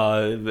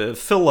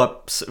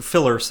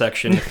filler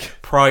section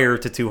prior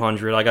to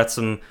 200, I got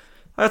some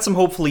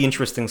hopefully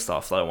interesting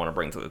stuff that I want to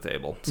bring to the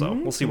table. So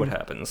we'll see what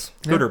happens,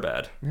 good or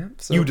bad. Yeah,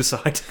 so, you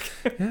decide.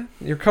 Yeah,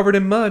 you're covered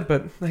in mud,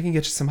 but I can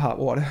get you some hot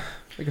water.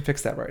 We can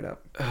fix that right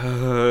up.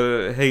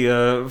 Hey,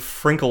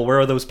 Frinkle, where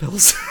are those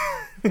pills?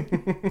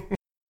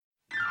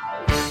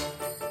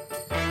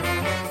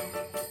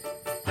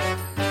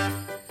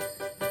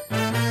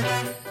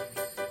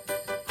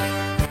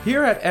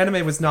 Here at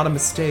Anime Was Not a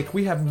Mistake,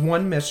 we have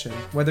one mission.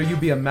 Whether you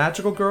be a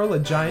magical girl, a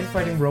giant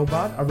fighting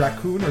robot, a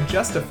raccoon, or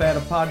just a fan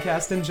of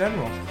podcasts in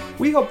general,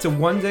 we hope to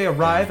one day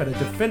arrive at a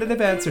definitive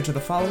answer to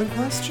the following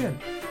question.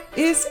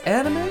 Is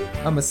anime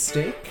a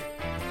mistake?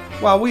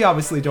 While we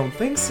obviously don't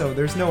think so,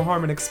 there's no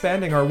harm in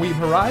expanding our weeb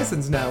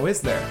horizons now,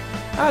 is there?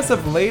 As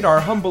of late, our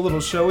humble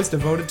little show is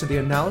devoted to the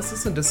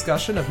analysis and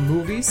discussion of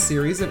movies,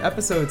 series, and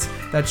episodes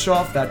that show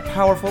off that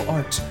powerful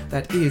art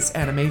that is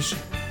animation.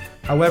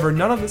 However,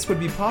 none of this would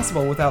be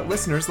possible without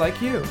listeners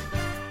like you.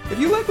 If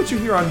you like what you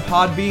hear on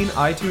Podbean,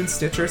 iTunes,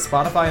 Stitcher,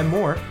 Spotify, and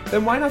more,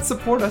 then why not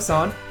support us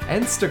on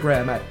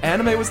Instagram at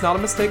Anime Was Not a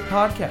Mistake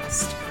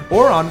Podcast,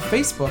 or on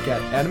Facebook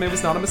at Anime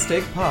Was Not a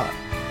Mistake Pod.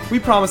 We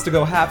promise to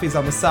go halfies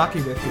on the sake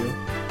with you.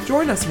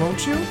 Join us,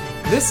 won't you?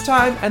 This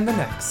time and the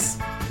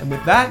next. And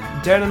with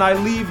that, Dan and I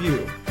leave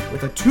you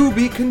with a to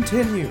be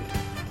continued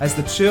as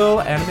the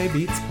chill anime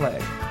beats play.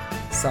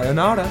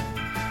 Sayonara.